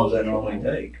 how long does that normally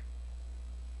take?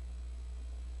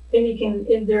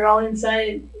 If they're all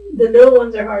inside, the little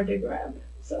ones are hard to grab.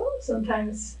 So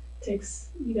sometimes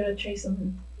you got to chase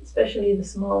them, especially the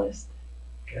smallest.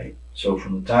 Okay, so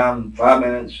from the time 5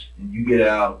 minutes and you get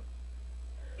out,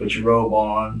 put your robe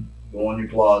on, go in your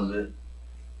closet,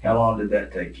 how long did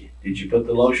that take you? Did you put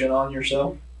the lotion on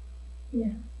yourself?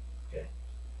 Yeah. Okay.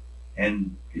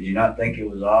 And did you not think it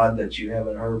was odd that you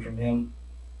haven't heard from him?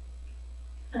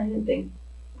 I didn't think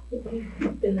it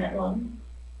had been that long.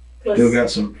 Plus, Still got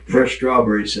some fresh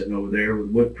strawberries sitting over there with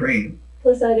whipped cream.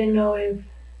 plus I didn't know if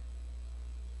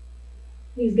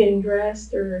he was getting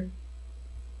dressed or...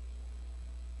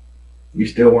 You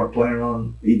still weren't planning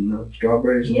on eating the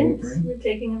strawberries and whipped Yes, cream? we're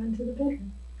taking him into the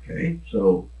bedroom. Okay,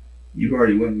 so you've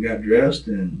already went and got dressed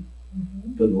and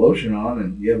put the lotion on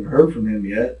and you haven't heard from him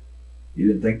yet. You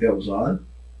didn't think that was odd?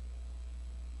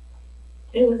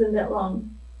 It wasn't that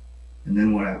long. And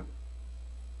then what happened?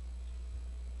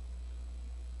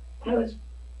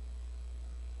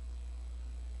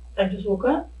 I just woke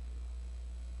up.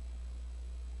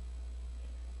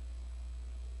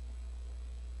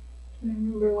 I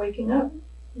remember waking up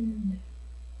and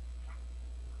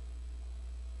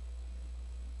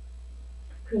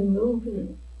I couldn't move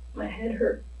and my head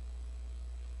hurt.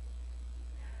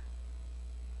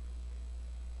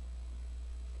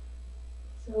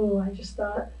 So I just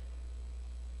thought,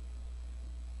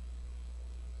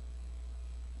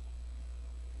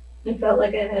 it felt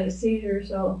like I had a seizure,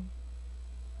 so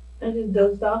I just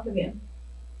dozed off again.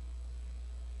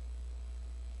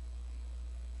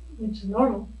 Which is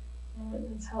normal.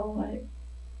 That's how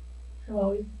I've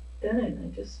always done it. I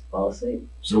just fall asleep.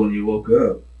 So when you woke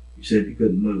up, you said you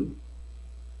couldn't move.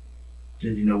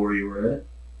 Did you know where you were at?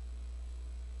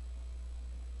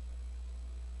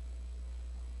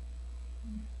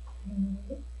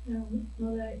 I don't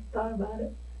know that I thought about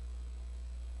it.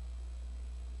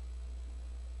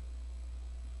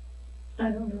 I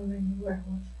don't know really where I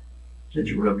was. Did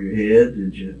you rub your head?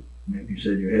 Maybe you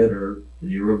said your head hurt.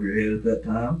 Did you rub your head at that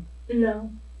time?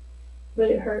 No, but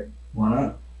it hurt Why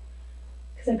not?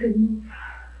 because I couldn't move.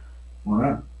 Why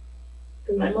not?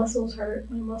 Because my muscles hurt.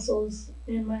 My muscles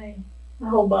in my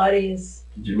whole body is,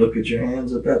 Did you look at your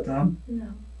hands at that time? no,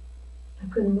 I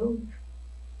couldn't move.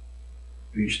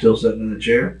 Were you still sitting in the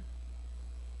chair?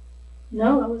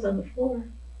 No, I was on the floor.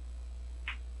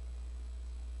 I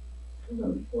was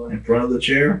on the floor. In front of the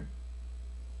chair?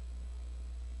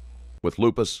 With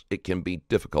lupus, it can be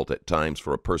difficult at times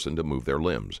for a person to move their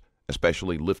limbs,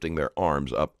 especially lifting their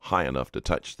arms up high enough to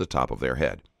touch the top of their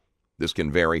head. This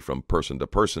can vary from person to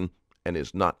person and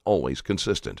is not always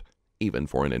consistent, even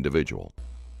for an individual.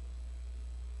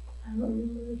 I don't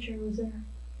remember the chair was there.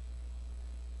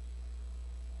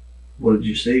 What did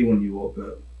you see when you woke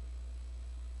up?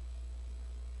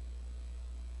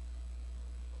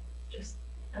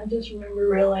 I just remember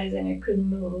realizing I couldn't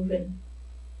move and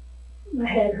my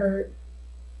head hurt.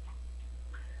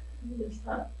 I just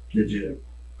thought, Did you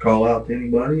call out to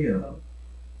anybody? I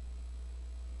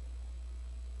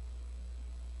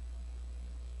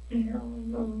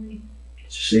normally Did you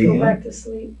see go him? back to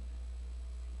sleep.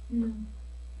 No.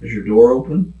 Was your door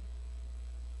open?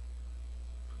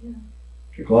 Yeah.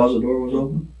 Your closet door was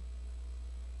open?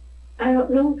 I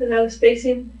don't know because I was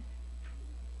facing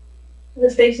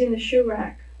the shoe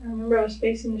rack. I remember I was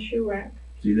facing the shoe rack.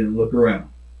 So you didn't look around?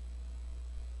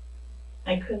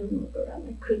 I couldn't look around.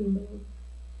 I couldn't move.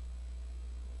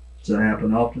 Does that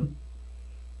happen often?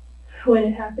 When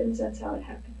it happens, that's how it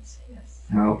happens. Yes.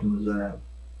 How often does that happen?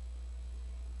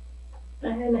 I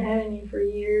hadn't had any for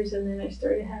years, and then I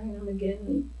started having them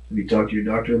again. Have you talked to your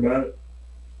doctor about it?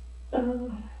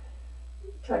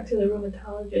 Talked to the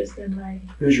rheumatologist and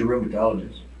Who's your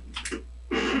rheumatologist?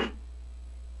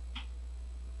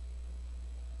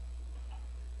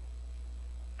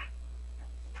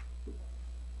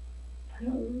 I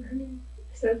don't remember her name.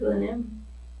 It starts with an M.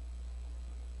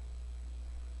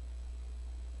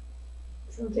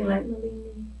 Something like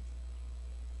Malini.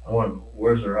 I wonder,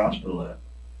 where's their hospital at?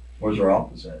 Where's their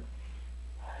office at?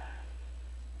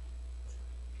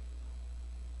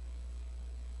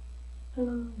 I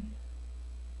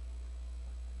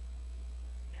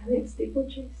think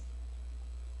Steeplechase.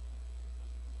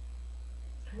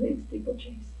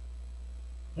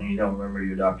 And you don't remember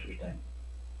your doctor's name?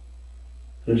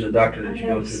 Who's the doctor that I you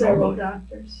go have to several normally?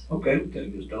 doctors. Okay,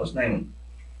 just let's name them.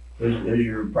 Who's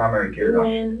your primary care doctor?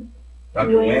 Nguyen. Dr.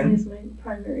 Nguyen Nguyen? is my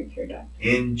primary care doctor.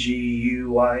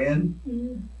 Nguyen?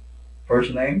 Mm.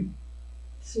 First name?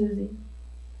 Susie.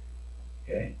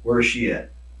 Okay. Where is she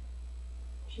at?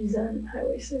 She's on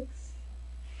Highway 6.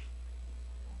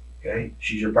 Okay.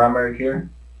 She's your primary care?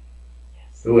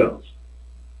 Yes. Who else?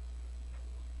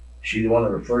 She the one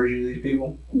that refers you to these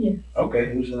people? Yes.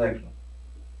 Okay. Who's the next one?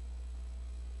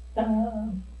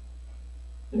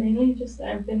 Mainly just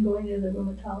I've been going to the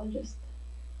rheumatologist.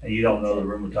 And you don't know the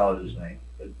rheumatologist's name.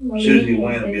 But Malini, Susie I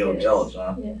Nguyen will think be able it to tell is. us,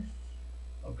 huh? Yes.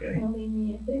 Okay.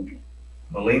 Malini, I think.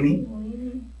 Malini?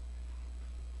 Malini.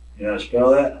 You know how to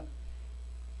spell that?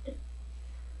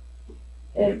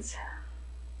 It's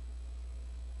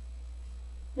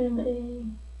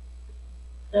Malini.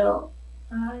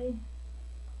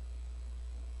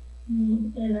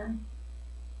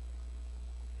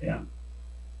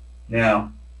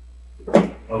 Now,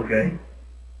 okay.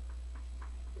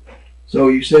 So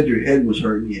you said your head was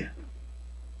hurting you.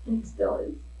 It still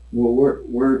is. Well,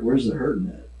 where's the hurting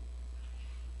at?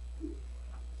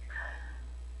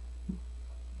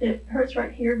 It hurts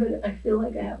right here, but I feel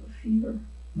like I have a fever.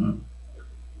 Does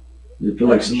it feel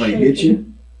like somebody hit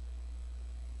you?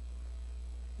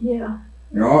 Yeah.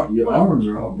 Your arms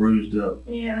are all bruised up.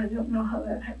 Yeah, I don't know how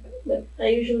that happened, but I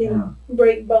usually Yeah.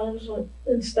 break bones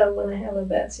and stuff when I have a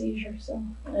bad seizure, so.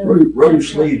 Roll your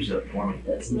sleeves up for me.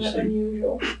 That's Let me not see.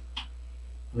 unusual. Let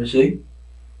me see.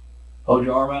 Hold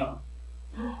your arm out.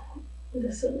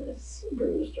 Listen, it's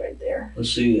bruised right there.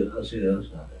 Let's see the other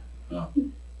side there.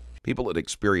 People that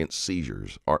experience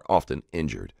seizures are often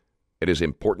injured. It is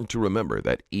important to remember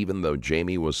that even though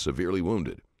Jamie was severely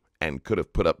wounded and could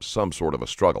have put up some sort of a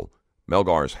struggle,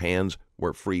 Melgar's hands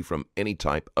were free from any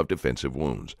type of defensive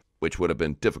wounds, which would have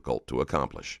been difficult to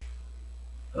accomplish.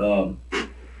 You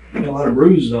got a lot of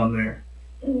bruises on there.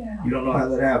 Yeah. You don't know how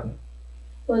that happened.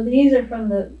 Well, these are from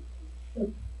the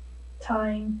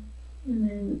tying, and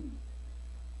then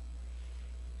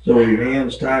So were your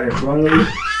hands tied in front of you?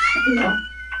 no.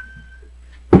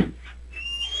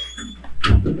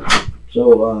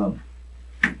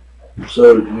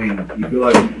 So, I mean, you feel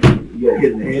like you got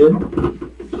hit in the head?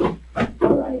 I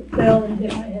fell and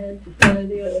hit my head, one or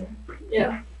the other.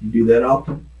 Yeah, You do that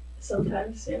often?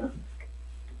 sometimes, yeah.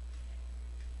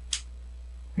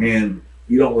 And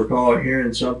you don't recall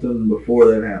hearing something before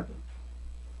that happened?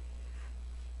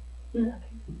 Nothing.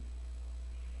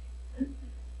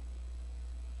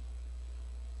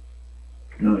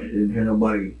 No, you didn't hear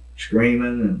nobody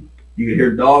screaming, and you could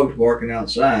hear dogs barking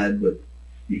outside, but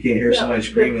you can't hear No, somebody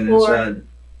screaming before- inside.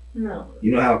 No,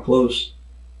 You know how close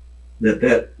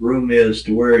that room is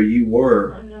to where you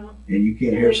were, I know. and you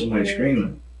can't hear somebody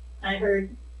screaming. I heard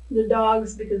the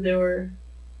dogs because they were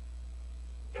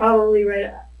probably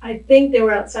right. I think they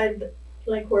were outside,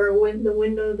 like where the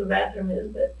window of the bathroom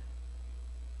is, but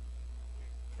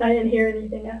I didn't hear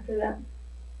anything after that.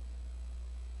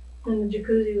 And the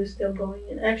jacuzzi was still going.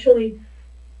 And actually,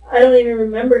 I don't even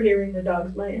remember hearing the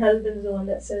dogs. My husband's the one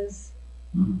that says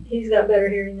Mhm. he's got better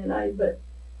hearing than I, but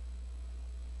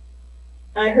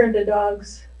I heard the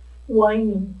dogs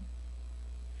whining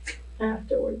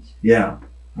afterwards. Yeah,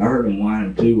 I heard them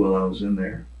whining too while I was in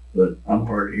there, but I'm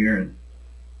hard of hearing.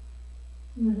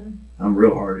 Mm-hmm. I'm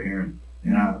real hard of hearing,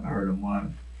 and I heard them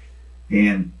whining.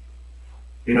 And,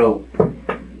 you know,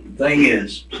 the thing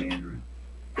is, Sandra,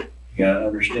 you gotta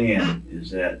understand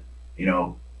is that, you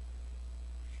know,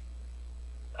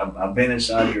 I've been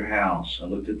inside your house. I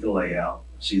looked at the layout,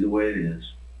 see the way it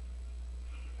is,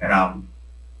 and I'm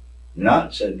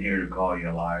not sitting here to call you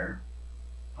a liar.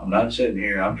 I'm not sitting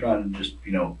here. I'm trying to just,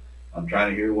 you know, I'm trying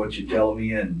to hear what you're telling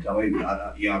me and tell me. You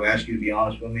know, I've asked you to be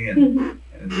honest with me, and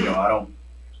you know, I don't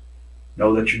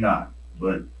know that you're not,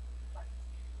 but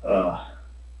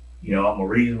you know, I'm a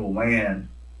reasonable man,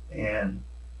 and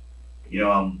you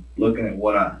know, I'm looking at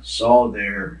what I saw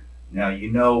there. Now,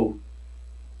 you know,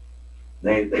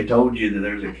 they told you that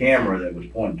there's a camera that was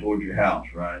pointing toward your house,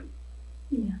 right?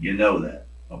 Yeah. You know that.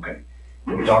 Okay.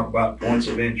 We talk about points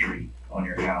of entry on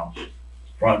your house.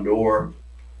 Front door,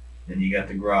 then you got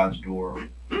the garage door,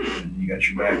 and you got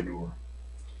your back door.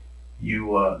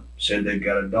 You said they've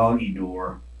got a doggy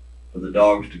door for the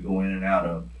dogs to go in and out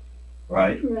of,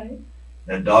 right? Right.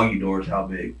 That doggy door is how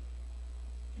big?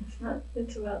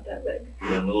 It's about that big.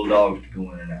 For the little dogs to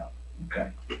go in and out.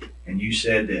 Okay. And you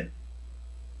said that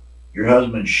your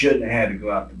husband shouldn't have had to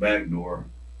go out the back door.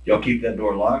 Y'all keep that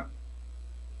door locked?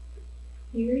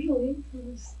 Usually.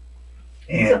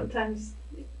 And Sometimes.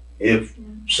 if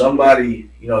somebody,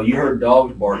 you heard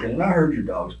dogs barking, and I heard your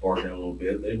dogs barking a little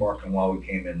bit. They barking while we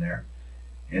came in there.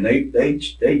 And they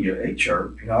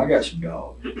chirp. I got some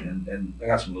dogs, and I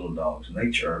got some little dogs, and they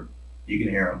chirp. You can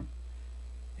hear them.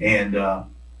 And,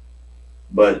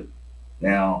 but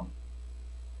now,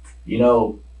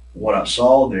 what I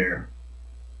saw there,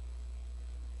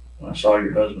 when I saw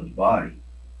your husband's body,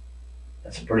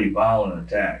 that's a pretty violent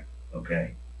attack,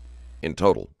 okay? In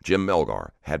total, Jim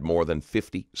Melgar had more than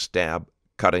 50 stab,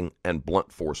 cutting, and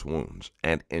blunt force wounds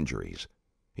and injuries.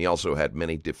 He also had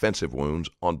many defensive wounds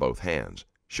on both hands,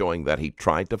 showing that he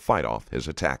tried to fight off his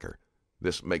attacker.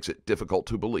 This makes it difficult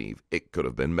to believe it could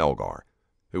have been Melgar,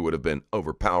 who would have been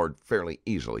overpowered fairly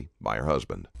easily by her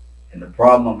husband. And the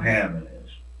problem I'm having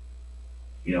is,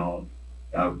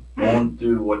 I've gone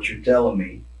through what you're telling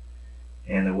me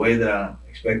and the way that I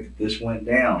expected this went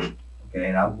down, okay,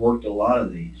 and I've worked a lot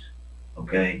of these,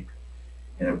 okay,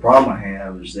 and the problem I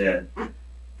have is that,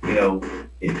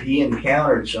 if he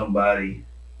encountered somebody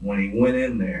when he went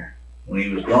in there, when he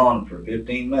was gone for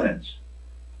 15 minutes,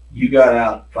 you got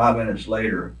out 5 minutes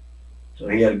later, so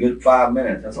he had a good 5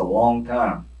 minutes. That's a long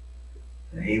time.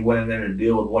 And he went in there to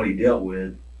deal with what he dealt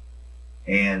with,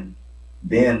 and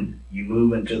then you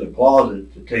move into the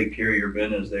closet to take care of your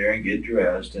business there and get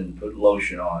dressed and put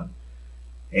lotion on.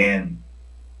 And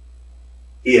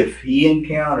if he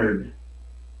encountered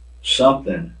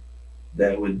something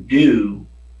that would do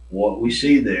what we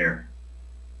see there,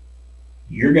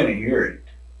 you're going to hear it.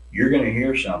 You're going to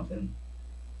hear something.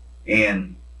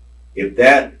 And if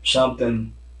that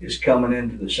something is coming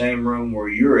into the same room where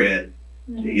you're at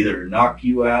to either knock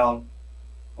you out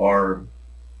or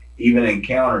even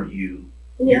encounter you,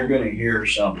 you're going to hear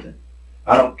something.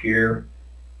 I don't care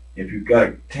if you've got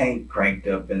a tank cranked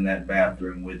up in that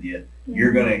bathroom with you,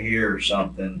 you're going to hear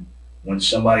something when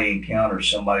somebody encounters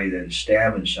somebody that is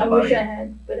stabbing somebody I wish I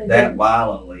had, but I that didn't.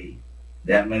 violently,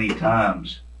 that many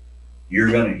times.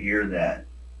 You're going to hear that.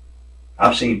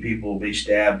 I've seen people be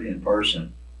stabbed in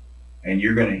person, and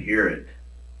you're going to hear it.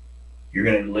 You're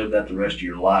going to live that the rest of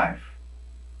your life.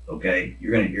 Okay?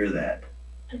 You're going to hear that.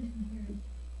 I didn't hear it.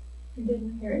 I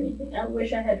didn't hear anything. I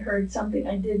wish I had heard something.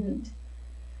 I didn't.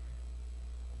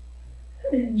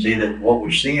 And, See that what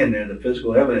we're seeing there, the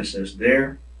physical evidence that's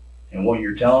there, and what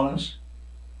you're telling us,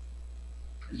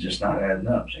 is just not adding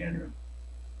up, Sandra.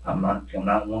 I'm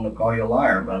not wanting to call you a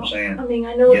liar, but I'm saying I mean,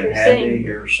 I know what you you're had saying. to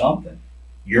hear something.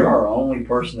 You're our only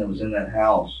person that was in that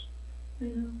house. I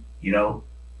know.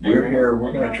 We're I know, here. We're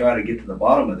I going know. to try to get to the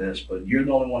bottom of this, but you're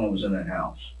the only one that was in that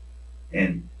house.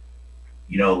 And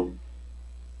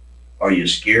are you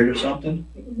scared of something?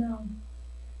 No.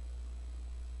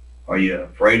 Are you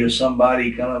afraid of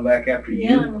somebody coming back after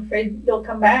Yeah, you? I'm afraid they'll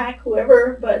come back,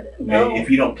 whoever, but no. If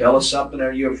you don't tell us something,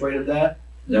 are you afraid of that?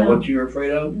 Is that No. what you're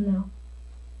afraid of? No.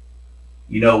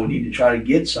 We need to try to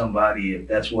get somebody, if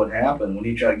that's what happened, we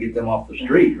need to try to get them off the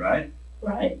street, right?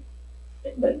 Right.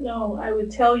 But no, I would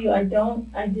tell you I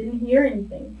didn't hear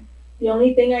anything. The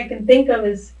only thing I can think of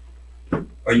is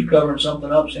Are you covering something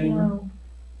up, Sandra? no,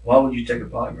 Why would you take a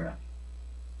polygraph?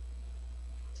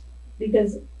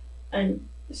 because I'm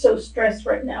so stressed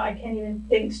right now I can't even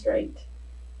think straight.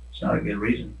 It's not a good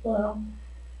reason. Well,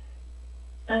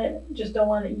 I just don't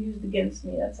want it used against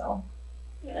me, that's all.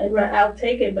 I'll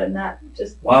take it, but not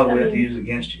just. Why would I we have to mean, use it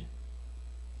against you?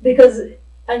 Because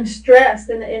I'm stressed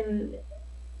and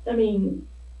I mean,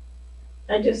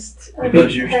 I'm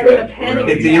Because you're having a stressed, panic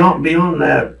really. attack. Beyond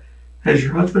that, has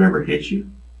your husband ever hit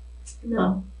you?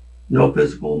 No, No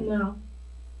physical? no,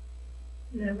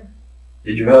 never,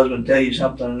 Did your husband tell you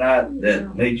something tonight that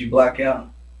No. made you black out?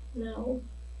 no,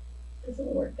 doesn't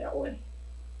work that way.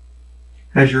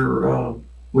 Has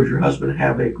would your husband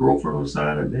have a girlfriend on the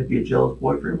side and maybe a jealous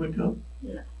boyfriend would come?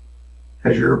 No.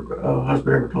 Has your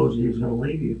husband ever told you he was going to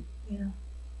leave you? Yeah.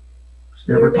 He's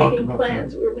We never were talked making about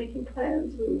plans, that. we were making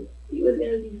plans, he was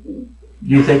gonna leave me. Do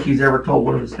you think he's ever told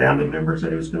one of his family members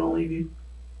that he was going to leave you?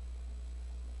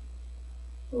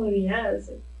 Well, he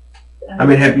has. I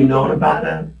mean, have you known about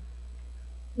that?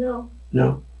 No,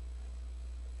 No.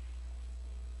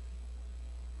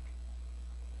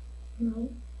 no.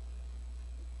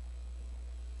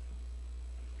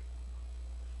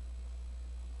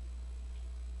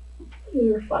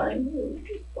 We were fine. We were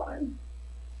just fine.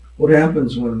 What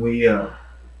happens when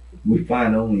we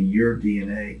find only your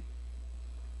DNA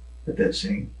at that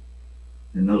scene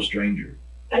and no stranger?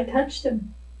 I touched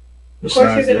him. Of course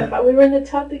Besides you're gonna that, find. We were in the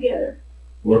tub together.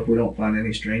 what if we don't find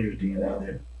any stranger's DNA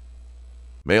there?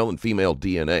 Male and female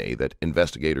DNA that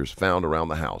investigators found around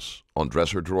the house on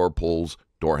dresser drawer pulls,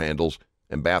 door handles,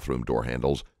 and bathroom door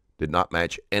handles did not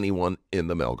match anyone in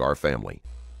the Melgar family.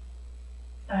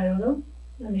 I don't know.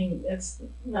 I mean, it's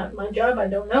not my job. I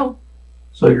don't know.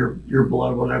 So your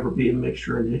blood will never be a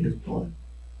mixture into his blood.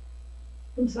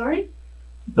 I'm sorry?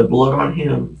 The blood on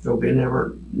him, there'll be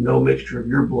never no mixture of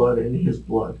your blood and his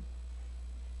blood.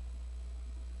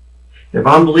 If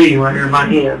I'm bleeding right here in my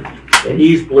hand and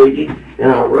he's bleeding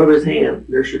and I rub his hand,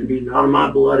 there shouldn't be none of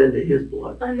my blood into his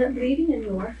blood. I'm not bleeding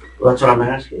anymore. Well, that's what I'm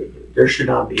asking you. There should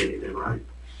not be anything, right?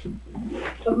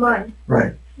 Of mine.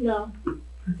 Right. No.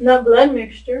 Not blood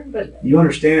mixture, but You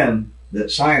understand that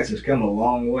science has come a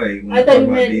long way when I you thought talk you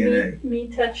about meant DNA. me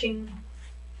touching,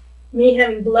 me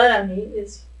having blood on me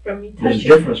is from me There's a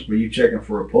touching. difference for you checking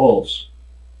for a pulse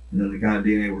and then the kind of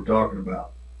DNA we're talking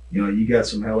about. You know, you got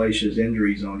some hellacious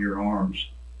injuries on your arms.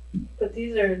 But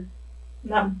these are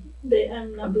not,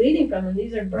 I'm not bleeding from them.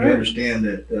 These are burns. You understand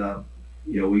that,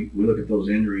 you know, we look at those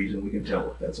injuries and we can tell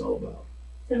what that's all about.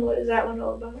 And what is that one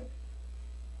all about?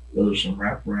 Those are some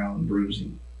wraparound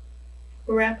bruising.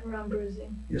 Wraparound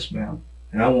bruising. Yes, ma'am.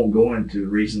 And I won't go into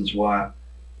reasons why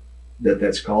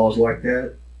that's caused like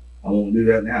that. I won't do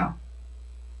that now.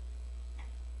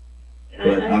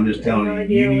 But I'm just I have telling no you,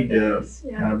 idea you what need that to is.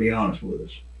 Yeah. kind of be honest with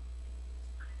us.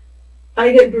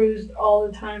 I get bruised all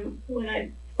the time when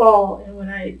I fall and when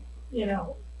I, you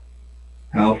know,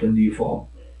 How often do you fall?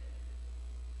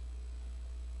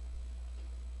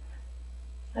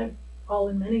 I've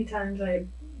fallen many times. I've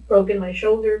broken my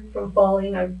shoulder from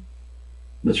falling.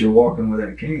 But you're walking with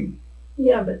that cane.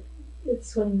 Yeah, but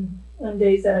it's on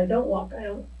days that I don't walk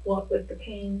with the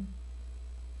cane.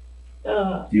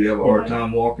 Do you have a Yeah. hard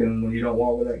time walking when you don't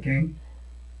walk with that cane?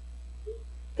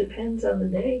 Depends on the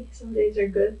day. Some days are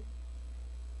good.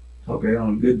 Okay,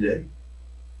 on a good day.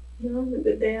 You know, a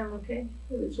good day I'm okay.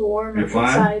 If it's warm You're fine?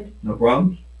 outside, No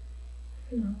problems?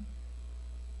 you know.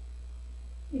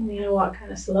 I mean, I walk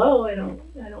kind of slow. I don't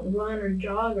run or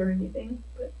jog or anything.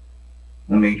 But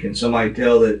I mean, can somebody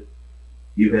tell that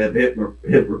you've had hip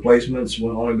replacements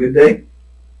on a good day?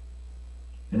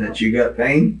 And that you got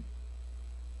pain?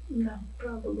 no,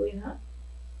 probably not.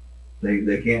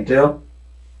 They can't tell?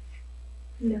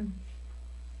 No,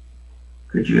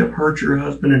 Could you have hurt your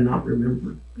husband and not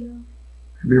remember? no,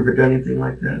 Have you ever done anything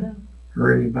like that? No.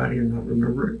 Hurt anybody and not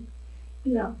remember it?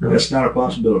 no. No. That's not a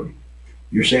possibility.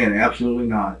 You're saying absolutely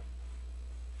not.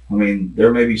 I mean,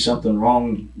 there may be something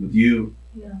wrong with you,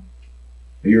 No.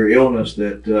 your illness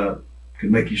that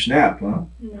could make you snap, huh?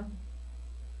 No,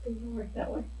 doesn't work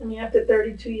that way. I mean, after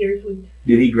 32 years,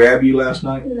 Did he grab you last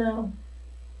night? no,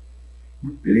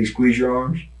 Did he squeeze your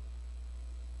arms?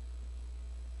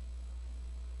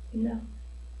 no,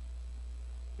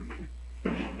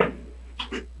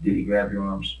 Did he grab your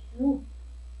arms? no,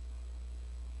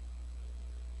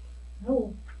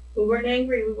 no. We weren't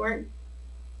angry. We weren't.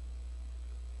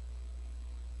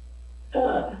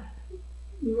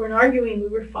 We weren't arguing. We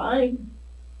were fine.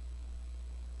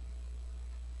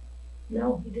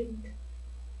 No, he didn't.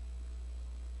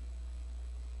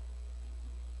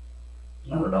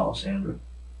 Not at all, Sandra.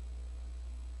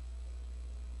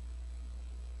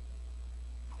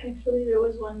 Actually, there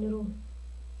was one little.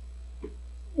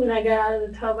 When I got out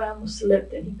of the tub, I almost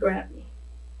slipped and he grabbed me.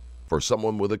 For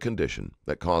someone with a condition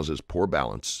that causes poor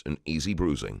balance and easy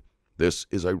bruising, this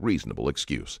is a reasonable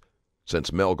excuse.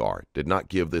 Since Melgar did not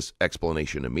give this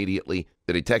explanation immediately,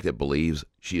 the detective believes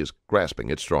she is grasping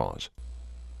at straws.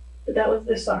 But that was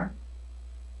this arm.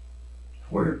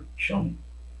 Where? Show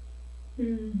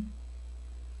me.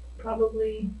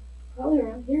 Probably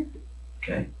around here.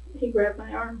 Okay. He grabbed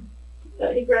my arm.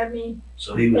 He grabbed me.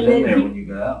 So he was And in then there he- when you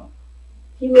got out.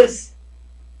 He was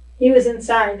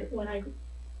inside when I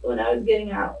was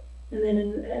getting out, and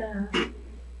then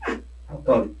I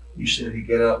thought you said he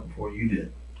got out before you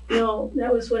did. no,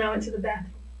 that was when I went to the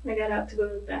bathroom. I got out to go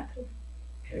to the bathroom.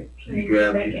 Okay. So And he he came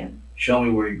grabbed back you. in. Show me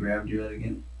where he grabbed you at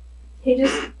again. He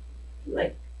just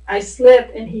I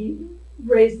slipped and he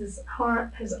raised his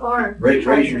arm. Raise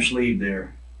your sleeve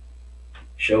there.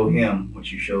 Show him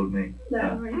what you showed me.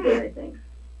 That one right there, I think.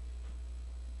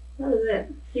 That was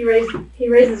it. He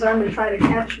raised his arm to try to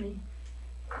catch me,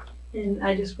 and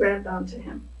I just grabbed onto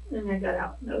him, and I got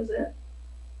out. That was it.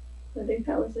 I think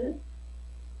that was it.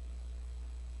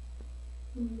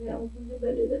 That wasn't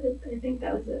it, but I think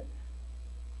that was it.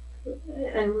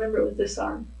 I remember it was this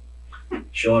arm.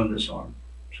 Show him this arm.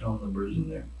 Show him the bruising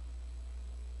there.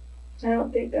 I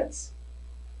don't think that's,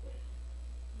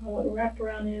 I don't know what a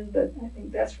wraparound is, but I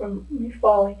think that's from me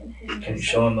falling and hitting Can you myself.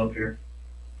 show him up here?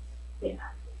 He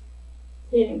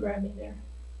didn't grab me there.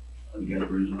 You got a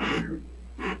bruising up here.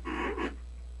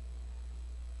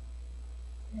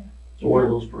 Yeah. So where are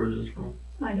those bruises from?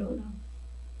 I don't know.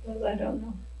 Those I don't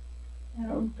know. I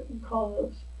don't recall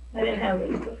those. I didn't have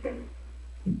those before.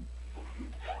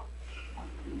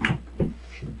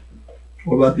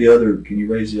 What about the other? Can you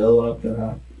raise the other one up that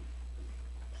high?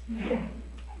 Okay.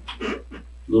 A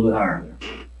little bit higher there.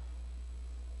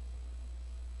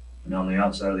 And on the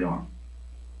outside of the arm.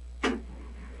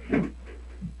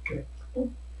 Okay.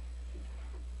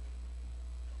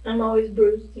 I'm always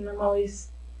bruised and I'm always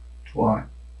Why?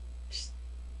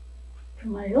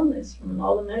 from my illness, from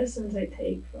all the medicines I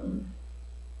take, from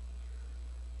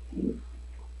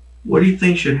What do you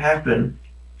think should happen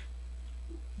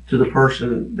to the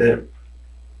person that,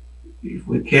 if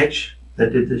we catch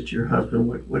that did this to your husband,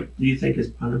 what do you think his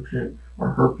punishment or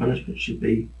her punishment should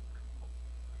be?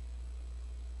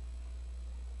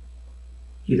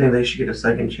 Do you think they should get a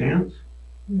second chance?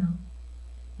 no.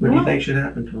 What do you No. think should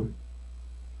happen to him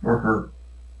or her?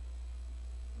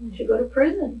 You should go to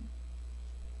prison.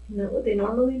 Isn't that what they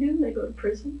normally do? They go to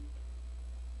prison.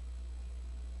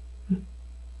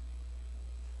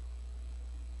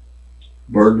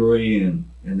 Burglary and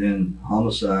then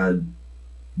homicide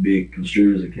be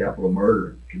construed as a capital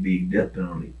murder. It could be death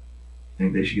penalty.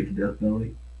 Think they should get the death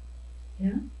penalty?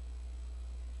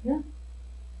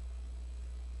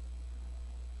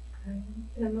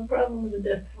 I have no problem with the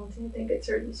death penalty. I think it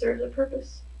serves a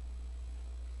purpose.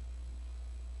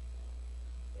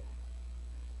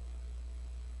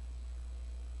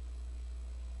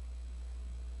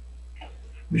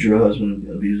 Was your husband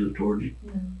abusive towards you?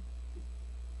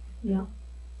 No.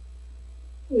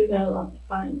 We got along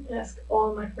fine. Ask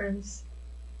all my friends.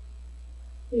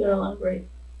 We got along great.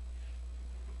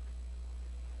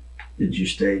 Did you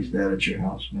stage that at your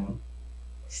house, ma'am?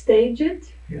 Stage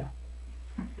it?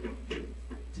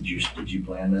 Did you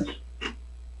plan this?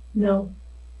 No.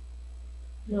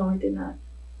 No, I did not.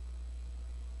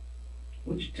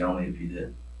 Would you tell me if you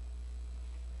did?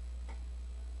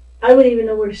 I wouldn't even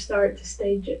know where to start to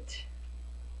stage it.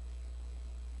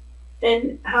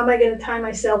 And how am I going to tie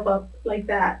myself up like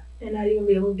that and not even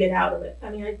be able to get out of it? I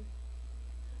mean,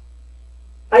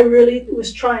 I really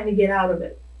was trying to get out of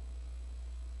it.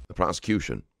 The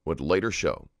prosecution would later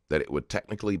show that it would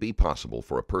technically be possible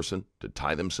for a person to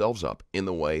tie themselves up in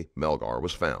the way Melgar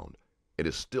was found. It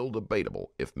is still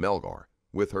debatable if Melgar,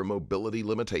 with her mobility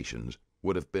limitations,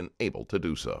 would have been able to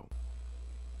do so.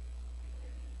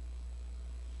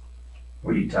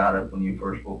 Were you tied up when you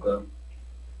first woke up?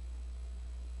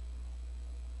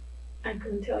 I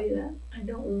couldn't tell you that. I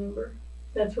don't remember.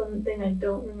 That's one thing I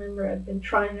don't remember. I've been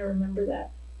trying to remember that.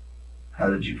 How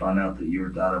did you find out that you were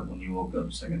tied up when you woke up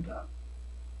the second time?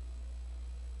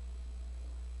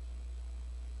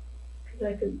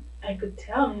 Because I could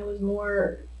tell. I was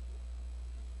more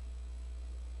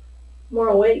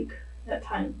awake that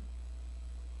time.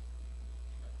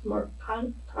 More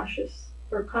cautious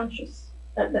or conscious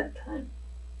at that time.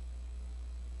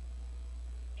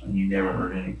 And you never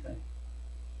heard anything?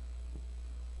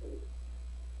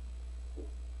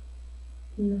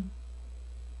 No.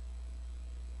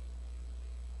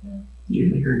 You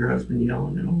didn't hear your husband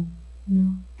yelling at all?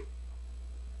 No.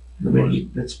 I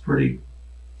mean, that's pretty,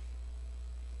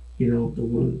 the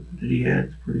wound that he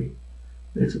had is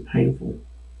it's a painful.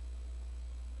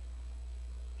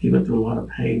 He went through a lot of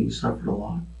pain, he suffered a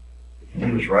lot. He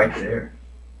was right there.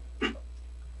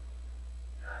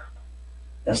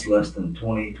 That's less than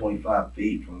 20, 25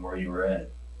 feet from where you were at.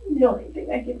 The only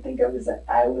thing I can think of is that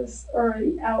I was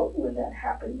already out when that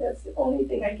happened. That's the only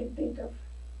thing I can think of.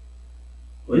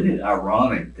 Well, isn't it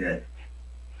ironic that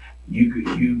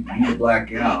you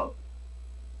black out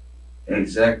at the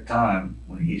exact time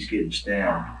when he's getting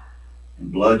stabbed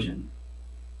and bludgeoned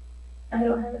I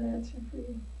don't have an answer for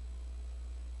you.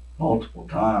 multiple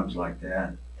times like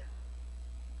that,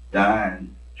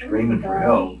 dying, screaming Oh my for gosh.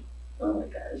 help? Oh my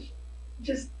gosh.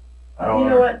 Just, I don't you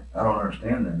know what? I don't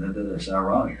understand that. That's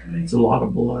ironic to me. It's a lot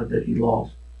of blood that he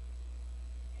lost.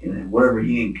 And whatever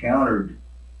he encountered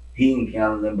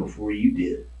them before you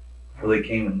did, before they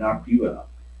came and knocked you out.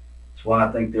 That's why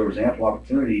I think there was ample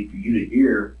opportunity for you to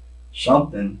hear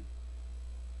something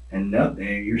and nothing.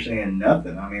 And you're saying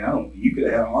nothing. I mean, you could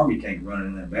have had an army tank running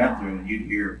in that bathroom and you'd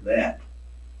hear that.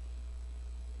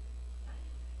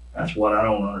 That's what I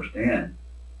don't understand.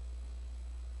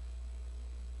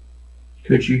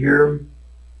 Could you hear him?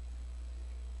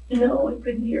 No, I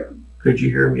couldn't hear him. Could you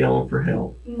hear him yelling for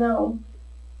help? No,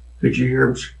 Could you hear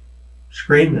him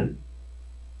screaming?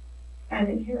 I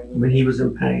didn't hear I anything. mean, he was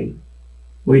in pain.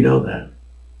 We know that.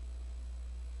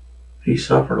 He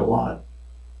suffered a lot.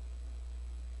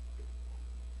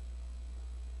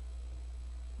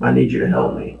 I need you to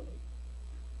help me.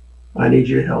 I need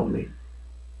you to help me.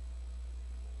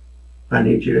 I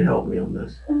need you to help me on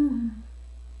this.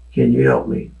 Can you help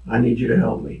me? I need you to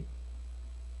help me.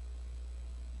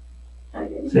 I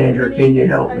didn't Sandra, hear can you anything.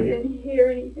 help I me? didn't hear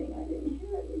anything. I didn't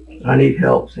hear anything. I need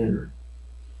help, Sandra.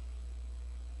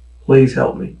 Please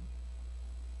help me.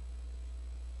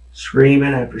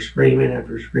 Screaming after screaming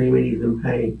after screaming. He's in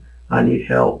pain. I need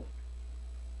help.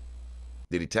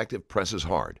 The detective presses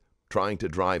hard, trying to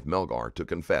drive Melgar to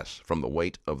confess from the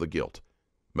weight of the guilt.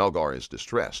 Melgar is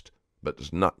distressed, but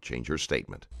does not change her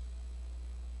statement.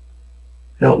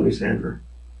 Help me, Sandra.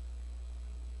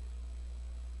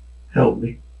 Help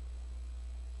me.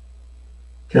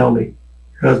 Tell me,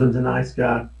 your husband's a nice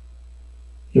guy.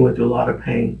 He went through a lot of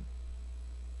pain.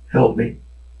 Help me.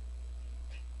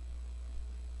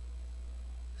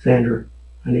 Sandra,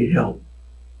 I need help.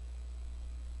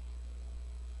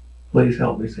 Please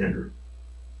help me, Sandra.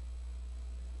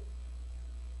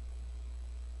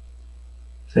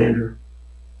 Sandra,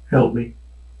 help me.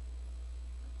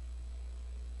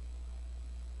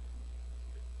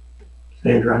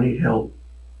 Sandra, I need help.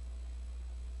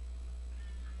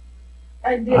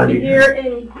 I didn't hear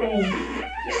anything.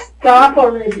 Just stop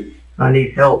already. I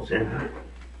need help, Sandra.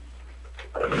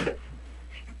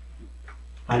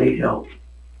 I need help.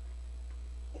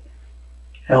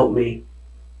 Help me.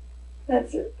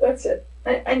 That's it. That's it.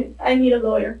 I need a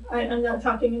lawyer. I'm not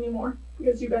talking anymore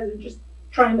because you guys are just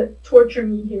trying to torture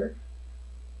me here.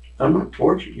 I'm not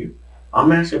torturing you.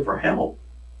 I'm asking for help.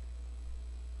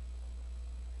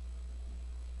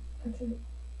 That's it.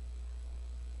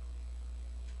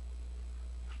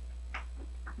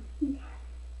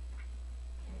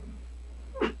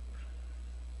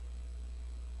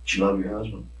 Do you love your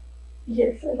husband?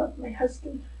 Yes, I love my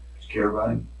husband. Do you care about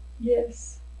him?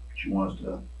 Yes, Do you want us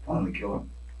to finally kill him?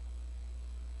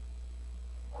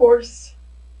 of course.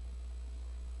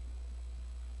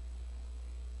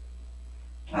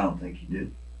 I don't think you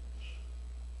do.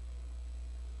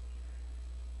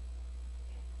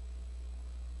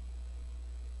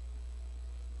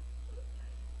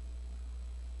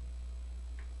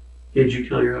 Did you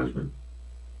kill your husband?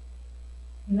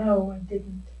 No, I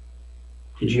didn't.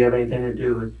 Did you have anything to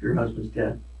do with your husband's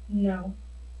death? No.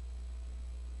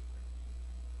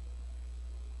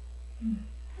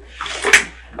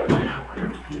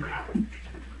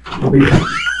 I'll be back.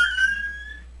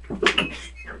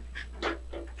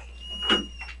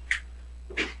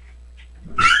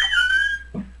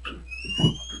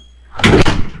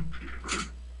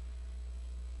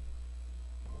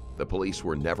 The police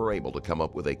were never able to come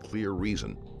up with a clear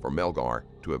reason for Melgar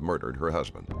to have murdered her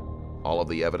husband. All of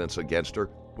the evidence against her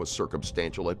was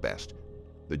circumstantial at best.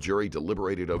 The jury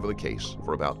deliberated over the case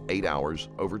for about 8 hours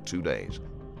over 2 days,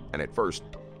 and at first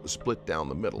was split down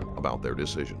the middle about their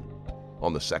decision.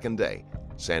 On the second day,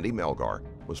 Sandy Melgar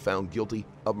was found guilty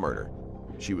of murder.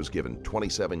 She was given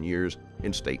 27 years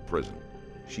in state prison.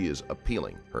 She is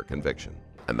appealing her conviction.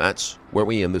 And that's where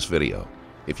we end this video.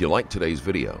 If you liked today's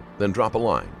video, then drop a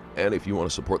line. And if you want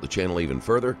to support the channel even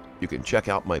further, you can check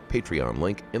out my Patreon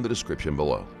link in the description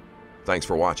below. Thanks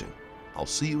for watching. I'll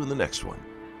see you in the next one.